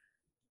point.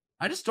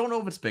 I just don't know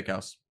if it's Big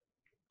House.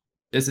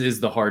 This is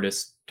the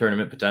hardest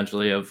tournament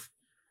potentially of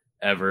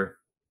ever.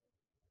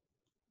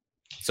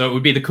 So it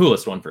would be the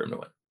coolest one for him to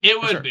win. It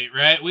would be,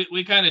 right?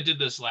 We kind of did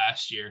this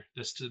last year.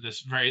 This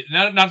very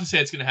not to say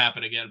it's going to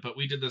happen again, but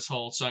we did this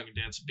whole song and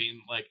dance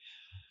being like,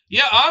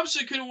 yeah,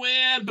 Amsa can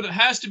win, but it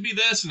has to be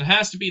this and it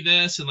has to be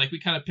this, and like we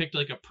kind of picked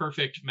like a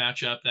perfect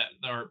matchup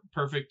or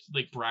perfect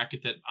like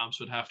bracket that Amsa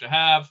would have to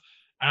have.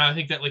 And I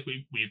think that like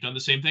we've done the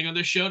same thing on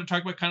this show to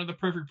talk about kind of the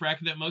perfect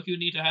bracket that Moki would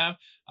need to have.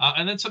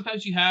 And then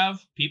sometimes you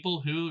have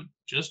people who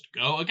just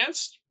go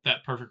against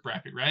that perfect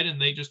bracket, right?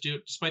 And they just do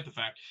it despite the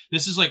fact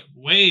this is like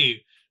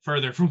way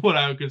further from what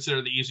I would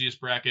consider the easiest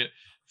bracket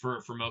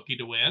for Moki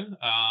to win.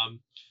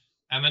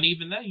 And then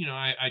even then,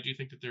 I do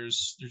think that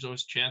there's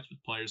always a chance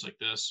with players like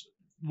this.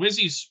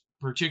 Wizzy's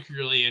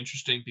particularly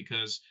interesting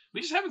because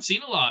we just haven't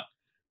seen a lot.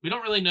 We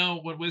don't really know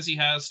what Wizzy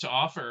has to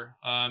offer.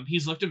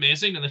 He's looked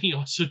amazing, and then he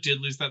also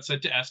did lose that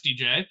set to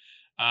SDJ.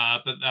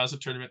 But that was a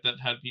tournament that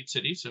had Beat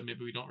City, so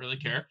maybe we don't really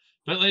care.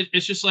 But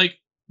it's just like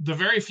the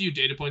very few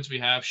data points we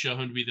have show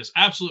him to be this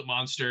absolute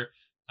monster.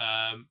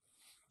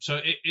 So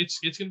it's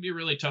going to be a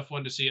really tough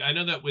one to see. I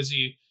know that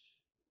Wizzy,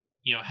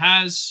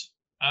 has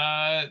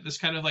this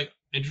kind of like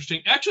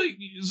interesting. Actually,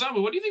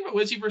 Zamu, what do you think about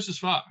Wizzy versus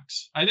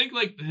Fox? I think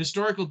like the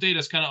historical data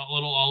is kind of a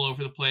little all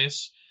over the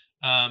place.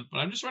 But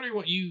I'm just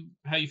wondering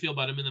how you feel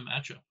about him in the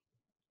matchup.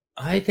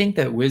 I think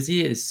that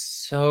Wizzy is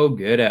so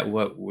good at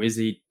what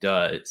Wizzy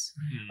does.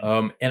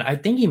 And I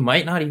think he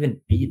might not even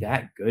be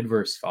that good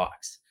versus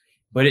Fox.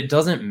 But it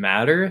doesn't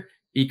matter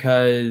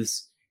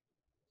because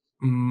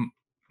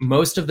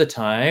most of the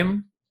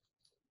time,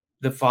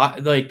 the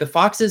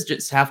Foxes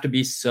just have to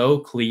be so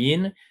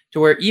clean to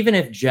where even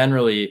if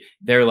generally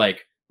they're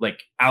like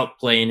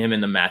outplaying him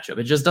in the matchup,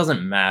 it just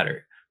doesn't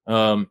matter.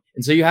 And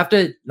so you have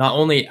to not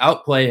only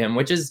outplay him,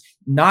 which is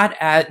not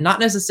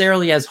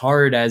necessarily as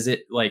hard as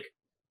it like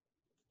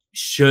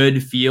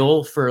should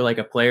feel for like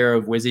a player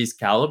of Wizzy's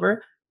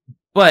caliber,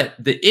 but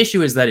the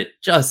issue is that it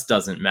just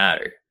doesn't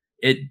matter.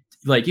 It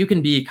like you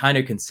can be kind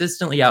of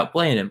consistently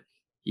outplaying him.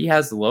 He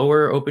has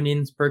lower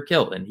openings per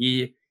kill,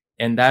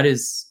 and that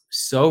is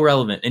so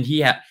relevant. And he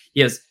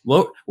has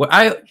low.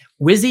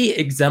 Wizzy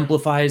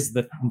exemplifies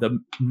the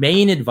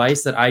main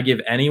advice that I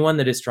give anyone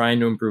that is trying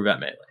to improve at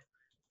Melee.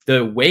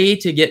 The way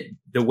to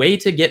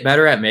get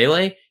better at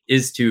Melee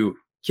is to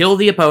kill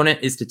the opponent,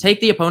 is to take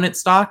the opponent's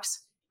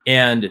stocks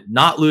and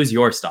not lose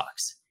your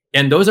stocks.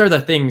 And those are the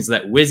things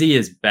that Wizzy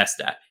is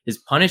best at. His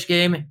punish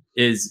game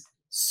is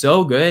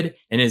so good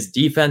and his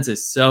defense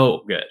is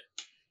so good.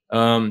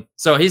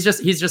 So he's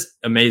just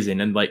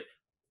amazing. And like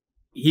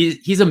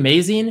he's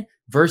amazing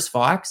versus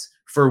Fox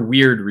for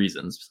weird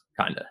reasons,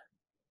 kind of.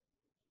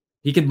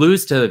 He could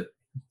lose to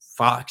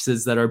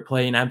Foxes that are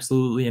playing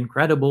absolutely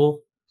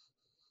incredible,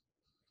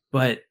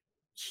 but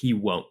he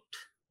won't.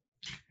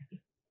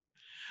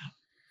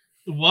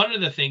 One of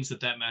the things that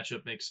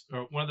matchup makes,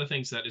 or one of the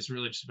things that is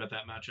really just about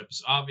that matchup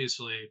is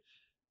obviously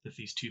that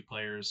these two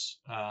players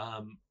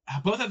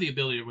both have the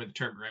ability to win the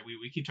tournament, right?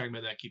 We keep talking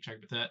about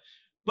that,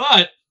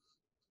 but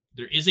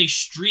there is a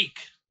streak.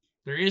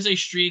 There is a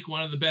streak,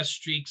 one of the best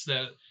streaks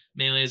that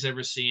Melee has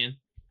ever seen,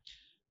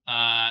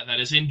 that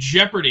is in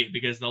jeopardy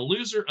because the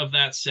loser of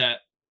that set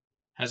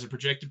has a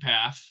projected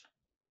path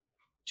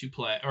to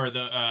play, or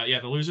the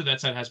loser of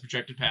that set has a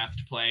projected path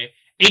to play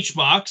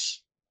HBox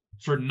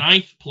for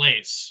 9th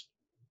place.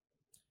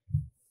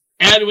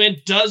 Edwin,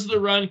 does the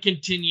run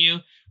continue?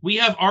 We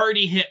have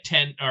already hit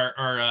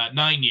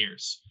 9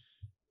 years.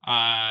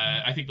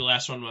 I think the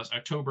last one was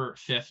October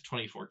 5th,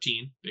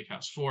 2014, Big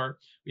House 4.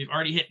 We've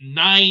already hit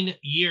 9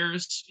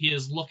 years. He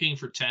is looking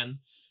for 10,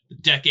 the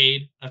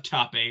decade of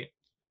top 8.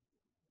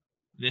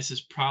 This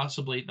is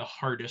possibly the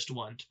hardest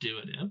one to do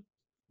it in.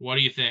 What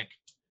do you think?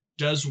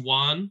 Does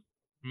Juan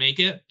make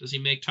it? Does he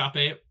make top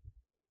 8?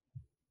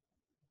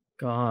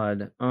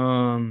 God.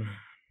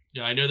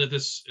 Yeah, I know that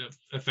this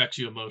affects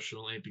you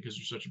emotionally because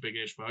you're such a big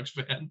HBox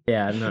fan.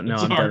 Yeah, no,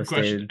 it's I'm a hard devastated.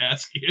 question to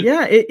ask you.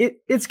 Yeah,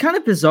 it's kind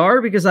of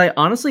bizarre because I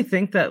honestly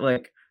think that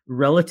like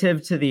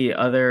relative to the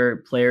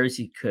other players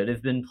he could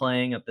have been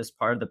playing at this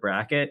part of the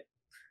bracket,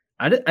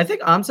 I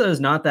think Amsa is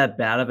not that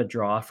bad of a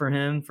draw for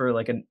him for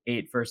like an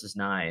 8 versus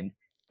 9.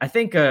 I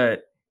think now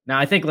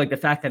I think like the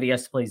fact that he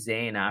has to play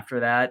Zayn after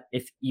that,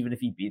 even if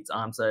he beats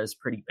Amsa, is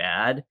pretty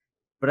bad.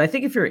 But I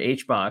think if you're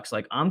HBox,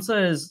 like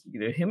Amsa is,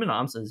 him and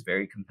Amsa is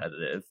very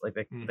competitive. Like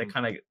they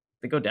kind of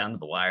they go down to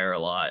the wire a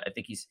lot. I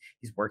think he's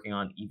working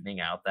on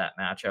evening out that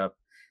matchup.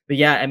 But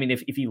yeah, I mean,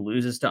 if he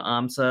loses to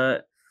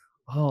Amsa,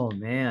 oh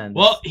man.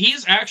 Well,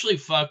 he's actually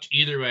fucked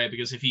either way,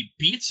 because if he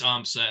beats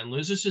Amsa and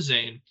loses to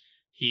Zayn,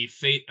 he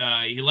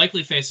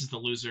likely faces the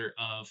loser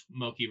of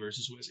Moki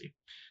versus Wizzy.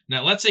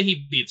 Now, let's say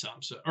he beats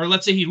Amsa, or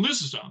let's say he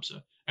loses to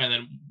Amsa and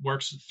then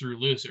works through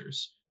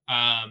losers.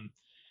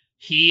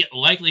 He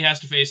likely has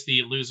to face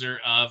the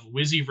loser of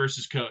Wizzy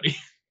versus Cody.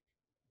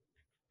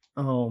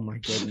 Oh my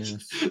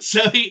goodness.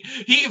 So he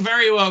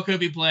very well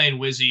could be playing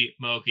Wizzy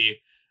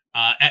Moki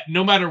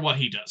no matter what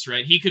he does,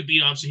 right? He could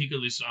beat Amsa, he could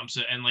lose to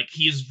Amsa, and like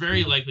he is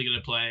very likely going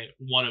to play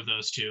one of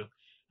those two,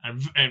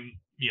 and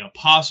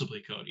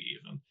possibly Cody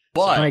even.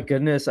 But my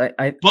goodness, I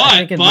think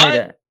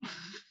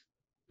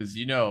because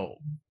you know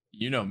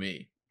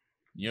me.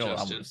 You know Justin,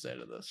 what I'm going to say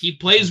to this. He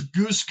plays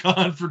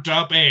GooseCon for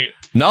top 8.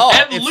 No,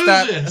 and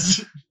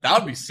loses. That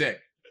would be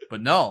sick.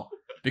 But no,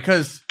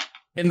 because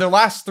in their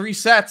last 3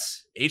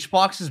 sets,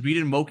 HBox has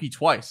beaten Moki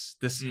twice.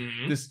 This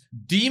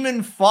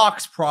Demon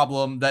Fox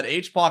problem that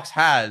HBox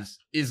has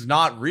is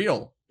not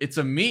real. It's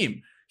a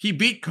meme. He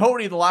beat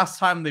Cody the last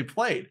time they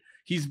played.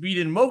 He's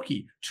beaten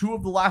Moki 2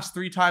 of the last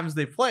 3 times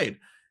they played.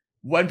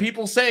 When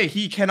people say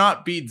he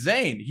cannot beat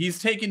Zayn,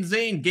 he's taken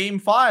Zayn game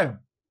 5,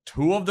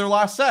 2 of their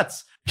last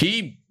sets.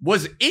 He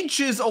was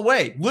inches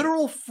away,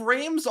 literal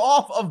frames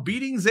off of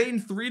beating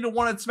Zayn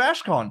 3-1 at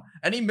SmashCon,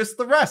 and he missed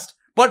the rest.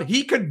 But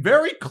he could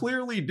very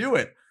clearly do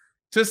it.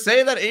 To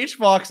say that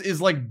HBox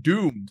is like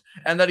doomed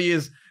and that he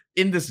is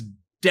in this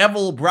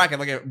devil bracket,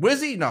 like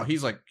Wizzy, no,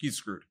 he's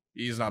screwed.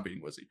 He's not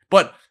beating Wizzy.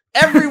 But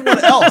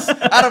everyone else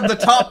out of the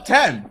top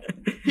 10,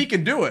 he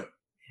can do it.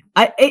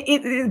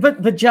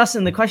 But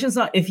Justin, the question is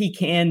not if he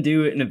can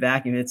do it in a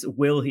vacuum. It's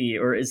will he,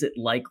 or is it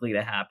likely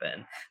to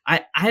happen?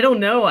 I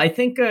don't know. I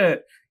think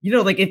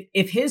like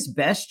if his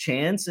best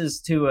chance is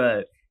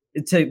to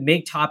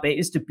make top 8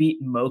 is to beat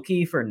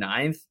Moki for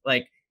 9th,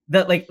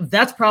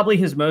 that's probably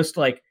his most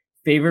like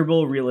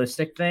favorable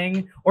realistic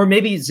thing. Or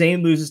maybe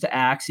Zayn loses to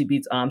Axe, he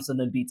beats Amsa,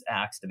 and then beats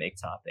Axe to make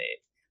top 8.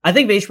 I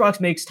think if HBox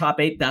makes top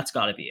 8, that's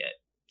got to be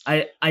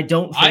it. I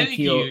don't think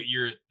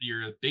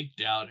you're a big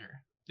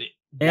doubter.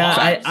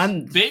 Yeah,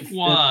 I'm Big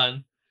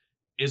Juan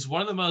is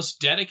one of the most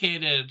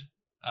dedicated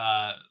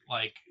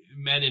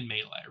men in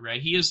Melee,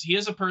 right? He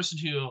is a person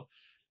who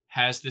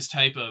has this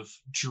type of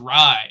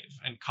drive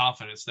and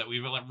confidence that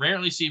we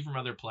rarely see from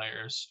other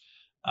players.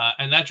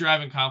 And that drive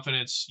and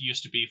confidence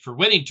used to be for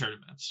winning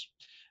tournaments.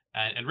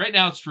 And right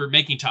now it's for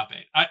making top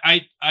 8.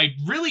 I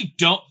really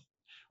don't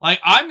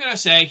I'm going to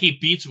say he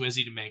beats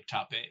Wizzy to make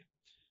top 8.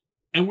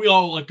 And we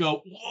all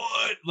go,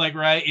 what?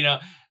 Right?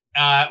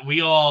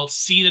 We all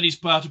see that he's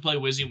about to play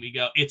Wizzy, and we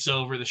go, it's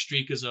over. The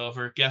streak is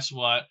over. Guess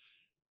what?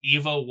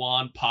 Evo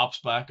 1 pops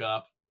back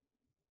up,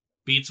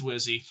 beats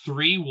Wizzy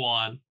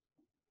 3-1,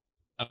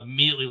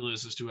 immediately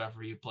loses to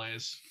whoever he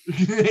plays. For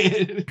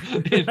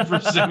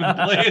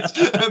 7th place,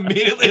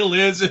 immediately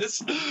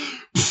loses.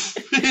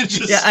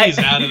 He's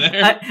out of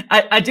there.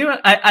 I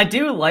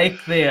do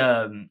like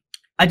the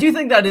I do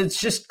think that it's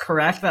just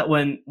correct that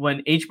when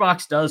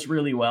HBox does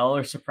really well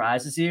or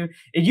surprises you,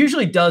 it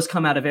usually does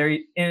come out either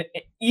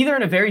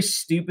in a very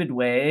stupid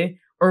way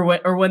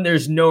or when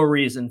there's no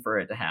reason for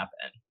it to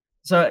happen.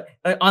 So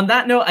on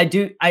that note,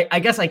 I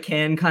guess I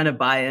can kind of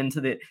buy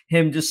into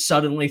him just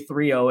suddenly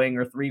 3-0ing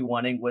or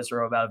 3-1ing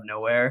Wizard out of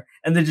nowhere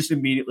and then just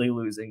immediately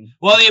losing.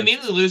 Well, the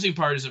immediately losing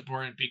part is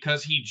important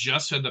because he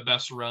just had the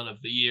best run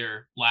of the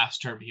year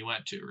last term he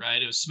went to,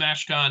 right? It was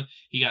SmashCon.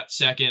 He got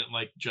second,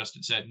 like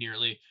Justin said,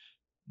 nearly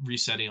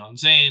resetting on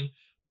Zayn.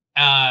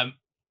 And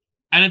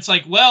it's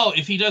like, well,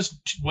 if he does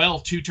well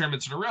 2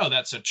 tournaments in a row,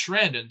 that's a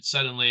trend. And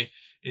suddenly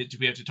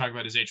we have to talk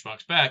about his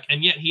HBox back.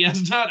 And yet he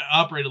has not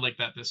operated like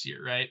that this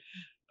year, right?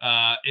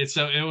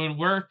 So it would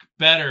work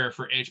better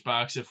for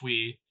HBox if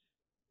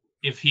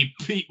he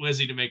beat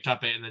Wizzy to make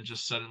top 8 and then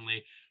just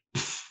suddenly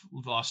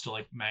lost to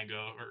like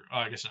Mango, or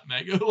I guess not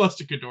Mango, lost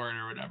to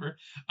Kadoran or whatever.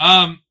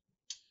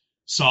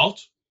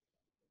 Salt,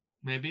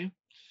 maybe.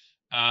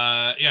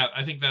 Yeah,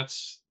 I think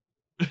that's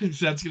going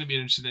to be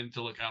an interesting thing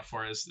to look out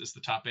for is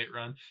the top 8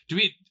 run.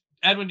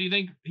 Edwin, do you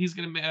think he's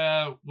going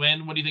to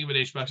win? What do you think about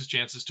HBox's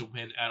chances to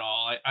win at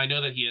all? I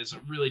know that he has a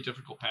really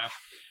difficult path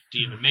to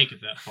even make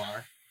it that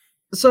far.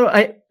 So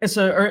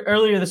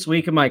earlier this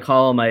week in my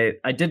column, I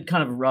did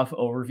kind of rough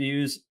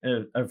overviews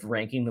of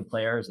ranking the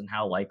players and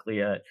how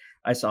likely I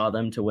saw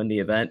them to win the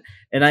event.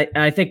 And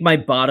I think my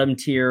bottom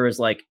tier is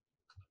like,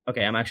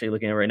 okay, I'm actually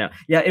looking at it right now.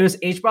 Yeah, it was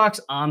HBox,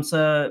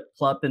 Amsa,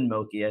 Plup, and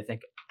Moki. I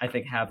think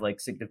have like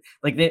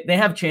they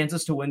have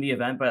chances to win the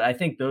event, but I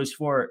think those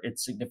 4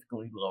 it's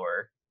significantly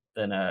lower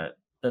than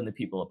the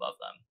people above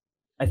them.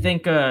 I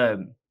think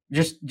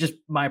just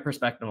my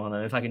perspective on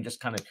them. If I can just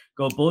kind of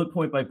go bullet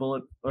point by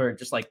bullet, or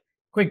just like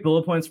quick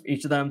bullet points for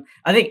each of them.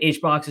 I think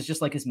HBox is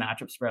just like his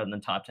matchup spread in the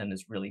top 10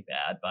 is really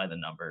bad by the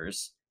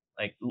numbers.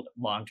 Like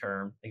long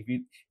term, like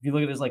if you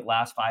look at his like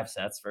last 5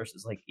 sets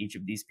versus like each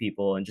of these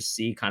people, and just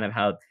see kind of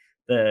how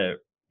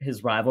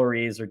his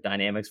rivalries or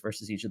dynamics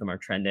versus each of them are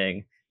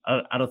trending,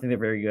 I don't think they're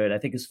very good. I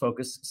think his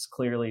focus is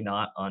clearly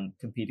not on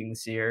competing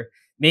this year.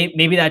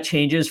 Maybe that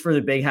changes for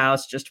the big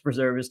house just to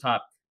preserve his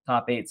top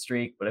 8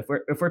 streak. But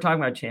if we're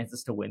talking about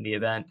chances to win the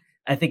event,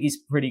 I think he's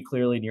pretty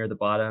clearly near the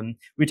bottom.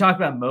 We talked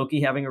about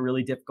Moki having a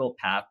really difficult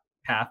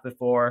path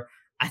before.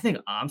 I think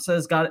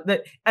Amsa's got it.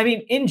 That, I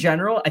mean, in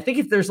general, I think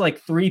if there's like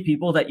 3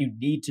 people that you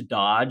need to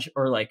dodge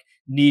or like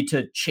need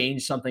to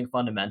change something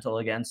fundamental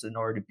against in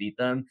order to beat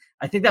them,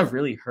 I think that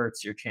really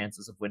hurts your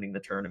chances of winning the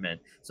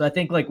tournament. So I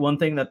think like one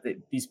thing that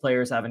these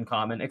players have in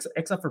common,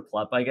 except for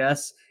Plup, I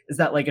guess, is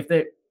that like if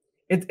they,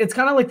 it's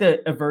kind of like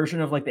a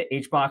version of like the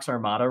HBox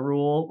Armada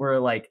rule, where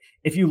like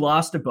if you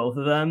lost to both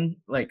of them,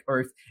 like,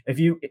 or if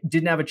you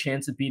didn't have a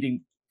chance of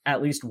beating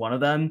at least one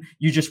of them,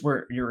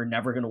 you're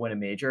never going to win a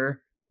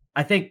major.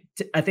 I think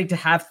to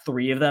have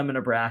 3 of them in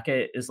a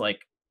bracket is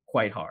like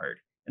quite hard.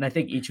 And I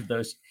think each of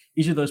those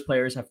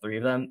players have 3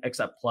 of them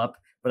except Plup,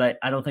 but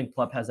I don't think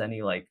Plup has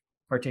any like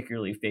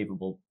particularly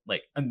favorable,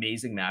 like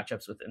amazing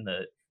matchups within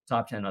the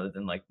top 10 other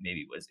than like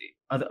maybe Wizzy,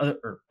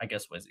 or I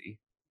guess Wizzy.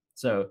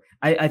 So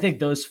I think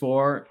those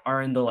 4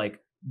 are in the like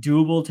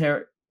doable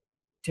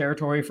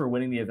territory for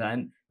winning the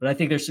event, but I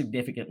think they're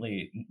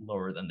significantly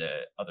lower than the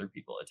other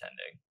people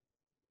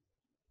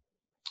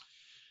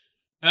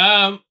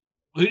attending.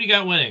 Who do you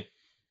got winning?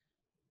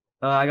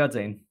 I got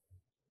Zane.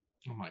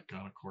 Oh my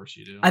god, of course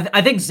you do.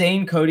 I think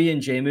Zane, Cody,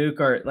 and Jmook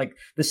are like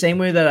the same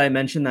way that I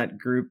mentioned that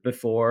group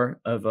before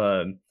of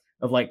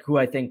like who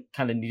I think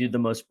kind of needed the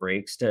most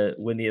breaks to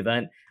win the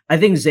event. I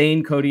think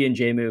Zane, Cody, and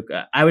Jmook,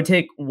 I would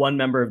take one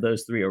member of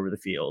those 3 over the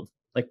field,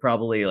 like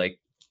probably like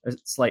a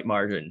slight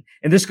margin.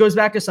 And this goes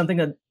back to something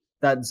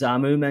that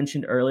Zamu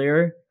mentioned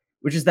earlier,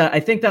 which is that I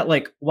think that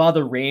like while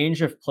the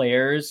range of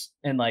players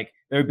and like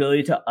their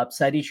ability to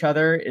upset each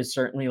other is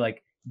certainly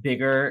like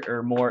bigger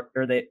or more,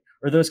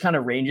 or those kind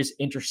of ranges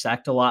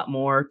intersect a lot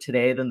more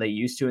today than they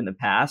used to in the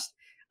past.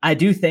 I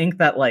do think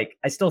that like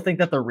I still think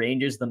that the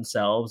ranges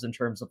themselves, in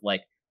terms of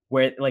like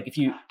where like if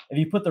you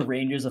put the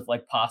ranges of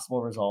like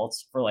possible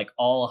results for like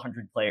all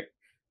 100 players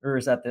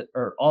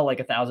or all like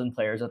 1,000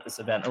 players at this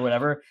event or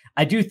whatever,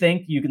 I do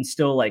think you can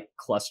still like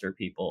cluster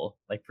people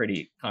like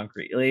pretty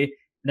concretely.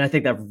 And I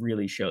think that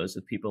really shows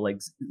with people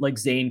like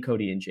Zane,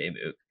 Cody, and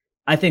Jmook.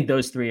 I think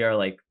those 3 are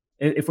like,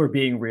 if we're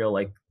being real,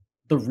 like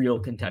the real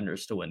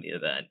contenders to win the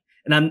event.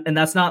 And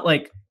that's not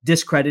like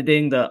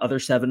discrediting the other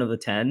 7 of the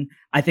 10.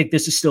 I think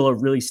this is still a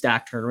really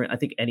stacked tournament. I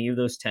think any of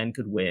those 10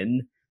 could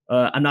win.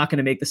 I'm not going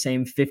to make the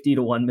same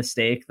 50-1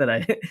 mistake that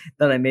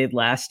I made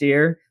last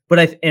year.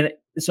 But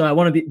so I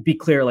want to be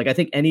clear. Like I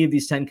think any of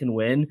these 10 can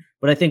win,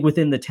 but I think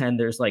within the 10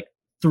 there's like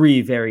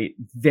 3 very,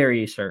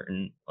 very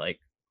certain like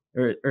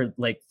or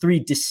like 3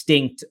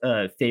 distinct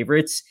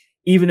favorites,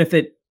 even if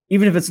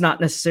it's not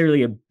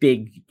necessarily a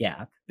big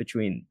gap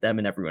between them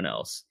and everyone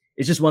else.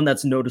 It's just one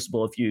that's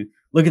noticeable if you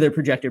look at their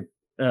projected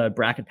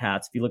bracket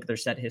paths, if you look at their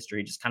set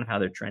history, just kind of how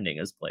they're trending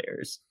as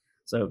players.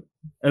 So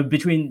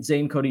between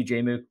Zane, Cody,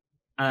 Jmook,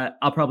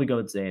 I'll probably go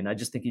with Zane. I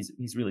just think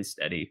he's really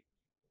steady.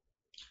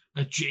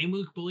 A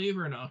Jmook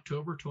believer in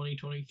October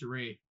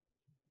 2023.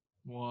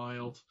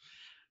 Wild.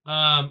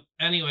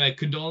 Anyway,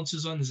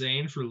 condolences on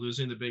Zane for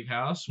losing the big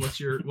house. What's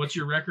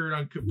your record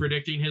on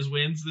predicting his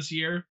wins this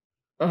year?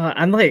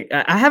 I'm like,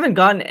 I haven't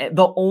gotten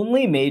the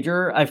only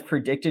major I've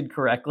predicted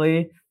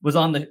correctly was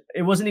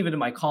it wasn't even in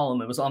my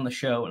column. It was on the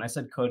show. And I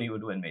said Cody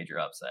would win major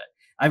upset.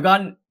 I've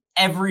gotten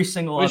every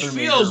single Which other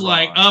feels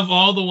like wrong. Of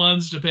all the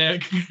ones to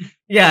pick.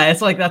 Yeah.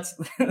 It's like,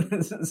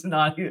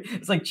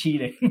 it's like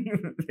cheating.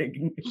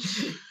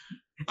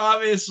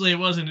 Obviously it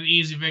wasn't an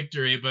easy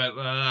victory, but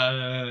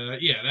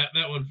yeah,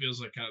 that one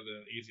feels like kind of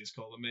the easiest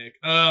call to make.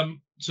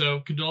 So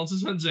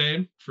condolences on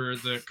Zane for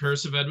the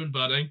curse of Edwin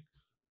Budding.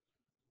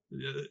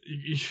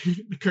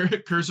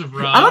 The curse of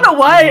Rob. I don't know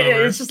why.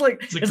 It's just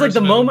like it's like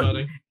the moment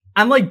Budding.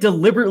 I'm like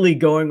deliberately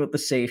going with the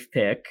safe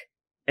pick,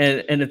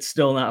 and it's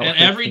still not. And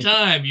every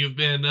time you've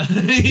been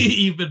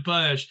you've been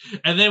punished,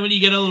 and then when you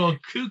get a little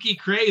kooky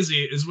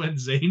crazy is when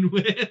Zane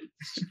wins.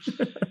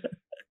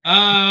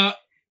 Zamu,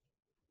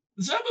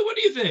 what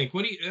do you think?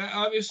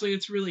 Obviously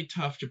it's really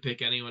tough to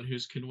pick anyone who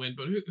can win,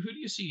 but who do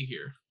you see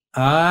here?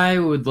 I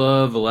would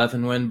love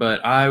 11 win,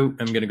 but I am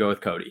going to go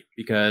with Cody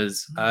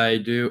because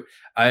I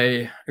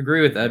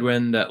agree with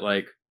Edwin that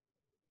like,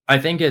 I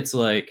think it's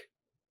like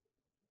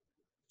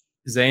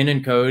Zane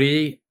and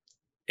Cody,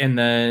 and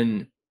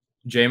then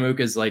Jmook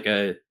is like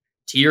a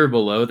tier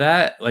below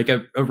that, like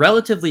a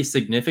relatively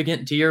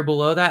significant tier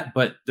below that,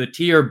 but the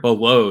tier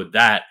below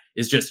that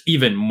is just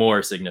even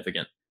more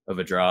significant of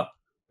a drop.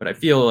 But I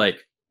feel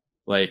like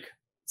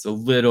it's a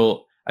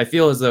little, I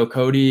feel as though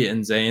Cody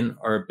and Zane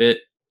are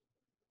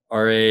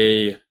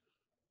a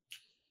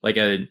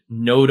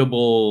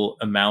notable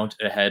amount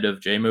ahead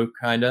of Jmook,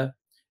 kinda.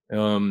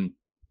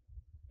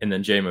 and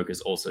then Jmook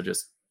is also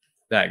just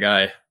that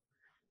guy.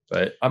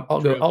 But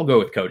I'll go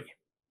with Cody.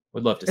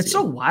 Would love to see. It's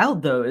so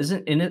wild though,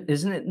 isn't it,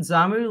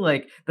 Zamu?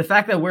 Like the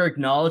fact that we're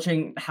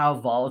acknowledging how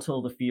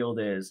volatile the field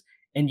is,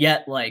 and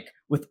yet like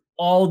with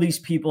all these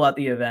people at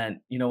the event,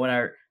 you know, when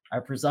our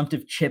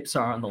presumptive chips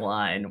are on the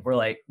line,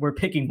 we're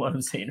picking one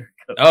of Zayn or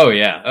Cody. Oh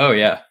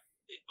yeah.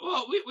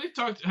 Well, we've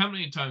talked. How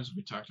many times have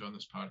we talked on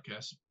this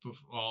podcast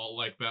all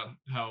like about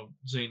how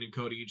Zayn and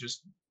Cody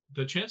just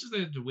the chances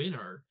they have to win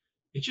are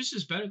it just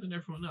is better than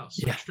everyone else.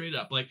 Yeah. Straight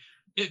up, like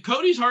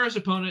Cody's hardest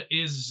opponent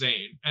is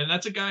Zayn, and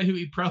that's a guy who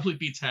he probably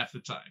beats half the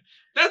time.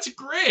 That's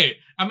great.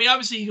 I mean,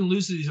 obviously he can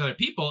lose to these other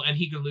people, and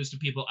he can lose to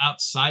people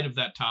outside of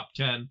that top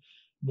 10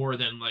 more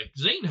than like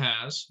Zayn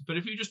has. But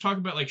if you just talk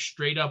about like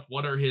straight up,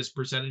 what are his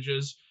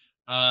percentages?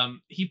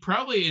 He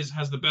probably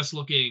has the best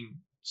looking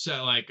set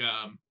like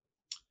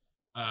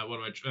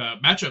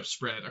matchup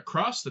spread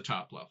across the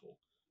top level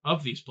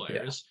of these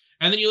players. Yeah.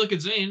 And then you look at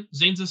Zayn.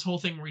 Zayn's this whole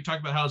thing where we talk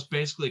about how it's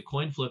basically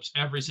coin flips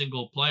every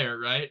single player,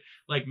 right?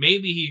 Like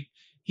maybe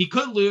he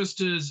could lose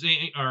to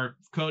Zayn or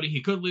Cody.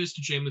 He could lose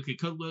to Jmook. He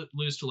could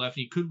lose to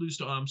Lefty. He could lose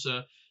to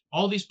Amsa.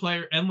 All these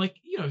players, and like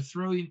you can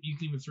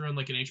even throw in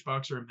like an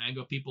HBox or a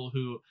Mango, people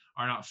who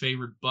are not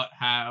favored but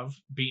have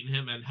beaten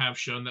him and have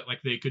shown that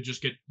like they could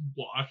just get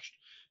washed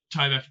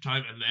time after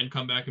time and then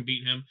come back and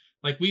beat him.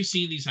 Like we've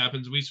seen these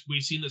happen.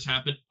 We've seen this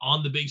happen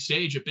on the big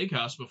stage at Big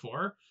House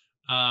before.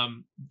 I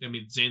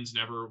mean, Zayn's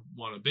never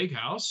won a Big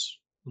House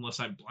unless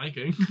I'm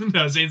blanking.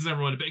 No, Zayn's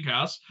never won a Big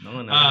House. No,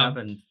 it never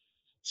happened.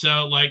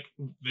 So like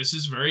this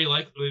is very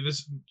likely.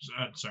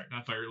 Sorry,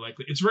 not very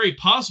likely. It's very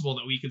possible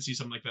that we could see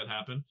something like that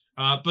happen.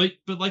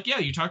 But like yeah,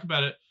 you talk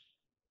about it.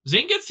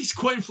 Zayn gets these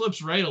coin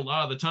flips right a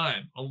lot of the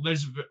time.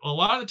 There's a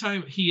lot of the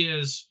time he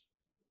is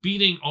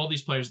beating all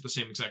these players at the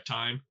same exact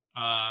time.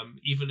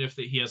 Even if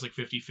he has like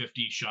 50-50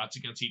 shots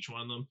against each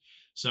one of them.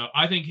 So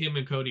I think him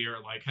and Cody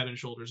are like head and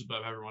shoulders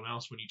above everyone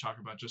else when you talk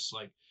about just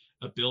like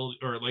ability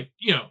or like,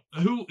 you know,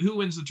 who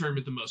wins the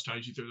tournament the most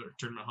times. You throw the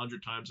tournament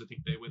 100 times, I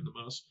think they win the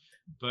most.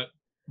 But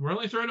we're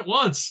only throwing it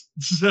once.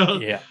 So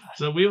yeah.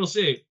 So we will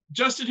see.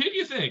 Justin, who do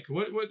you think?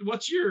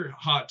 What's your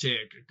hot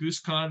take?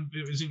 GooseCon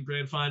is in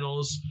grand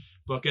finals,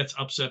 but gets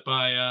upset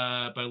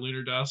by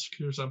Lunar Dusk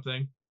or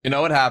something. You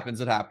know, it happens.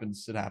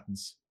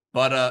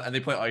 But and they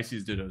play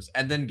Icy's Dittos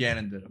and then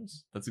Ganon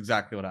Dittos. That's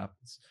exactly what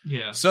happens.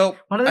 Yeah. So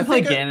why do they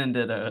play Ganon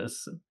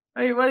Dittos?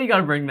 Why do you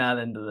gotta bring that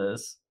into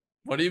this?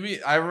 What do you mean?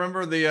 I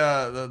remember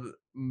the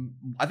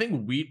I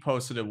think Wheat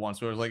posted it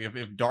once where it was like if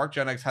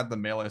DarkGenex had the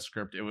melee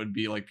script, it would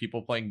be like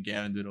people playing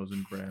Ganon Dittos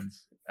in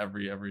grands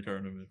every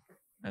tournament.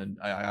 And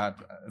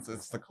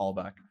it's the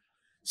callback.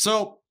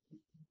 So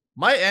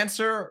my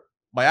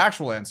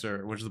actual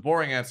answer, which is the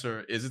boring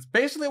answer, is it's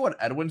basically what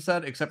Edwin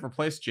said, except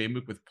replace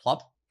Jmook with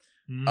Plup.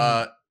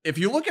 If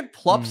you look at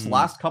Plup's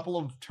last couple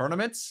of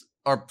tournaments,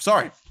 or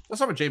sorry, let's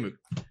start with Jmook.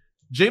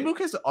 Jmook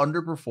has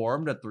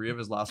underperformed at 3 of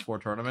his last 4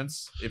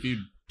 tournaments. If you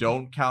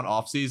don't count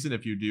off season,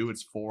 if you do,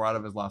 it's 4 out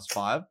of his last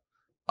 5.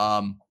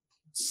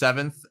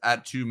 7th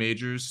at 2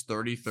 majors,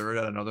 33rd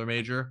at another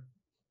major.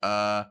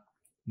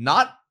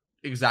 Not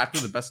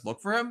exactly the best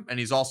look for him, and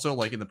he's also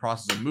like in the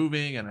process of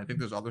moving, and I think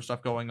there's other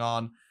stuff going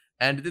on.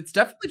 And it's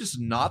definitely just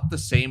not the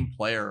same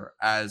player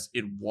as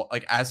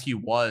he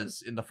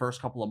was in the first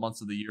couple of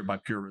months of the year by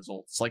pure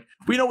results. Like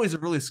we know he's a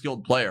really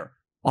skilled player,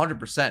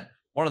 100%,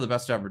 one of the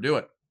best to ever do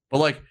it. But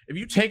like if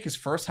you take his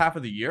first half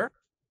of the year,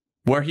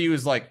 where he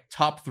was like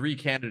top 3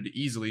 candidate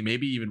easily,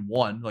 maybe even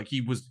 1, like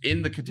he was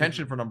in the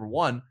contention for number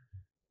 1.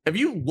 If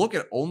you look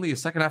at only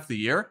his second half of the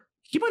year,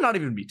 he might not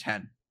even be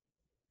 10.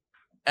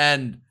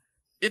 And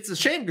it's a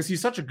shame because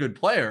he's such a good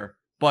player,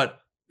 but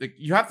like,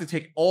 you have to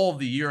take all of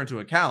the year into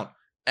account.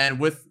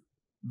 And with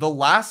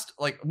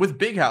with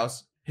Big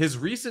House, his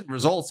recent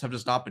results have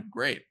just not been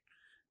great.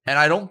 And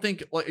I don't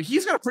think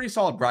he's got a pretty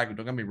solid bracket,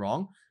 don't get me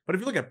wrong. But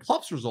if you look at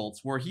Plup's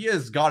results, where he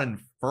has gotten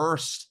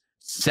 1st,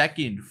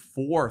 2nd,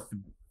 4th,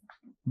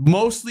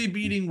 mostly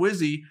beating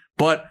Wizzy,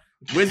 but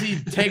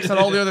Wizzy takes on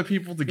all the other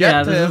people to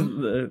get to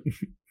him.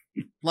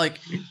 Like,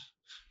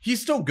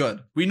 he's still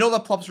good. We know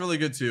that Plup's really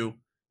good too,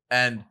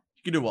 and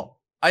he can do well.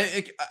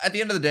 At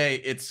the end of the day,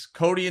 it's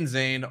Cody and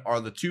Zayn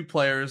are the 2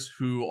 players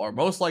who are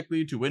most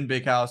likely to win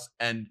Big House,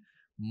 and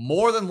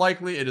more than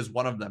likely it is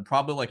one of them.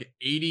 Probably like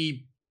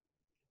 80%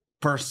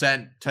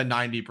 to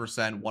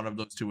 90% one of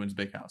those 2 wins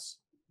Big House.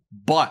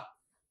 But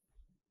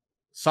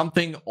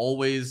something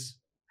always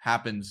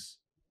happens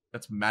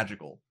that's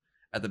magical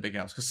at the Big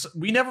House because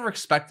we never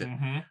expect it.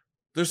 Mm-hmm.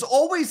 There's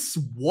always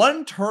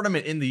one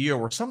tournament in the year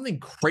where something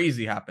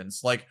crazy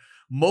happens, like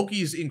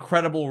Moki's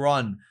incredible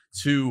run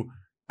to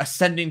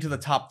ascending to the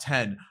top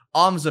 10,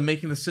 Amza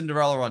making the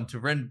Cinderella run to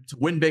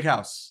win Big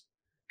House.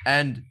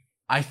 And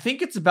I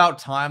think it's about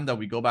time that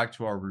we go back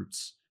to our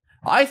roots.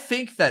 I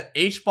think that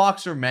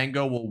HBox or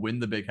Mango will win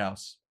the Big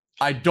House.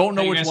 I don't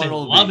know which one it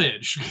will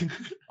Lovage. Be.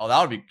 Oh, that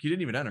would be. He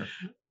didn't even enter.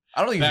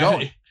 I don't think he's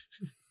going.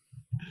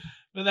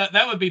 But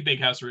that would be Big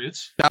House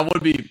roots. That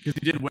would be because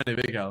he did win a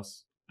Big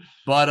House.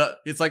 But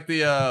it's like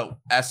the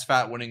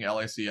SFAT winning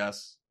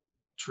LACS.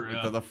 True.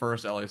 The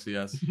first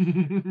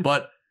LACS.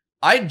 But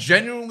I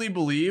genuinely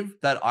believe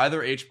that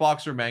either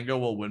HBox or Mango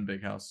will win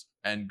Big House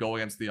and go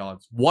against the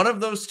odds. One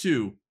of those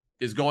two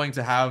is going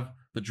to have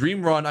the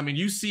dream run. I mean,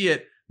 you see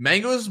it.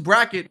 Mango's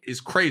bracket is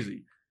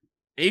crazy.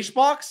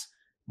 HBox,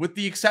 with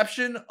the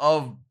exception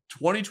of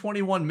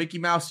 2021 Mickey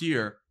Mouse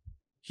year,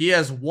 he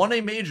has won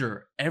a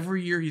major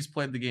every year he's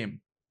played the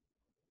game,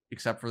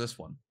 except for this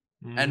one.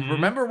 Mm-hmm. And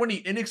remember when he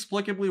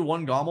inexplicably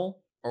won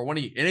Gommel, or when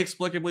he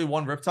inexplicably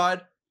won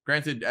Riptide?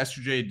 Granted,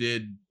 SJ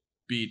did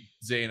beat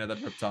Zayn at that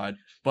Riptide,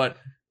 but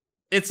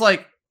it's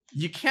like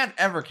you can't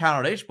ever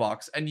count out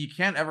HBox and you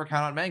can't ever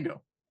count out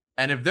Mango.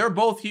 And if they're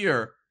both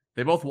here,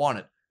 they both want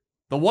it.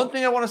 The one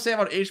thing I want to say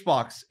about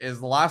HBox is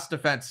the last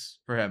defense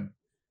for him.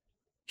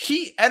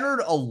 He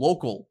entered a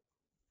local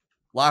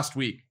last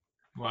week.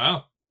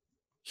 Wow.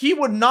 He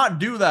would not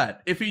do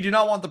that if he did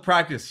not want the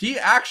practice. He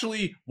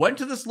actually went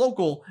to this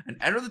local and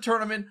entered the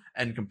tournament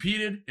and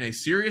competed in a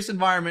serious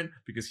environment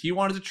because he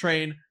wanted to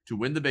train to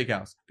win the Big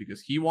House,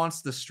 because he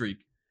wants the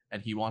streak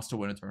and he wants to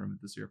win a tournament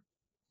this year.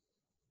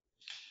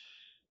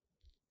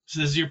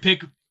 So this is your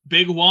pick,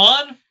 Big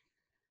Juan?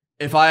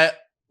 If I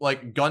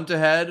like gun to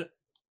head,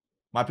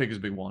 my pick is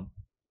Big Juan.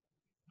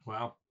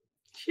 Wow.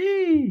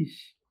 Sheesh.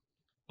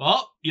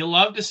 Well, you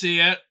love to see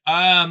it.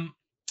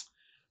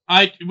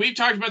 We've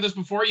talked about this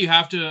before. You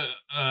have to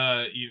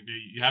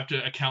you have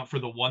to account for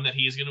the one that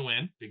he's going to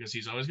win, because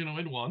he's always going to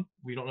win one.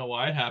 We don't know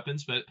why it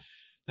happens, but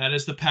that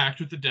is the pact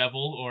with the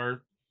devil,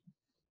 or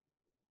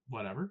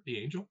whatever, the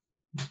angel.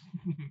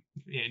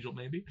 The angel,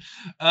 maybe.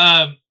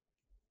 And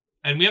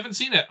we haven't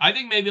seen it. I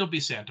think maybe it'll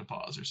be Santa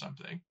Paws or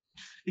something.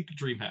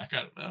 DreamHack,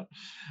 I don't know.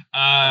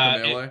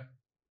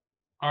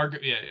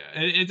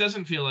 It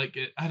doesn't feel like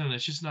it. I don't know.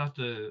 It's just not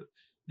the.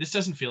 This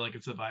doesn't feel like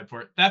it's the vibe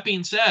for it. That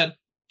being said,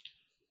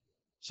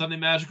 something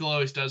magical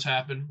always does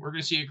happen. We're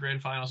going to see a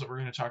grand finals that we're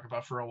going to talk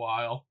about for a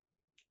while.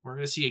 We're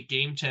going to see a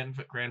Game 10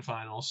 grand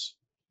finals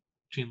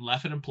between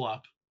Leffen and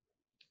Plup.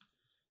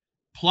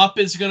 Plup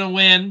is going to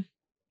win,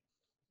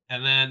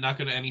 and then not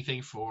going to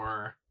anything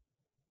for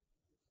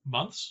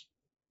months.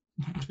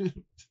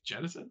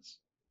 Genesis.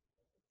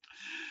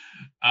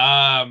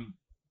 But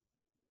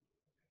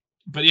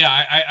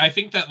yeah, I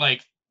think that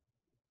like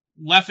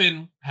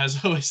Leffen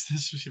has always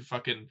this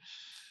fucking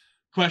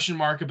question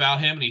mark about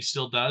him, and he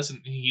still does.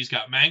 And he's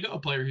got Mango, a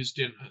player who's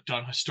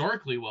done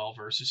historically well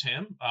versus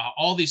him.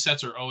 All these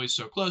sets are always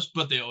so close,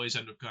 but they always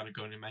end up kind of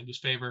going in Mango's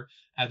favor.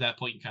 At that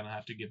point, you kind of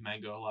have to give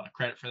Mango a lot of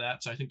credit for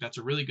that. So I think that's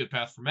a really good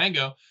path for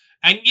Mango.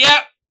 And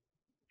yet,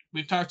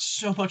 we've talked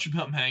so much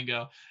about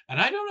Mango, and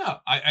I don't know.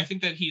 I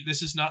think that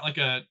this is not like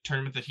a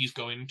tournament that he's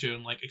going to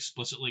and like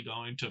explicitly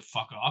going to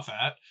fuck off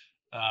at.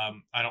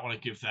 I don't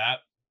want to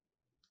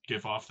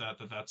give off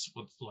that's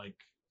what's like,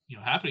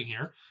 happening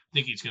here. I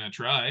think he's going to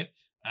try.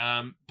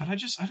 But I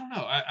don't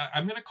know.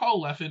 I'm going to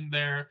call Leffen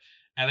there.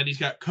 And then he's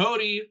got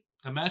Cody,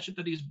 a matchup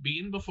that he's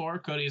beaten before.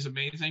 Cody is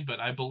amazing, but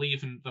I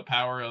believe in the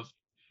power of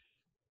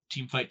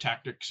team fight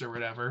tactics or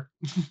whatever.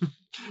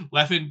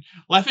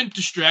 Leffen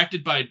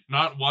distracted by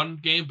not one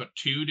game, but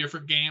two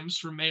different games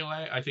from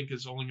Melee, I think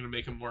is only going to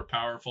make him more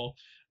powerful.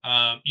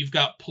 You've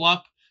got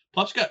Plup.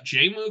 Plup's got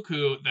Jmook,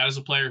 who that is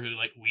a player who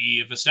like we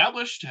have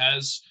established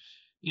has,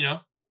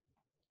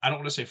 I don't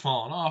want to say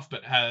fallen off,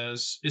 but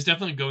is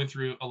definitely going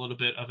through a little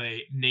bit of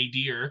a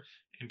nadir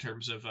in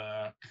terms of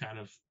kind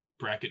of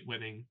bracket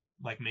winning,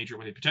 like major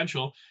winning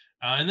potential.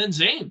 And then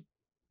Zayn.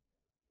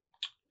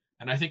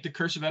 And I think the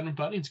Curse of Edmund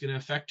Bunny is going to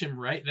affect him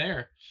right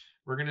there.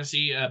 We're going to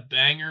see a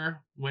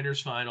banger winners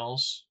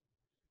finals.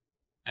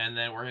 And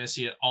then we're going to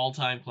see an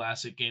all-time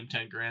classic Game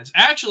 10 Grands.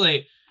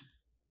 Actually,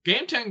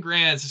 Game 10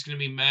 Grands is going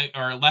to be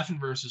Leffen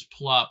versus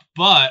Plup,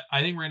 but I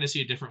think we're going to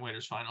see a different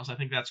winners finals. I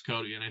think that's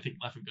Cody, and I think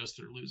Leffen goes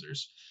through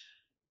losers.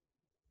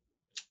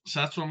 So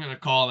that's what I'm going to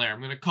call there. I'm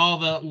going to call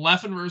the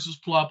Leffen versus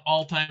Plup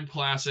all-time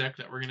classic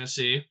that we're going to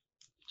see.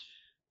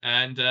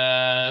 And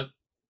we're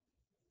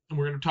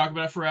going to talk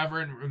about it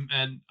forever,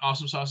 and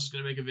Awesome Sauce is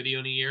going to make a video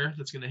in a year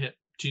that's going to hit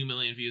 2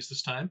 million views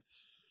this time.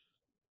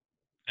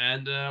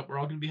 And we're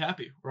all going to be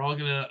happy. We're all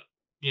going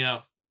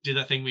to, do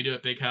that thing we do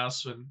at Big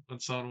House when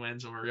someone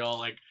wins, and we all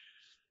like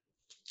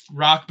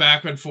rock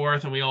back and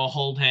forth, and we all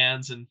hold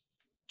hands and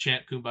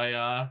chant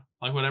Kumbaya,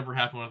 like whatever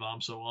happened with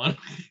Amsa won.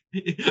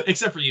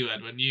 Except for you,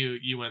 Edwin.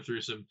 You went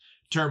through some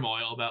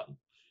turmoil about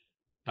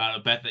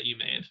a bet that you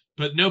made,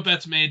 but no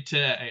bets made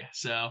today,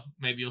 so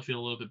maybe you'll feel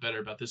a little bit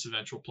better about this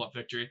eventual Plup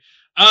victory.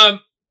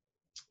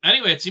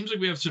 Anyway, it seems like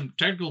we have some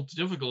technical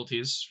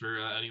difficulties for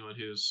anyone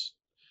who's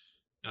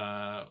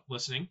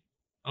listening.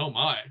 Oh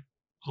my,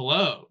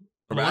 hello,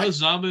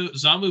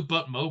 Zamu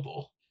but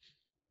mobile.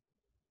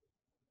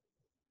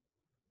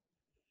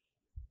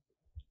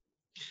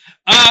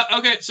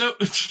 Okay, so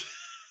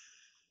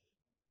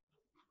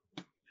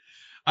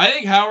I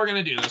think how we're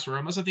gonna do this, we're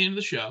almost at the end of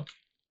the show,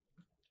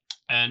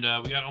 and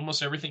we got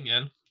almost everything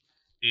in,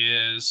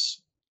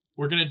 is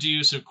we're gonna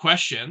do some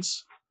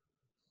questions.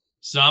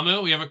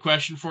 Zamu, we have a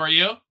question for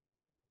you.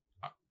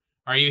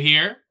 Are you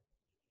here?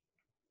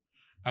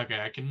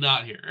 Okay, I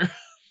cannot hear her.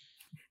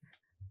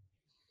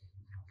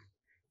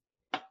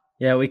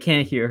 Yeah, we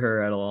can't hear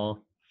her at all.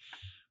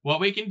 what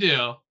we can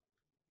do,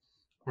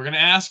 we're gonna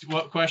ask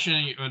what question,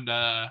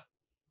 and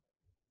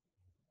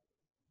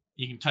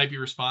you can type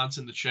your response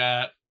in the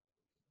chat,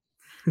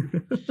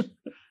 and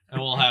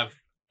we'll have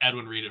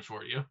Edwin read it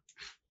for you.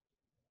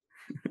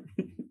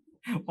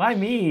 Why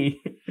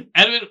me?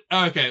 Edwin,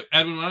 okay,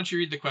 Edwin, why don't you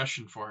read the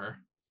question for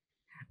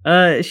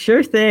her?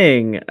 Sure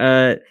thing.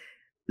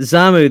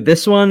 Zamu,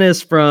 this one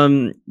is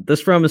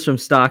from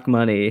Stock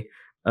Money.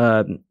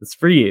 It's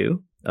for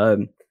you.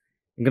 I'm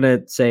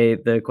gonna say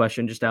the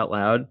question just out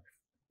loud.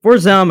 For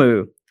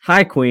Zamu,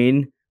 hi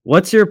Queen.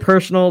 What's your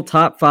personal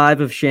top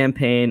 5 of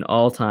champagne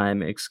all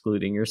time,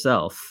 excluding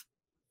yourself?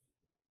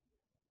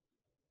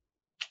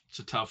 It's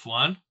a tough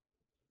one.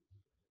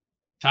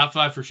 Top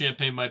 5 for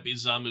champagne might be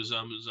Zamu,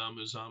 Zamu,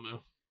 Zamu, Zamu.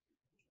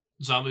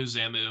 Zamu,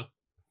 Zamu.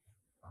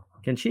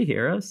 Can she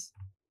hear us?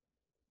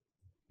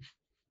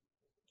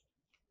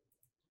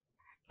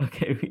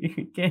 Okay,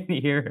 we can't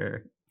hear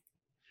her.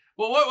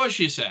 Well, what would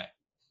she say?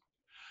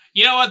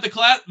 You know what?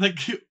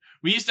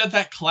 We used to have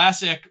that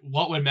classic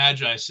 "What would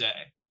Magi say?"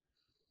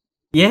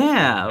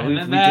 Yeah, we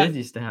did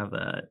used to have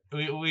that.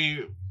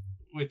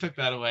 We took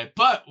that away,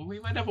 but we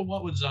might have a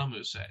 "What would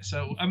Zamu say?"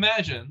 So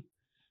imagine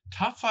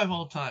top 5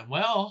 all time.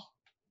 Well,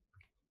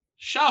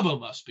 Shabo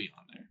must be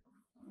on there.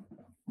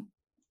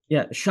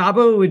 Yeah,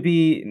 Shabo would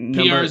be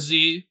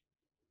PRZ.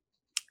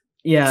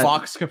 Yeah,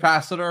 Fox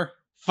capacitor.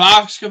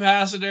 Fox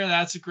capacitor.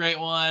 That's a great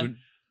one.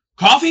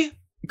 Coffee.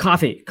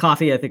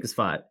 I think is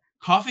 5.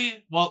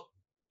 Coffee. Well,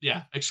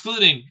 yeah,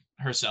 excluding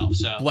herself.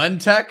 So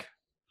Blend Tech.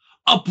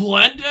 A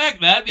Blend Tech.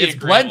 That'd be It's a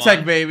great Blend one.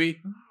 Tech,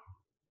 baby.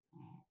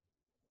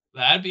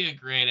 That'd be a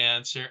great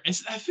answer. I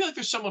feel like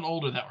there's someone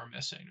older that we're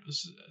missing.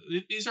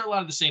 These are a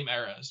lot of the same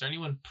era. Is there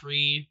anyone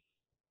pre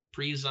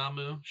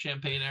Zamu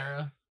champagne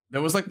era?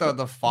 There was like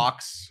the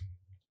Fox.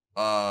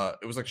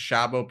 It was like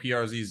Shabo,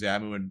 PRZ,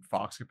 Zamu, and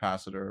Fox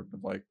capacitor.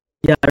 But like,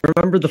 yeah, I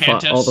remember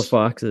all the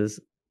Foxes.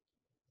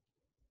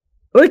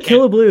 Oh,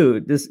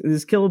 Killablue. Does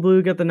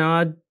Killablue get the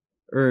nod?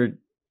 Or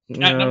at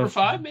number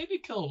 5, maybe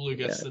Killablue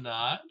gets the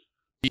nod.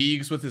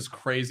 Deegs with his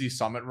crazy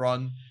summit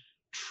run.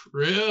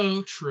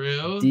 True.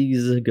 Deegs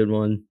is a good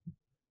one.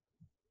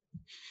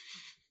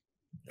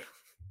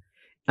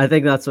 I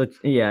think that's what.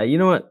 Yeah, you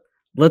know what?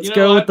 Let's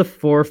go with the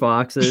 4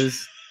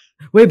 Foxes.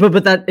 Wait,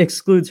 but that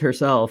excludes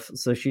herself,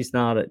 so she's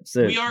not.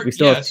 So we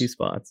still have 2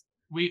 spots.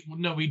 We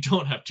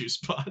don't have 2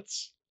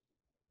 spots.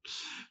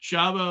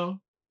 Shabo,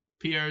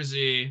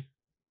 PRZ.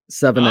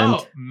 7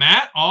 end.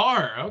 Matt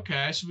R.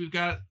 Okay, so we've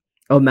got.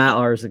 Oh, Matt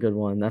R is a good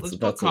one. That's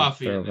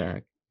coffee a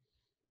throwback.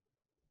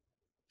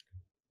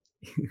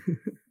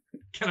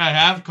 Can I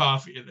have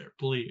coffee in there,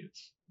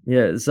 please?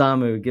 Yeah,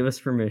 Zamu, give us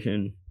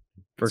permission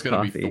for it's gonna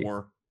coffee. Be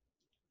Thor.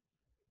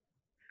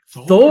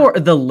 Thor,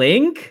 the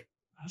link?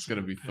 That's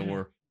gonna be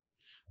Thor.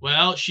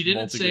 Well, she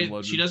didn't say.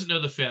 She doesn't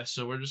know the 5th,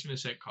 so we're just gonna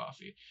say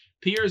coffee.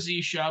 PRZ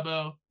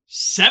Shabo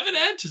 7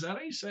 ent. Is that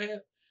how you say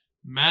it?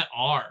 Matt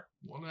R.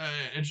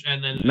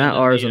 And then Matt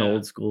R is an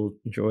old school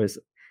choice.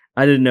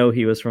 I didn't know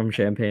he was from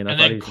Champaign. I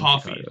thought he was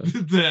coffee. From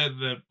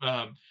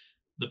Chicago.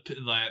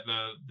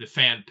 the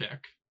fan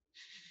pick.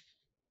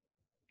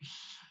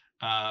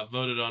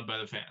 Voted on by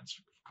the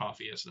fans.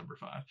 Coffee is number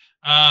 5.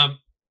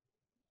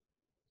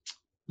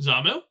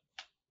 Zamu,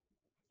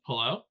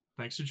 hello.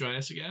 Thanks for joining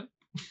us again.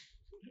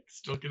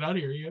 Still cannot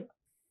hear you.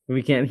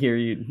 We can't hear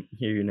you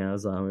now,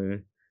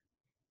 Zamu.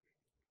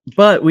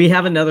 But we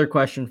have another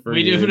question for you.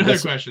 We do have another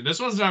question.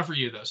 This one's not for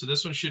you though, so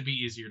this one should be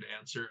easier to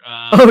answer.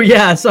 Oh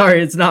yeah,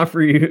 sorry, it's not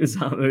for you,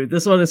 Zamu.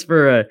 This one is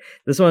for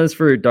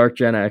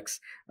DarkGenex.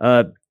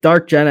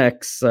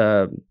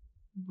 DarkGenex.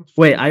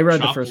 Wait, I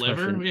read the first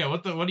liver? question. Yeah,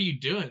 what are you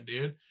doing,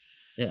 dude?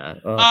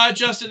 Yeah.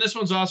 Justin, this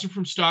one's also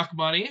from Stock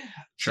Money.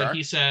 Sure. So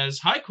he says,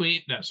 "Hi,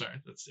 Queen." No,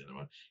 sorry, that's the other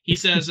one. He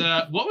says,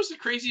 "What was the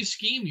craziest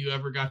scheme you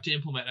ever got to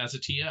implement as a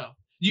TO?"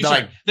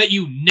 That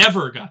you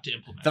never got to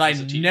implement. That I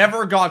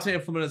never got to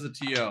implement as a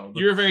TO.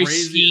 You're a very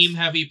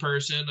scheme-heavy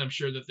person. I'm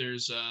sure that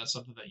there's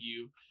something that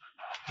you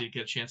did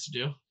get a chance to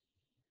do.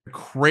 The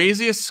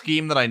craziest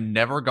scheme that I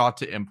never got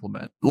to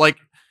implement. Like,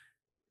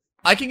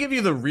 I can give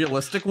you the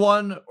realistic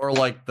one, or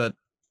like the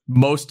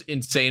most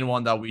insane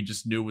one that we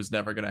just knew was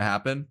never going to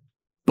happen.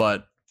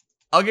 But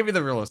I'll give you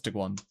the realistic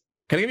one.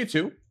 Can I give you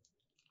 2?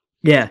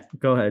 Yeah,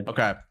 go ahead.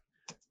 Okay.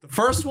 The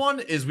first one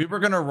is we were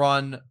going to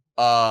run.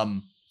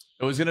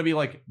 It was going to be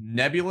like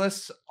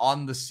Nebulous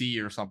on the sea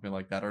or something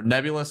like that, or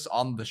Nebulous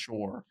on the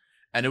shore.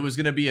 And it was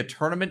going to be a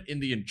tournament in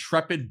the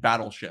Intrepid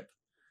battleship,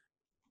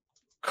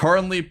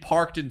 currently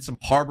parked in some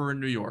harbor in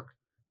New York.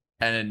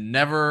 And it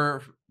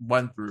never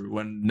went through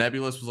when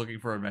Nebulous was looking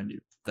for a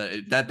venue.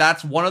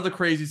 That's one of the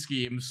crazy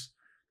schemes.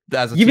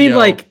 As a you mean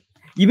like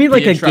a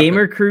Intrepid.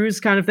 gamer cruise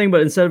kind of thing,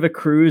 but instead of a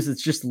cruise,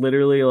 it's just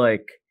literally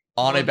like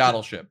on a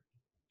battleship.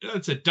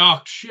 It's a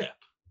docked ship.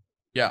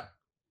 Yeah.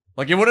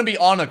 Like, it wouldn't be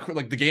on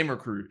like the gamer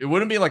crew. It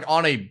wouldn't be like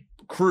on a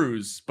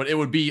cruise, but it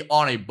would be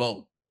on a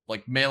boat,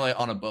 like Melee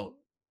on a boat.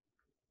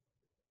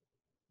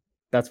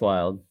 That's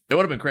wild. It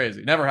would have been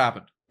crazy. Never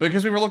happened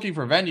because we were looking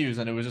for venues,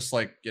 and it was just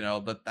like,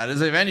 that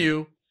is a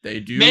venue. They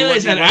do.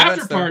 Melee's had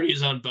after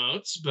parties on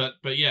boats, but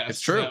yeah,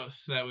 it's true.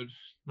 That would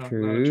not a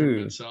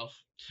tournament itself.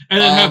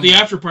 And then have the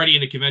after party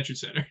in a convention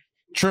center.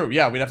 True.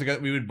 Yeah, we'd have to go.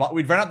 We'd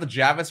rent out the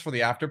Javis for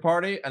the after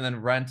party, and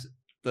then rent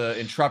the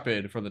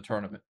Intrepid for the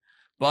tournament.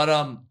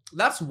 But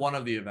that's one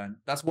of the event.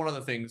 That's one of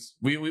the things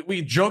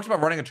we joked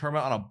about running a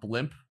tournament on a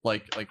blimp,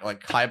 like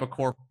Kaiba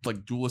Corp,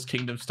 like Duelist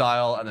Kingdom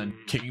style, and then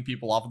kicking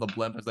people off of the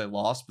blimp as they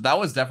lost. But that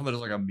was definitely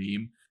just like a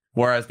meme.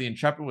 Whereas the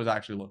Intrepid was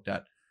actually looked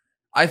at.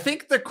 I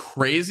think the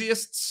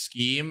craziest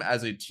scheme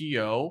as a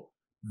TO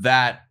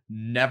that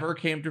never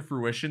came to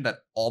fruition, that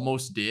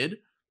almost did,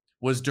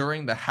 was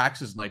during the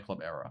Hax's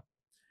nightclub era.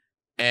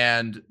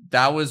 And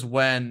that was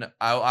when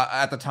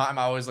I at the time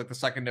I was like the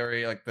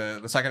secondary, like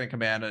the second in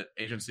command at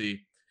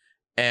agency,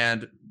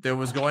 and there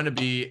was going to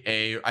be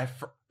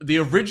the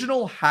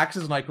original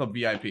Hax's nightclub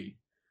VIP,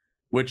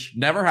 which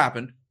never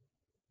happened.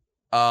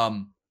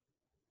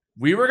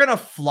 We were gonna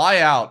fly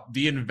out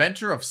the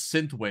inventor of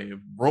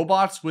synthwave,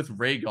 robots with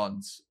ray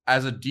guns,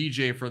 as a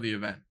DJ for the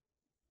event,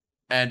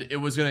 and it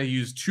was gonna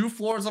use 2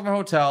 floors of a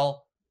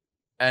hotel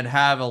and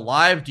have a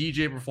live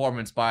DJ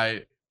performance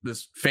by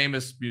this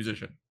famous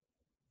musician.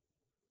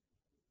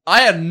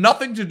 I had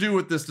nothing to do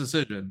with this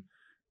decision,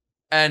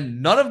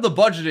 and none of the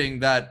budgeting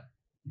that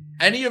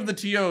any of the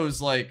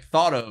TOs like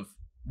thought of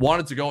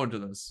wanted to go into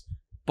this.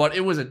 But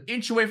it was an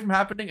inch away from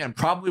happening, and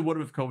probably would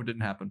have if COVID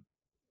didn't happen.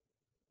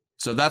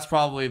 So that's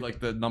probably like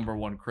the number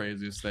one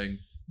craziest thing.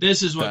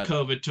 This is what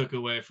COVID took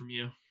away from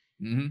you.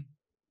 Mm-hmm.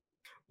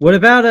 What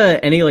about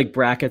any like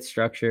bracket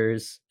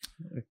structures?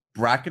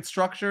 Bracket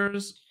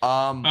structures?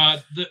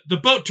 The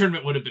boat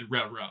tournament would have been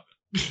round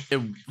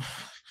robin.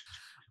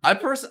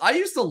 I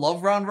used to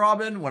love round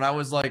robin when I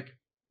was like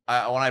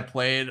when I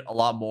played a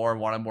lot more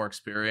and wanted more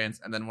experience,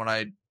 and then when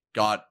I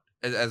got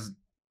as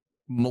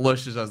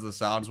malicious as this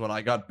sounds, when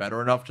I got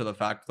better enough to the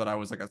fact that I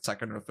was like a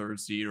second or third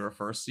seed or a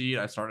first seed,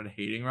 I started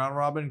hating round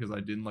robin because I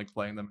didn't like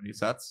playing them many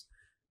sets.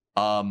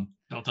 Don't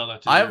tell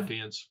that to the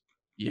Europeans.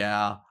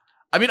 Yeah.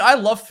 I mean, I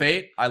love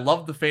Fate. I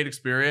love the Fate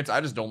experience.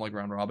 I just don't like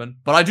round robin,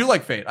 but I do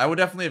like Fate. I would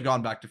definitely have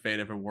gone back to Fate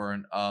if it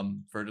weren't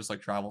for just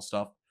like travel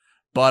stuff.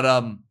 But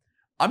I'm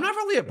not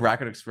really a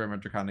bracket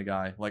experimenter kind of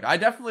guy. Like, I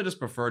definitely just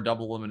prefer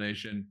double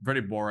elimination.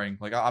 Pretty boring.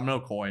 Like, I'm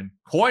no Coin.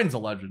 Coin's a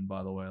legend,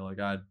 by the way. Like,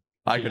 I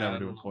could never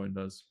do what Coin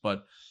does.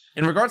 But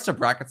in regards to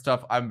bracket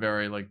stuff, I'm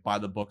very like by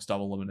the books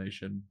double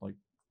elimination. Like,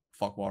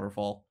 fuck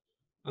Waterfall.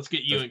 Let's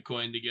get you and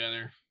Coin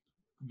together.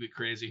 It'd be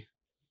crazy.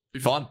 Be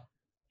fun.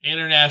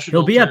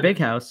 International. He'll be at Big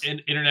House. In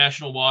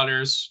international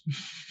waters.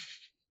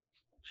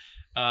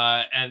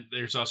 And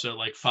there's also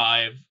like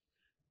 5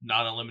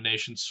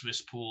 non-elimination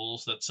Swiss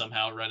pools that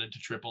somehow run into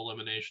triple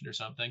elimination or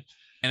something.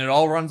 And it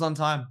all runs on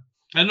time.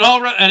 And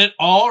it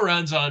all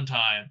runs on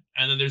time.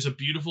 And then there's a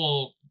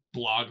beautiful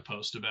blog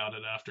post about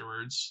it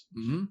afterwards.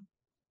 Mm-hmm.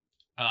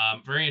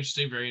 Very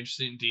interesting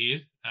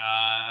indeed.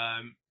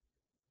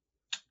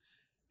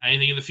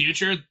 Anything in the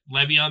future?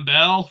 Le'Veon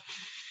Bell?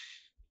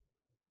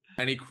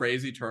 Any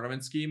crazy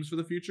tournament schemes for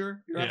the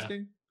future, you're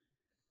asking?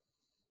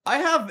 I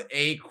have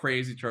a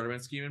crazy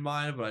tournament scheme in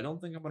mind, but I don't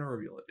think I'm going to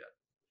reveal it yet.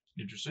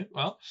 Interesting.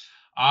 Well,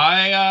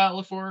 I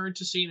look forward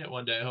to seeing it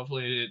one day.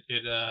 Hopefully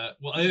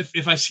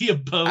if I see a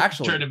boat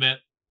tournament.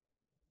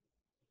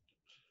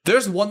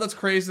 There's one that's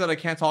crazy that I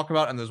can't talk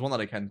about, and there's one that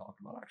I can talk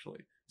about, actually.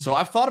 So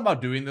I've thought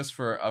about doing this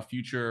for a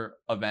future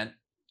event,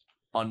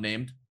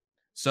 unnamed.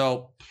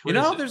 So, you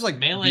know how there's like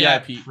Melee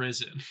VIP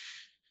prison.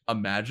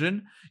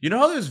 Imagine. You know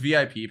how there's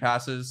VIP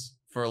passes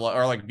for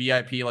or like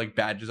VIP like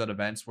badges at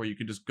events where you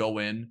can just go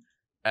in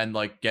and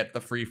like get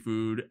the free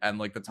food, and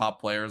like the top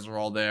players are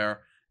all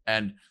there,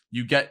 and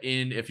you get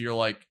in if you're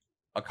like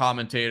a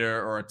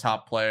commentator or a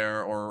top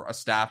player or a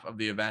staff of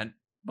the event,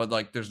 but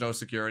like there's no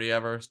security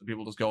ever, so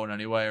people just go in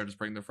anyway or just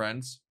bring their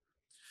friends.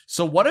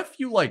 So what if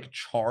you like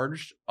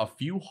charged a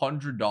few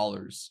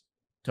 $100s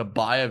to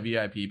buy a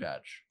VIP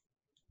badge?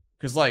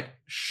 Because like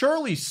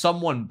surely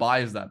someone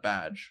buys that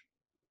badge,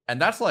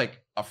 and that's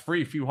like a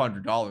free few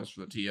 $100s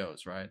for the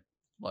TOs, right?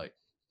 Like,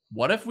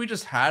 what if we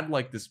just had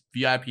like this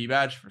VIP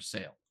badge for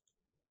sale?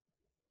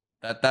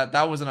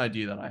 That was an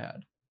idea that I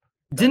had.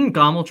 Didn't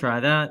Gommel try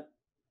that?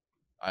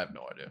 I have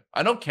no idea.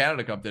 I know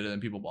Canada Cup did it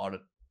and people bought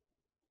it.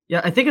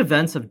 Yeah, I think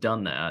events have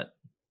done that.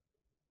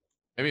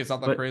 Maybe it's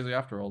not that crazy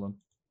after all then.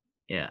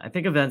 Yeah, I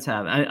think events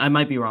have. I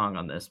might be wrong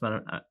on this,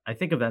 but I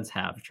think events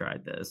have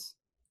tried this.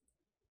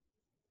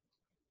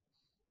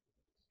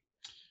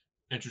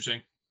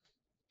 Interesting.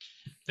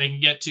 They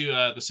can get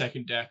to the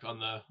second deck on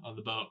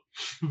the boat.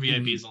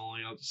 VIPs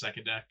only on the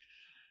second deck.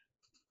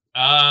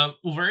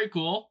 Well, very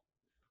cool.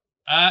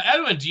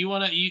 Edwin, do you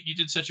want to? You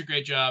did such a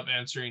great job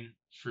answering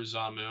for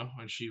Zamu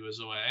when she was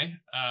away.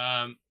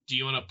 Do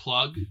you want to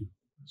plug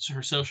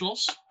her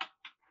socials?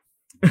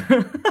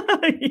 Yeah.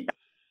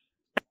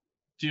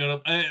 Do you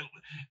want to?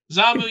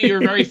 Zamu, you're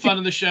very fun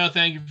on the show.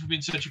 Thank you for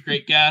being such a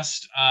great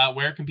guest.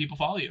 Where can people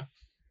follow you?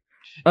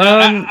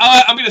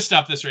 I'm going to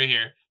stop this right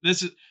here.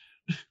 This is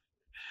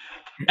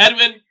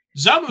Edwin.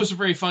 Zamu is a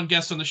very fun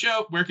guest on the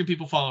show. Where can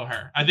people follow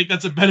her? I think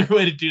that's a better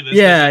way to do this.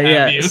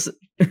 Yeah.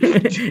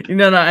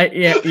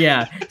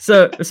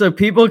 So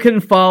people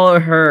can follow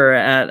her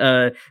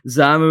at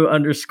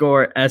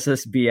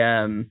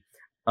Zamu_SSBM.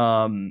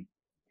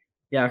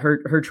 Yeah,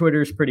 her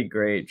Twitter is pretty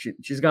great.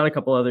 She's got a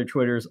couple other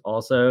Twitters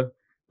also,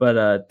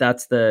 but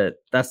that's the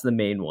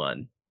main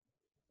one,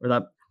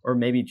 or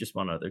maybe just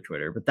one other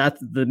Twitter. But that's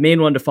the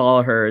main one to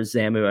follow her is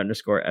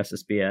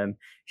Zamu_SSBM.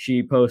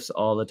 She posts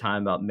all the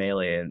time about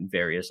Melee and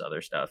various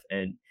other stuff,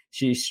 and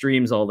she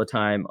streams all the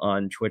time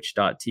on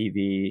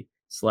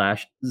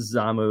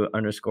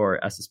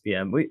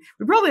twitch.tv/Zamu_SSBM. We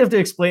probably have to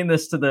explain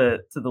this to the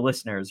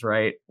listeners,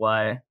 right?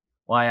 Why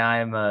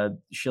I'm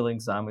shilling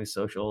Zamu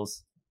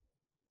socials.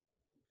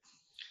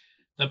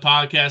 The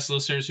podcast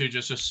listeners who are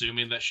just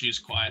assuming that she's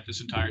quiet this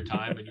entire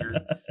time, and you're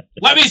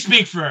let me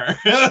speak for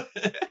her.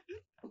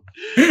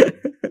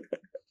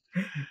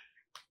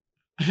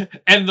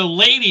 And the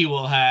lady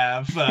will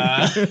have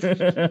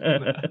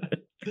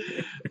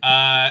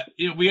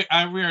we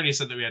already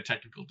said that we had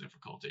technical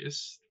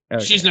difficulties.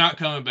 Okay. She's not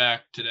coming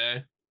back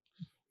today,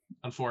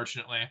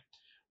 unfortunately.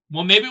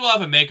 Well, maybe we'll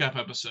have a makeup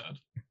episode.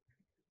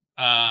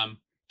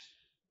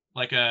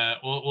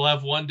 We'll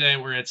have one day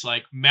where it's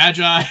like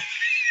Magi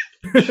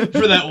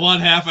for that one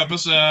half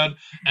episode,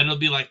 and it'll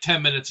be like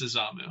 10 minutes of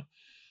Zamu.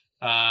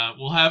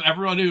 We'll have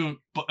everyone who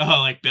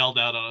bailed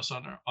out on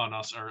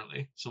us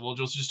early, so we'll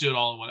just do it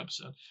all in one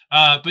episode.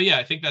 But yeah,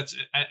 I think that's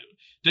it.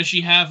 Does she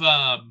have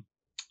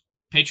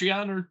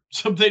Patreon or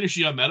something? Is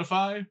she on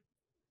Medify?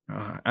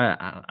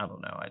 I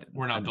don't know.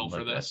 We're not built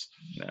for this.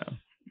 No.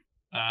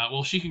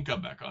 Well, she can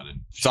come back on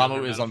and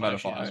Zamu is on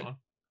Medify.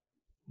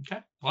 Okay.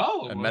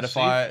 Well, and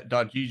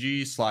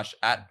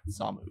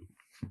Medify.gg/@Zamu.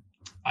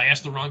 I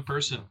asked the wrong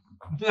person,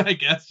 I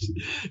guess.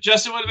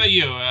 Justin, what about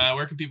you?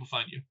 Where can people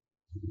find you?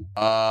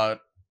 I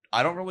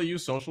don't really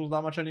use socials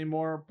that much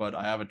anymore, but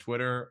I have a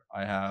Twitter,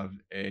 I have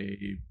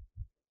a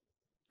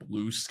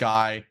Blue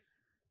Sky,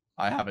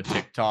 I have a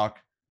TikTok,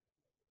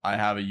 I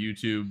have a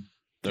YouTube.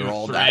 They're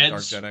all that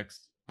DarkGenex.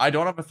 I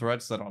don't have a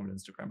Threads, so I don't have an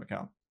Instagram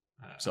account.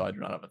 So I do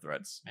not have a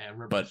Threads.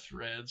 Man, but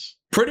Threads.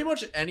 Pretty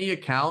much any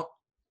account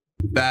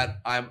that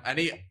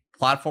any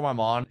platform I'm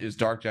on is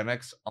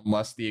DarkGenex,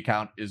 unless the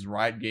account is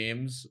Riot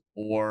Games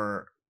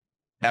or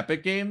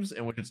Epic Games,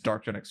 in which it's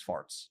DarkGenex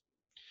farts.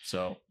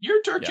 So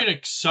your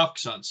DarkGenex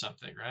sucks on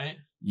something, right?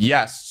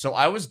 Yes. So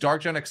I was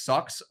DarkGenex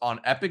sucks on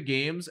Epic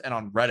Games and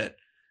on Reddit.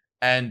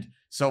 And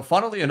so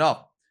funnily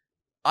enough,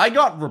 I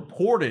got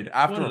reported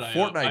after a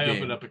Fortnite game. I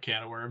opened up a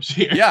can of worms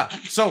here. Yeah.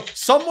 So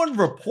someone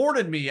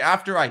reported me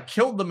after I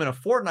killed them in a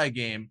Fortnite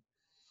game,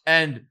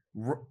 and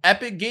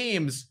Epic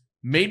Games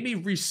made me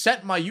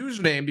reset my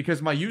username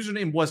because my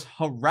username was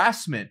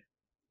harassment.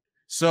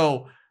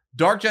 So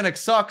DarkGenex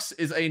sucks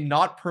is a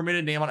not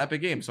permitted name on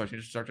Epic Games. So I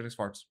changed it to DarkGenex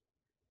farts.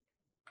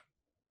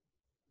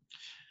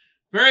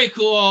 Very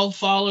cool.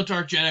 Follow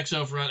DarkGenex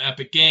over on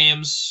Epic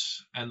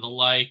Games and the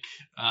like.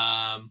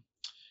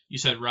 You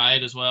said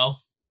Riot as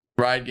well?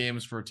 Riot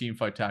Games for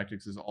Teamfight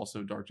Tactics is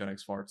also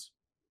DarkGenex farts.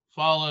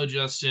 Follow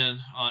Justin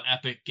on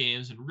Epic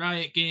Games and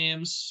Riot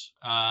Games.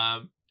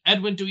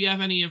 Edwin, do we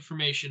have any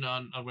information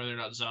on whether or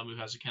not Zamu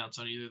has accounts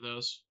on either of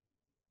those?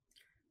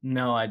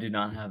 No, I do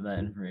not have that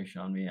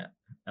information on me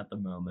at the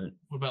moment.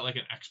 What about like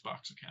an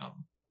Xbox account?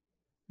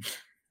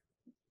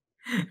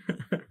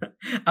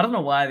 I don't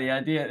know why the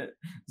idea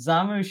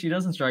Zamu, she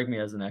doesn't strike me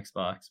as an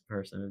Xbox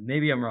person.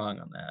 Maybe I'm wrong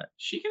on that.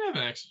 She can have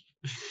an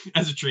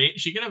as a trait.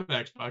 She can have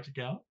an Xbox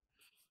account.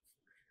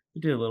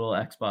 We do a little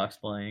Xbox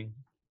playing.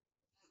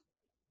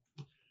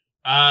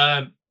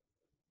 But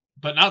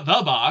not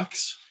the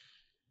box.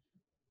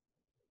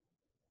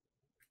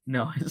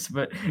 No,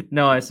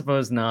 I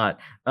suppose not.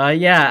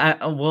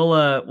 Yeah,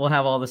 we'll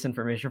have all this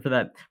information for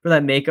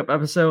that makeup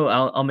episode.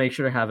 I'll make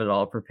sure to have it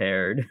all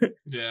prepared.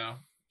 Yeah.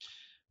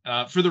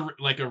 For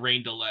a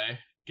rain delay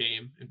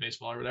game in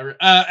baseball or whatever.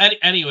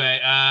 Anyway,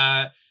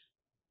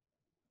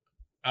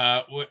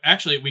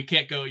 actually we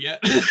can't go yet.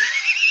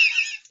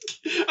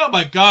 Oh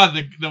my God,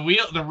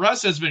 the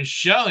rust has been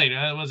showing.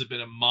 Has it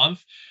been a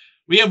month?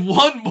 We have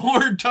one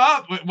more thing.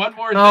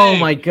 Oh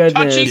my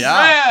goodness. Touching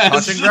grass.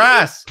 Touching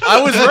grass. I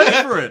was ready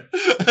for it.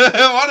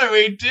 What are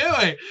we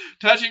doing?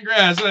 Touching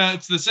grass.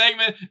 It's the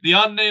segment, the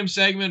unnamed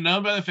segment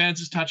known by the fans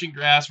as Touching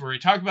Grass, where we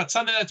talk about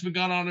something that's been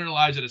going on in our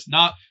lives that is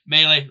not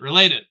Melee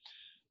related.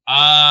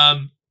 I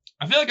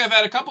feel like I've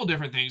had a couple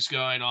different things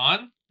going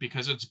on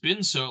because it's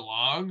been so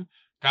long.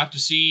 Got to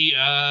see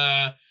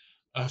a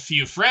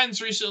few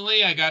friends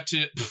recently. I got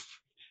to...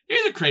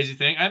 Here's a crazy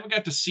thing. I haven't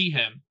got to see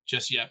him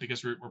just yet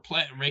because we're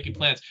making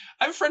plans.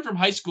 I have a friend from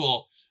high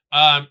school.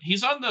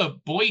 He's on the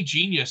Boy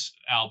Genius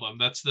album.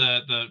 That's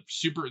the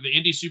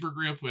indie super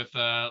group with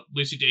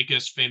Lucy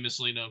Dacus,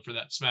 famously known for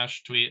that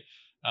smash tweet.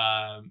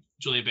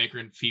 Julia Baker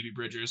and Phoebe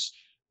Bridgers.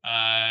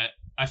 I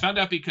found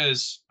out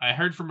because I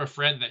heard from a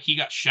friend that he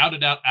got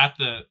shouted out at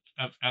the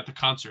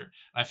concert.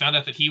 I found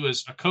out that he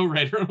was a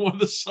co-writer on one of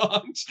the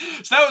songs.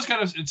 So that was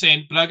kind of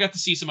insane. But I got to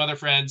see some other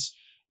friends,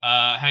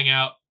 hang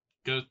out,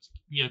 go,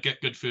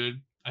 get good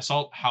food. I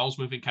saw Howl's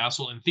Moving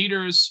Castle in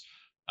theaters.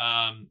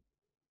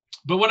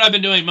 But what I've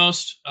been doing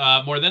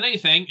more than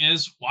anything,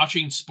 is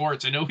watching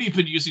sports. I know we've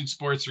been using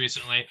sports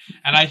recently,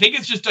 and I think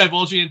it's just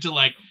divulging into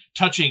like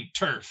touching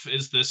turf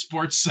is the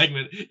sports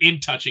segment in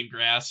touching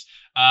grass.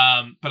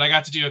 But I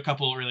got to do a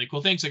couple of really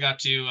cool things. I got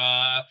to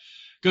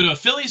go to a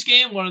Phillies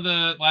game, one of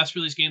the last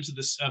Phillies games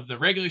of the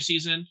regular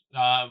season,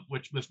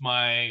 it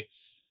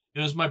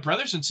was my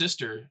brothers and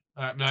sister,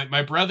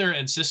 my brother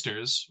and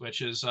sisters,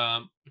 which is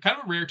kind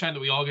of a rare time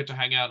that we all get to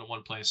hang out in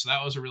one place. So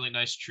that was a really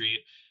nice treat.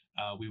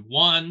 We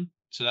won,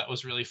 so that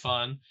was really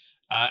fun.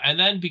 And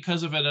then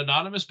because of an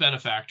anonymous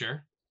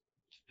benefactor,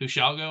 who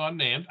shall go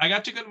unnamed, I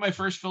got to go to my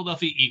first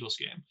Philadelphia Eagles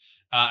game.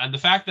 And the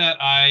fact that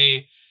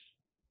I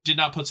did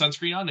not put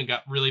sunscreen on and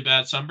got really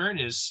bad sunburn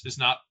is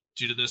not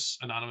due to this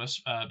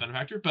anonymous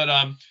benefactor. But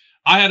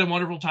I had a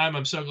wonderful time.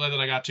 I'm so glad that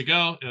I got to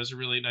go. It was a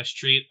really nice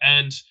treat.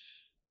 And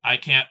I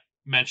can't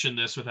mention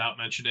this without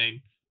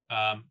mentioning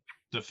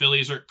the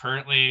Phillies are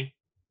currently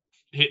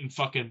hitting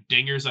fucking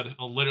dingers at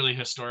a literally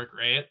historic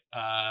rate.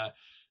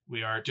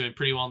 We are doing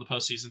pretty well in the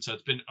postseason, so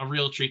it's been a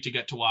real treat to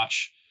get to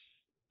watch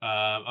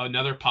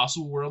another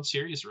possible World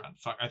Series run.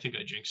 Fuck, I think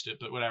I jinxed it,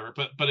 but whatever.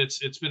 But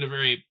it's been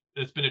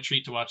a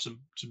treat to watch some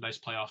nice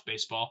playoff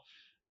baseball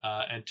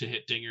and to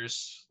hit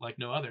dingers like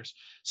no others.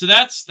 So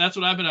that's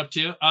what I've been up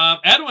to.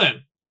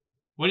 Edwin,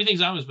 what do you think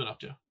Zamu's been up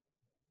to?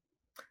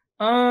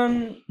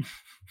 I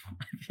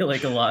feel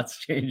like a lot's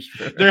changed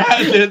for her. There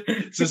has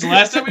been, since the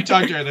last time we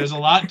talked to her, there's a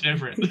lot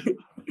different.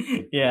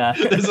 Yeah.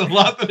 There's a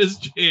lot that has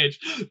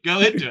changed. Go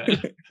into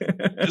it.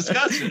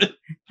 Discuss it.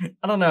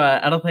 I don't know.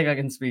 I don't think I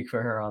can speak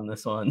for her on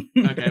this one.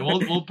 Okay,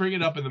 we'll bring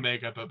it up in the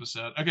makeup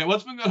episode. Okay,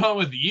 what's been going on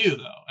with you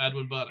though,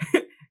 Edwin Butter?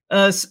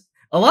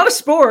 A lot of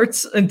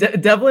sports, and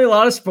definitely a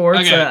lot of sports.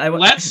 Okay,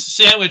 let's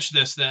sandwich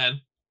this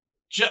then.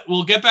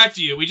 We'll get back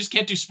to you. We just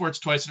can't do sports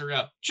twice in a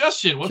row.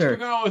 Justin, what's been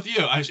going on with you?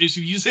 If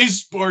you say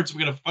sports,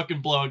 we're gonna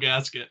fucking blow a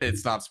gasket.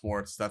 It's not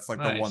sports. That's like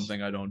the one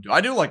thing I don't do. I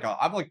do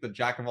I'm like the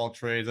jack of all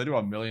trades. I do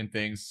a million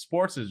things.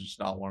 Sports is just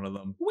not one of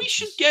them. We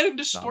should get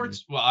into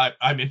sports. Well,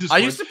 I'm into sports.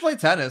 I used to play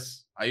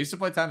tennis.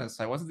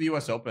 I went to the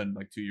U.S. Open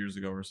like 2 years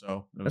ago or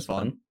so. It was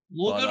fun.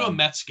 We'll go to a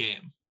Mets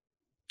game.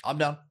 I'm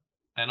down.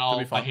 And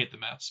I hate the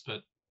Mets,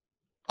 but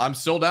I'm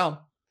still down.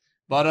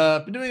 But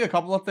I've been doing a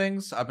couple of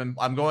things.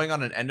 I'm going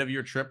on an end of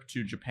year trip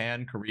to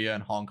Japan, Korea,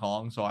 and Hong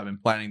Kong. So I've been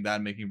planning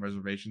that, making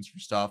reservations for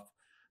stuff.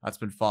 That's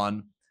been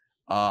fun.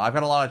 I've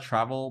got a lot of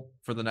travel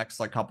for the next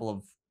like couple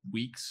of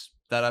weeks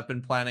that I've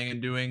been planning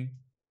and doing,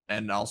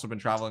 and also been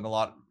traveling a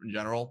lot in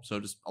general. So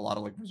just a lot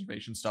of like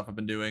reservation stuff I've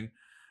been doing.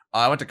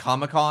 I went to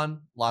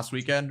Comic-Con last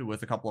weekend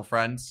with a couple of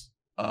friends,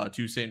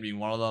 Tuesday being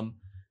one of them,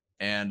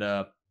 and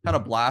had a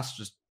blast,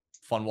 just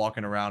fun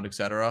walking around,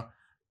 etc.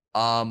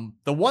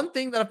 The one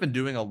thing that I've been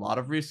doing a lot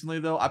of recently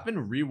though, I've been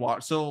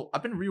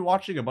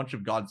rewatching a bunch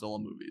of Godzilla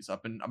movies.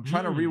 I'm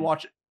trying to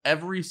rewatch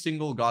every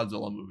single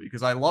Godzilla movie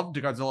because I loved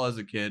Godzilla as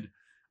a kid.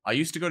 I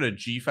used to go to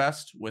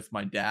G-Fest with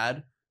my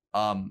dad.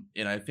 And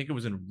I think it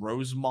was in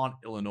Rosemont,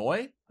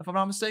 Illinois, if I'm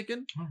not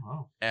mistaken. Oh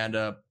wow. And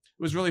it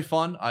was really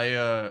fun.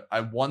 I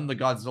won the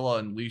Godzilla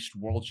Unleashed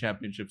World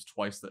Championships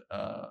twice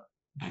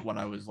when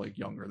I was like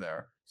younger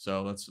there.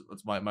 So that's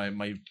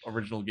my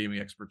original gaming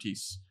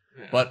expertise.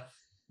 Yeah. But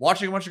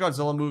watching a bunch of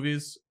Godzilla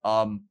movies,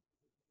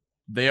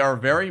 they are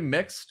very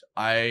mixed.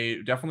 I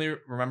definitely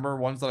remember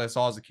ones that I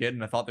saw as a kid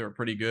and I thought they were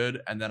pretty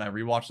good. And then I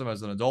rewatched them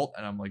as an adult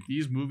and I'm like,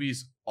 these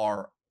movies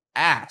are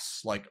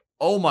ass. Like,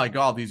 oh my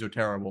God, these are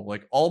terrible.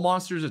 Like All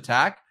Monsters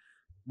Attack,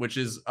 which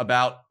is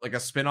about like a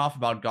spinoff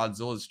about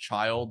Godzilla's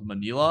child,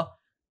 Manila,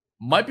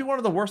 might be one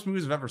of the worst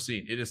movies I've ever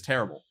seen. It is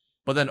terrible.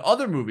 But then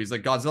other movies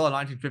like Godzilla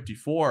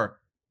 1954,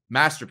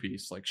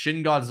 masterpiece. Like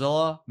Shin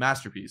Godzilla,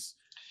 masterpiece.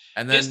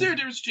 And then, is there a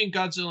difference between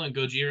Godzilla and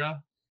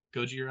Gojira?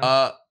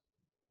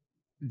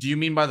 Do you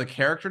mean by the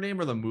character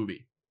name or the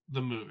movie?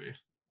 The movie.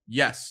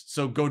 Yes.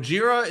 So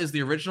Gojira is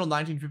the original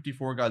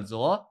 1954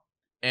 Godzilla,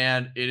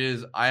 and it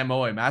is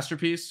IMO a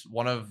masterpiece. It's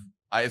one of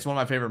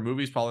my favorite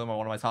movies, probably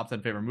one of my top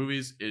 10 favorite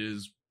movies. It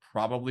is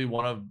probably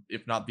one of,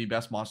 if not the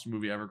best monster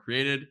movie ever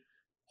created.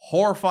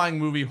 Horrifying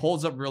movie,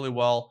 holds up really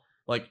well.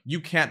 Like you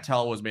can't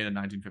tell it was made in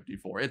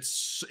 1954.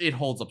 It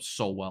holds up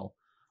so well.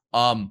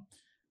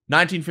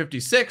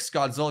 1956,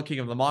 Godzilla King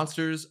of the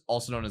Monsters,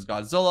 also known as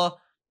Godzilla.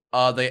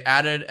 They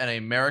added an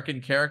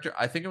American character.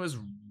 I think it was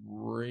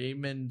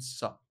Raymond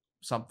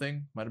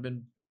something. Might have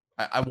been.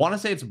 I want to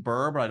say it's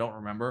Burr, but I don't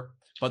remember.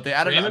 But they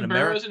added Raymond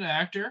Burr was an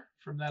actor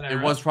from that era.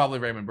 It was probably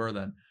Raymond Burr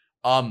then.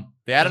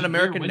 They added an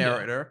American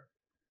narrator.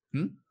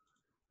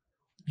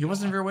 He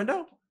wasn't in Rear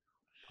Window?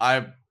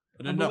 I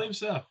didn't know. I believe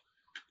so.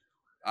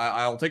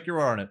 I'll take your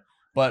word on it.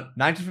 But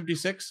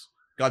 1956,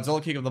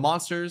 Godzilla King of the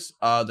Monsters.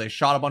 They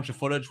shot a bunch of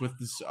footage with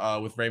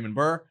Raymond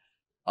Burr.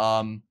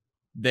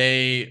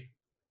 They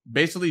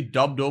basically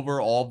dubbed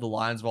over all of the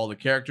lines of all the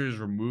characters,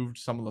 removed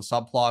some of the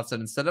subplots,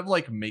 and instead of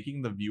like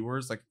making the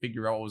viewers like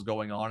figure out what was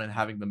going on and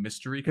having the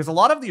mystery, because a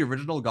lot of the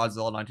original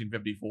Godzilla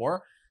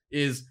 1954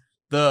 is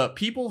the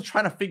people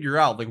trying to figure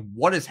out like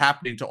what is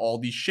happening to all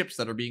these ships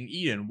that are being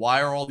eaten.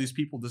 Why are all these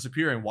people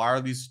disappearing? Why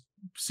are these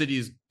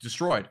cities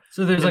destroyed.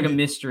 So there's And like a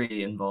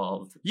mystery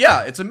involved.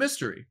 Yeah, it's a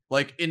mystery.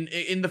 Like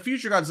in the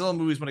future Godzilla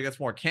movies, when it gets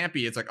more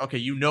campy, it's like, okay,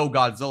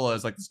 Godzilla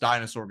is like this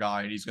dinosaur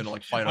guy, and he's gonna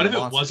like fight. What if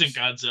monsters. It wasn't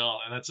Godzilla,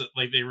 and that's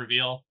like they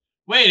reveal?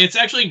 Wait, it's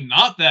actually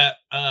not that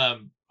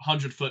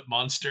 100-foot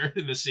monster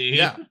in the sea.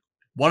 Yeah.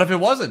 What if it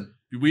wasn't?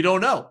 We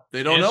don't know.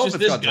 They don't know if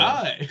it's this Godzilla.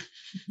 guy.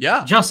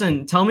 Yeah.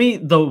 Justin, tell me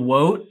the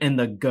woat and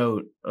the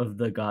goat of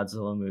the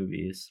Godzilla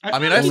movies. I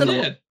mean, I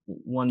said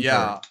one.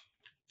 Yeah.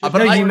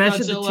 But you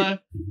mentioned Godzilla,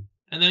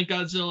 and then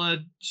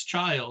Godzilla's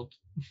child.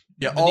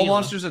 Yeah, all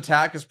monsters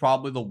attack is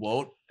probably the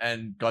woat,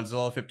 and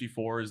Godzilla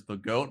 54 is the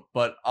goat.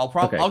 But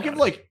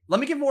let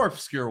me give more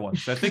obscure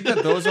ones. I think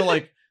that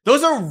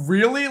those are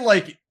really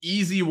like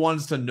easy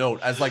ones to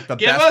note as like the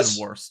best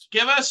and worst.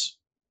 Give us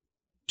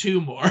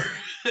 2 more,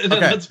 and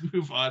then let's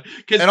move on.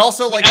 And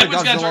also, like,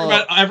 everyone's got to talk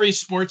about every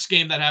sports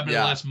game that happened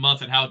in the last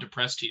month and how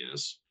depressed he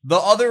is. The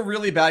other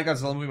really bad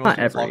Godzilla movie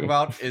we'll talk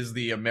about is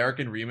the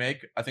American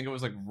remake. I think it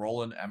was like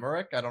Roland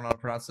Emmerich. I don't know how to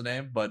pronounce the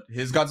name, but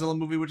his Godzilla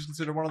movie, which is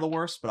considered one of the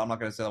worst, but I'm not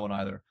going to say that one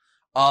either.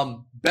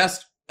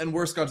 Best and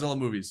worst Godzilla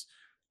movies.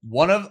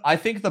 I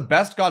think the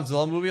best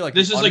Godzilla movie, like,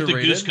 this is like the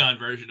Goose Con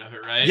version of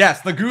it, right?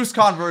 Yes, the Goose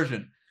Con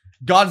version.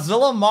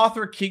 Godzilla,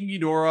 Mothra, King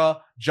Ghidorah,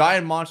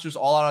 Giant Monsters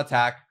All Out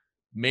Attack,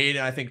 made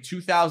in I think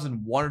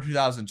 2001 or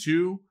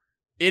 2002.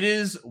 It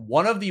is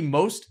one of the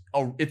most.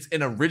 It's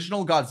an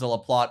original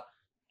Godzilla plot.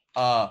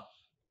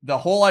 The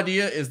whole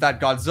idea is that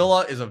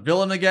Godzilla is a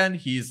villain again.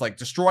 He's like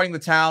destroying the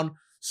town.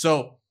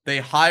 So they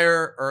don't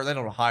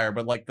hire,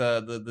 but like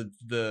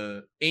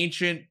the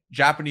ancient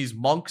Japanese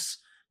monks,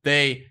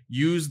 they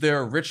use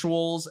their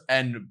rituals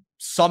and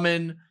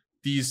summon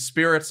these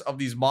spirits of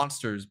these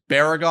monsters,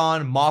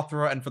 Baragon,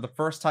 Mothra, and for the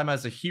first time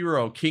as a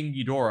hero, King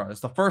Ghidorah.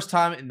 It's the first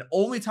time and the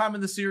only time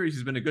in the series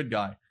he's been a good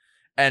guy.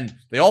 And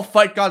they all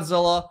fight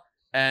Godzilla,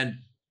 and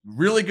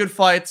really good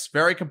fights,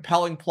 very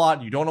compelling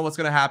plot. You don't know what's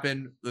going to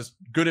happen. There's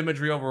good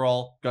imagery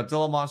overall.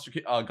 Godzilla,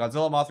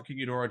 Mothra, King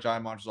Ghidorah,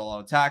 Giant Monsters All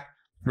Out Attack.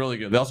 Really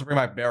good. They also bring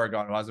back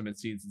Baragon, who hasn't been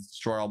seen since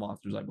Destroy All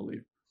Monsters, I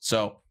believe.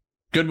 So,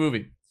 good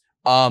movie.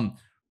 Worst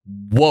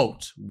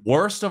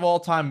of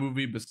all time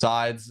movie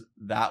besides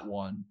that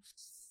one.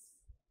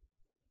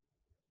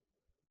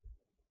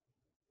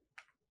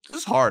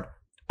 This is hard.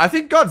 I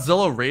think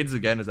Godzilla Raids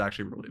Again is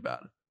actually really bad.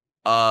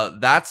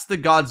 That's the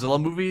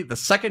Godzilla movie, the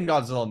second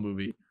Godzilla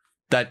movie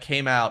that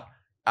came out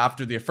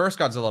after the first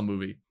Godzilla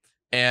movie.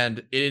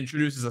 And it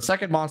introduces a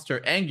second monster,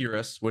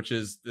 Anguirus, which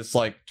is this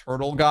like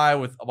turtle guy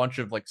with a bunch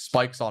of like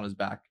spikes on his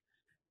back.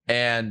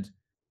 And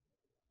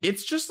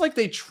it's just like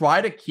they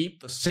try to keep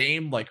the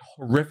same like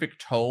horrific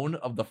tone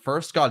of the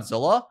first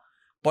Godzilla,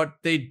 but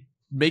they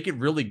make it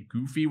really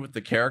goofy with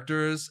the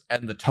characters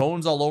and the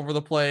tones all over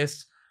the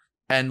place.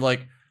 And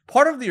like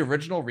part of the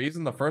original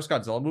reason the first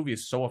Godzilla movie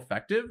is so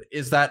effective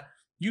is that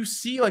you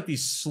see like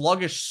these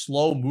sluggish,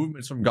 slow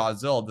movements from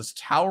Godzilla, this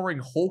towering,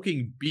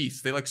 hulking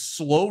beast. They like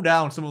slow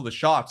down some of the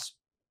shots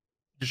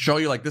to show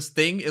you like this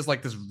thing is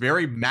like this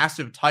very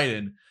massive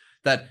titan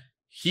that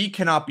he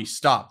cannot be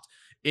stopped.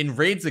 In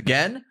Raids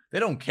Again, they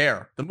don't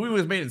care. The movie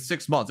was made in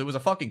 6 months. It was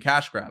a fucking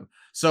cash grab.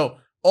 So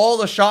all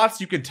the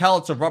shots, you can tell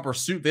it's a rubber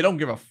suit. They don't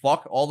give a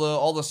fuck.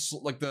 All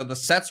the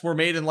sets were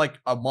made in like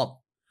a month.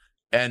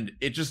 And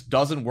it just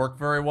doesn't work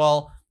very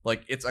well.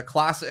 Like, it's a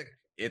classic.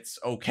 It's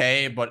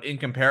okay, but in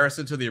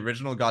comparison to the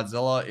original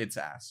Godzilla, it's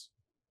ass.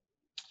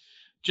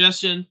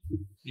 Justin,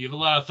 you have a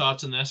lot of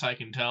thoughts on this, I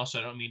can tell, so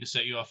I don't mean to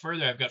set you off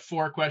further. I've got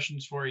 4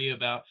 questions for you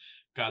about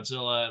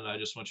Godzilla, and I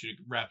just want you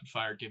to rapid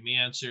fire give me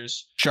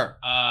answers. Sure.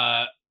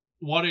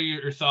 What are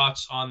your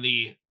thoughts on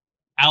the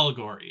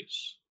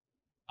allegories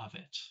of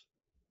it?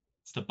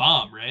 It's the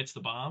bomb, right? It's the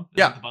bomb.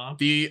 Yeah, the bomb.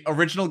 The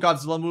original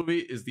Godzilla movie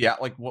is the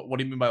like. What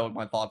do you mean by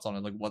my thoughts on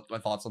it? Like, what my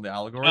thoughts on the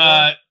allegory?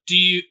 Do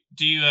you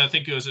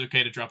think it was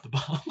okay to drop the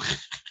bomb?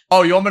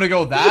 Oh, you want me to go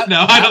with that?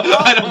 No,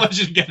 I don't want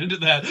you to get into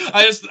that.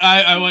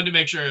 I wanted to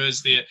make sure it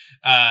was the.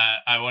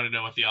 I want to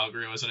know what the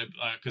allegory was, and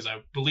because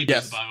I believe it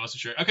was the bomb, I wasn't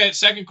sure. Okay,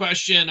 second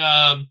question.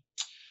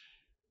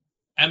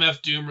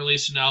 MF Doom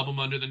released an album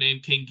under the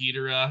name King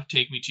Ghidorah,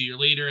 Take Me to Your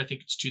Leader. I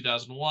think it's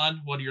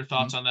 2001. What are your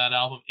thoughts on that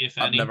album, if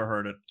any? I've never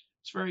heard it.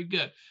 It's very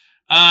good.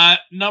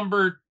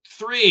 Number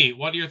 3,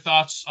 what are your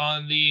thoughts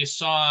on the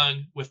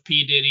song with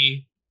P.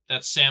 Diddy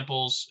that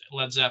samples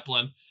Led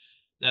Zeppelin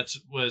that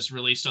was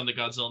released on the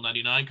Godzilla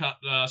 99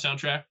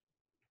 soundtrack?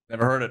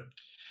 Never heard it.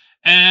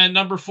 And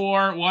number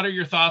 4, what are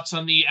your thoughts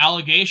on the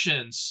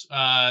allegations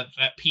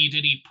that P.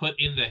 Diddy put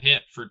in the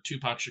hit for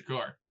Tupac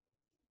Shakur?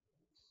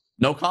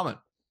 No comment.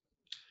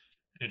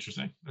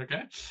 Interesting.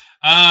 Okay.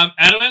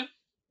 Edwin,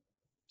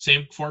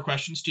 same 4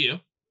 questions to you.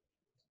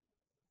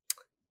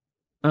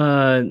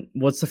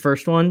 What's the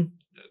first one?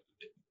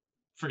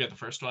 Forget the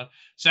first one.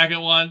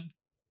 Second one,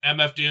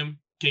 MF Doom,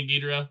 King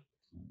Ghidorah,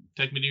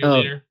 Take Me to Your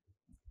Leader.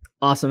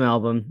 Awesome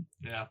album.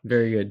 Yeah.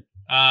 Very good.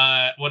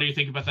 What do you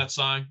think about that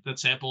song that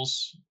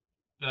samples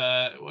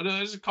what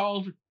is it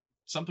called?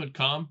 Something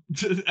Come?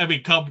 I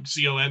mean Come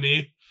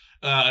COME.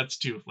 It's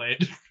too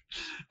late.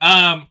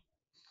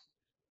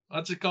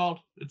 What's it called?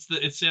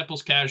 It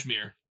samples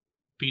Cashmere.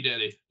 P.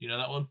 Diddy. You know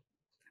that one?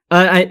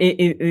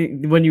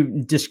 When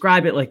you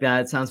describe it like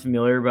that, it sounds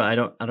familiar, but I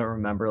don't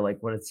remember like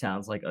what it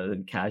sounds like other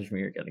than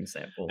Cashmere getting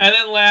sampled. And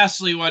then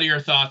lastly, what are your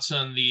thoughts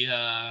on the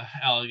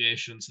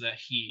allegations that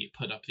he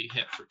put up the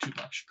hit for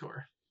Tupac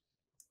Shakur?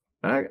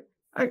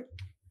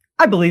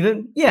 I believe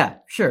it. Yeah,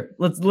 sure.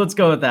 Let's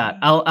go with that.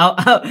 I'll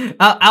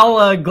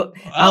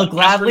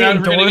gladly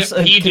endorse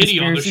a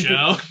conspiracy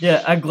theory.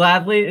 Yeah, I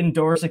gladly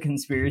endorse a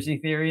conspiracy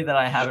theory that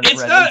I haven't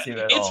read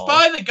into at all. It's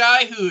by the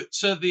guy who.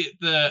 So the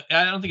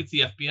I don't think it's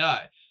the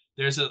FBI.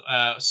 There's the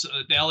Las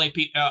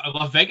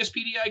Vegas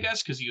PD, I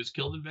guess, because he was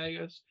killed in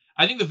Vegas.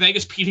 I think the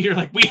Vegas PD are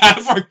like, we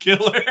have our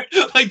killer.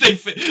 Like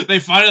they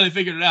finally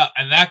figured it out,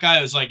 and that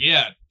guy was like,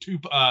 yeah,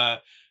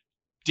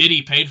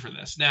 Diddy paid for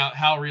this. Now,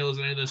 how real is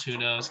any of this? Who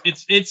knows?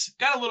 It's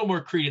got a little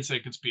more credence than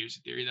a conspiracy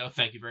theory, though.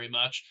 Thank you very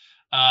much.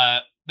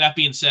 That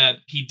being said,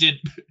 he did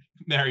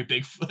marry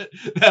Bigfoot.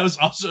 That was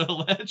also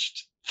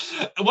alleged.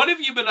 What have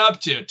you been up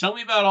to? Tell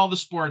me about all the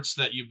sports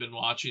that you've been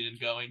watching and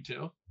going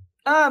to.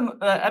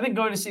 I've been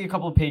going to see a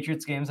couple of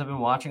Patriots games. I've been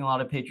watching a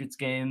lot of Patriots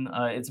game.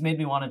 It's made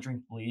me want to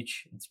drink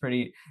bleach. It's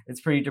pretty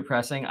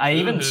depressing. I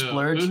even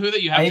splurged.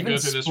 That you have to go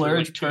through this for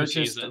like 2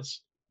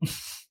 seasons.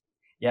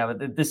 Yeah,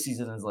 but this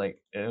season is like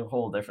a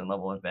whole different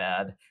level of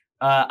bad.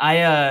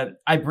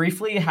 I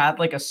briefly had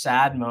like a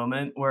sad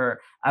moment where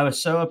I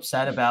was so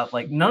upset about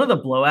like none of the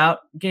blowout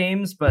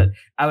games, but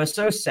I was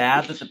so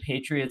sad that the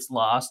Patriots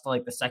lost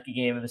like the second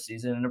game of the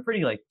season in a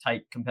pretty like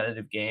tight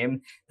competitive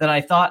game that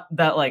I thought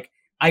that like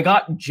I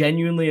got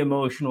genuinely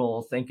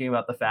emotional thinking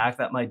about the fact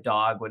that my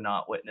dog would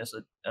not witness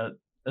a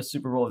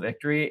Super Bowl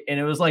victory. And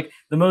it was like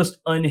the most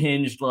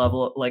unhinged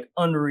level, like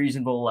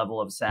unreasonable level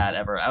of sad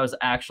ever. I was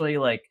actually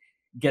like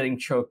getting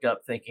choked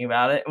up thinking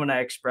about it. When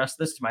I expressed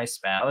this to my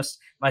spouse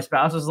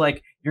was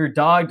like, your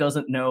dog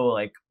doesn't know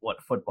like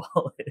what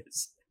football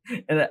is.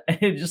 And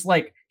it just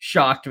like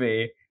shocked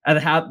me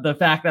at how the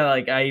fact that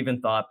like I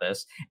even thought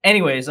this.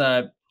 Anyways,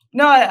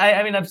 no,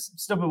 I mean, I've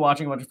still been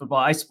watching a bunch of football.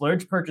 I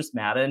splurge purchased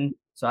Madden,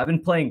 so I've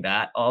been playing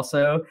that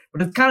also.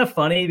 But it's kind of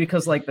funny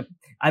because like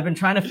I've been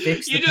trying to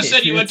fix. You just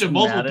said you went to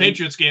multiple Madden.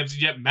 Patriots games,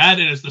 and yet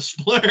Madden is the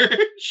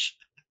splurge.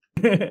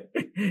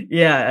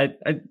 Yeah,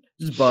 I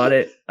just bought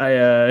it.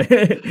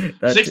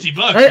 $60.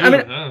 I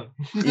mean,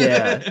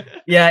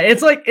 yeah.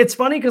 It's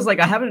funny because like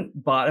I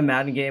haven't bought a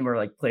Madden game or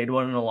like played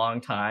one in a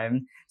long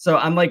time, so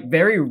I'm like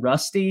very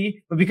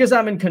rusty. But because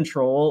I'm in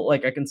control,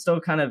 like I can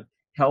still kind of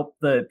help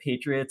the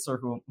Patriots or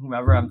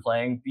whomever I'm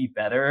playing be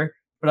better,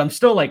 but I'm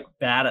still like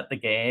bad at the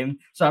game.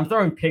 So I'm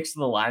throwing picks to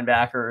the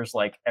linebackers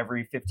like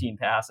every 15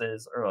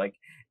 passes or like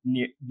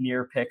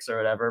near picks or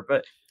whatever,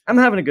 but I'm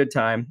having a good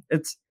time.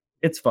 It's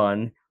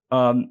fun.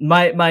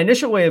 My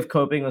initial way of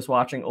coping was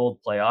watching old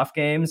playoff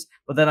games,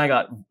 but then I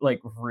got like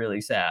really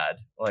sad,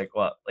 like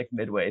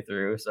midway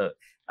through. So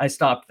I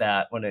stopped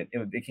that when it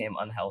became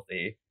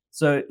unhealthy.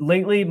 So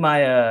lately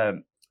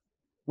my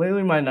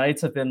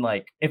nights have been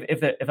like,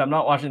 if I'm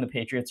not watching the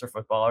Patriots or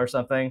football or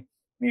something,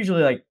 I'm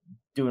usually like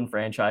doing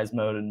franchise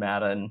mode in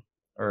Madden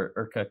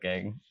or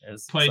cooking.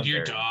 Played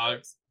your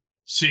dog.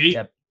 See?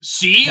 Yep.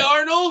 See,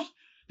 Arnold?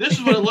 This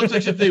is what it looks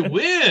like if they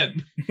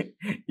win.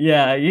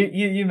 Yeah,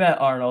 you met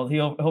Arnold.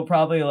 He'll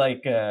probably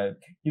like he'll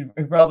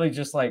probably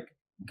just like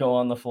go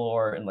on the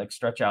floor and like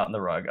stretch out in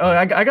the rug. Oh,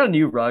 I got a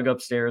new rug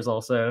upstairs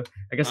also.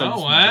 I guess I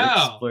just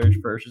like,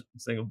 splurge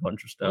purchasing a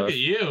bunch of stuff. Look at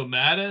you,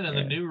 Madden and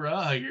the new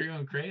rug. You're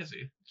going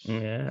crazy.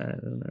 Yeah, I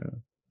don't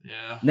know.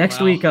 Yeah.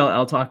 Next week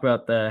I'll talk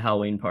about the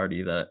Halloween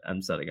party that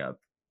I'm setting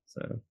up.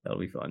 So that'll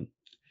be fun.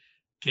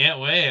 Can't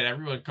wait.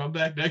 Everyone come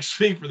back next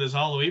week for this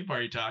Halloween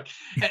party talk.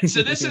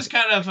 So this is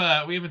kind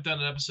of, we haven't done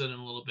an episode in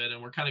a little bit,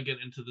 and we're kind of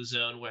getting into the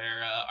zone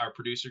where our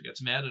producer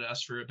gets mad at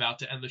us for about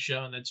to end the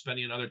show and then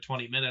spending another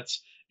 20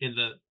 minutes in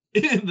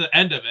the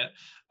end of it.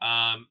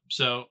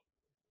 So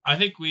I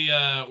think we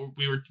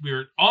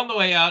were on the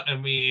way out,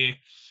 and we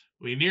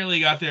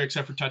nearly got there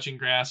except for touching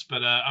grass,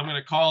 but I'm going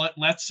to call it.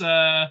 Let's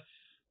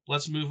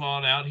move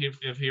on out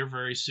here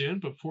very soon.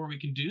 Before we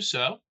can do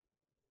so,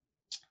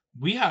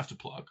 we have to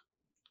plug.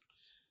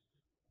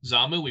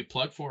 Zamu, we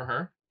plugged for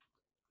her.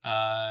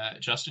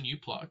 Justin, you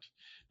plugged.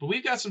 But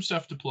we've got some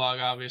stuff to plug,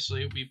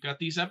 obviously. We've got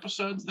these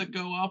episodes that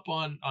go up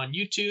on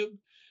YouTube.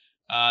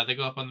 They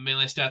go up on the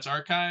Melee Stats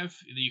archive.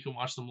 You can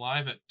watch them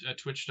live at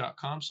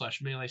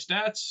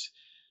twitch.com/MeleeStats.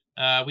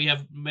 We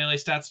have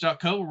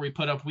MeleeStats.co where we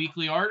put up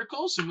weekly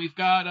articles, and we've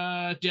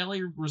got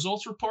daily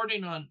results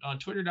reporting on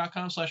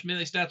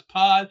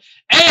Twitter.com/MeleeStatsPod.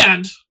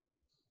 And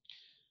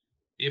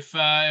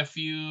if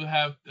you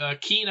have a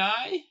keen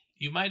eye,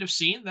 you might have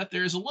seen that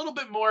there's a little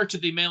bit more to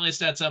the Melee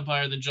Stats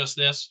empire than just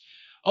this.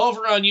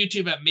 Over on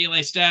YouTube at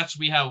Melee Stats,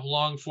 we have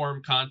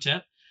long-form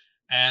content.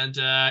 And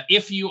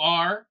if you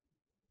are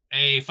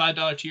a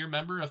 $5 tier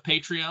member of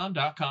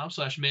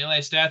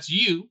patreon.com/MeleeStats,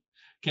 you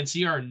can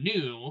see our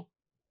new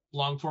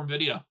long-form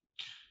video.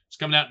 It's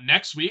coming out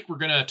next week. We're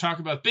going to talk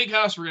about Big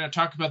House. We're going to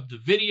talk about the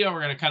video.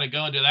 We're going to kind of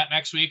go into that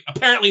next week.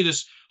 Apparently,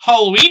 this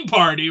Halloween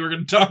party we're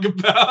going to talk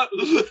about.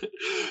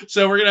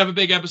 So we're going to have a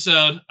big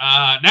episode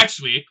next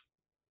week.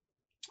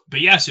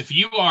 but yes, if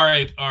you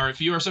are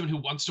someone who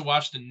wants to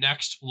watch the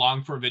next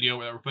long form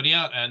video that we're putting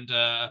out, and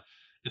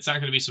it's not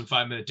going to be some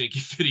 5-minute dinky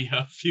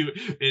video. If you,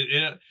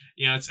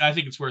 I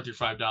think it's worth your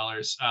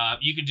 $5.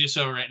 You can do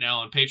so right now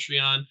on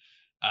Patreon.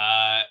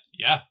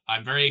 Yeah,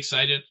 I'm very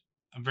excited.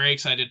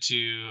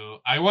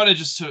 I want to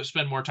just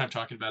spend more time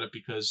talking about it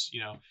because,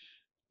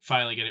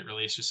 finally get it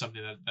released is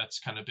something that's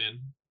kind of been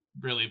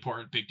really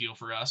important, big deal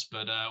for us.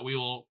 But we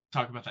will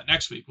talk about that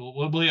next week.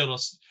 We'll be able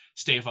to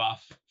stave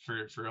off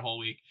for a whole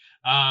week.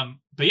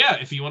 But yeah,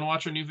 if you want to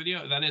watch our new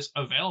video, that is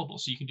available.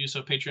 So you can do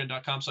so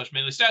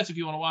patreon.com/MeleeStats if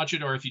you want to watch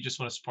it, or if you just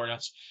want to support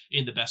us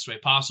in the best way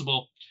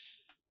possible.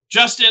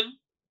 Justin,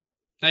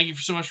 thank you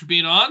so much for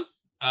being on.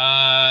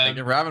 Thank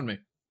you for having me.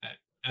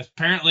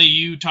 Apparently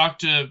you talked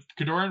to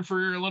Kadoran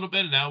for a little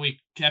bit, and now we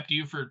kept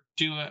you for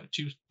 2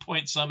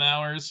 point some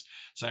hours.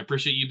 So I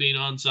appreciate you being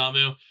on,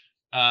 Zamu.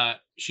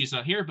 She's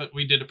not here, but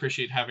we did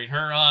appreciate having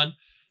her on.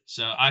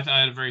 So I thought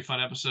I had a very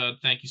fun episode.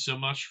 Thank you so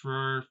much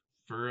for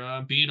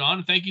being on,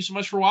 and thank you so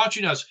much for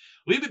watching us.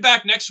 We'll be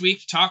back next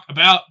week to talk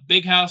about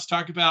Big House,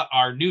 talk about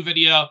our new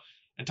video,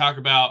 and talk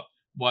about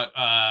what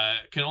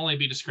can only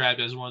be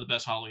described as one of the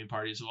best Halloween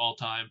parties of all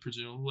time,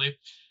 presumably.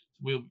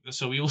 We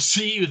will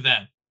see you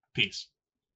then. Peace.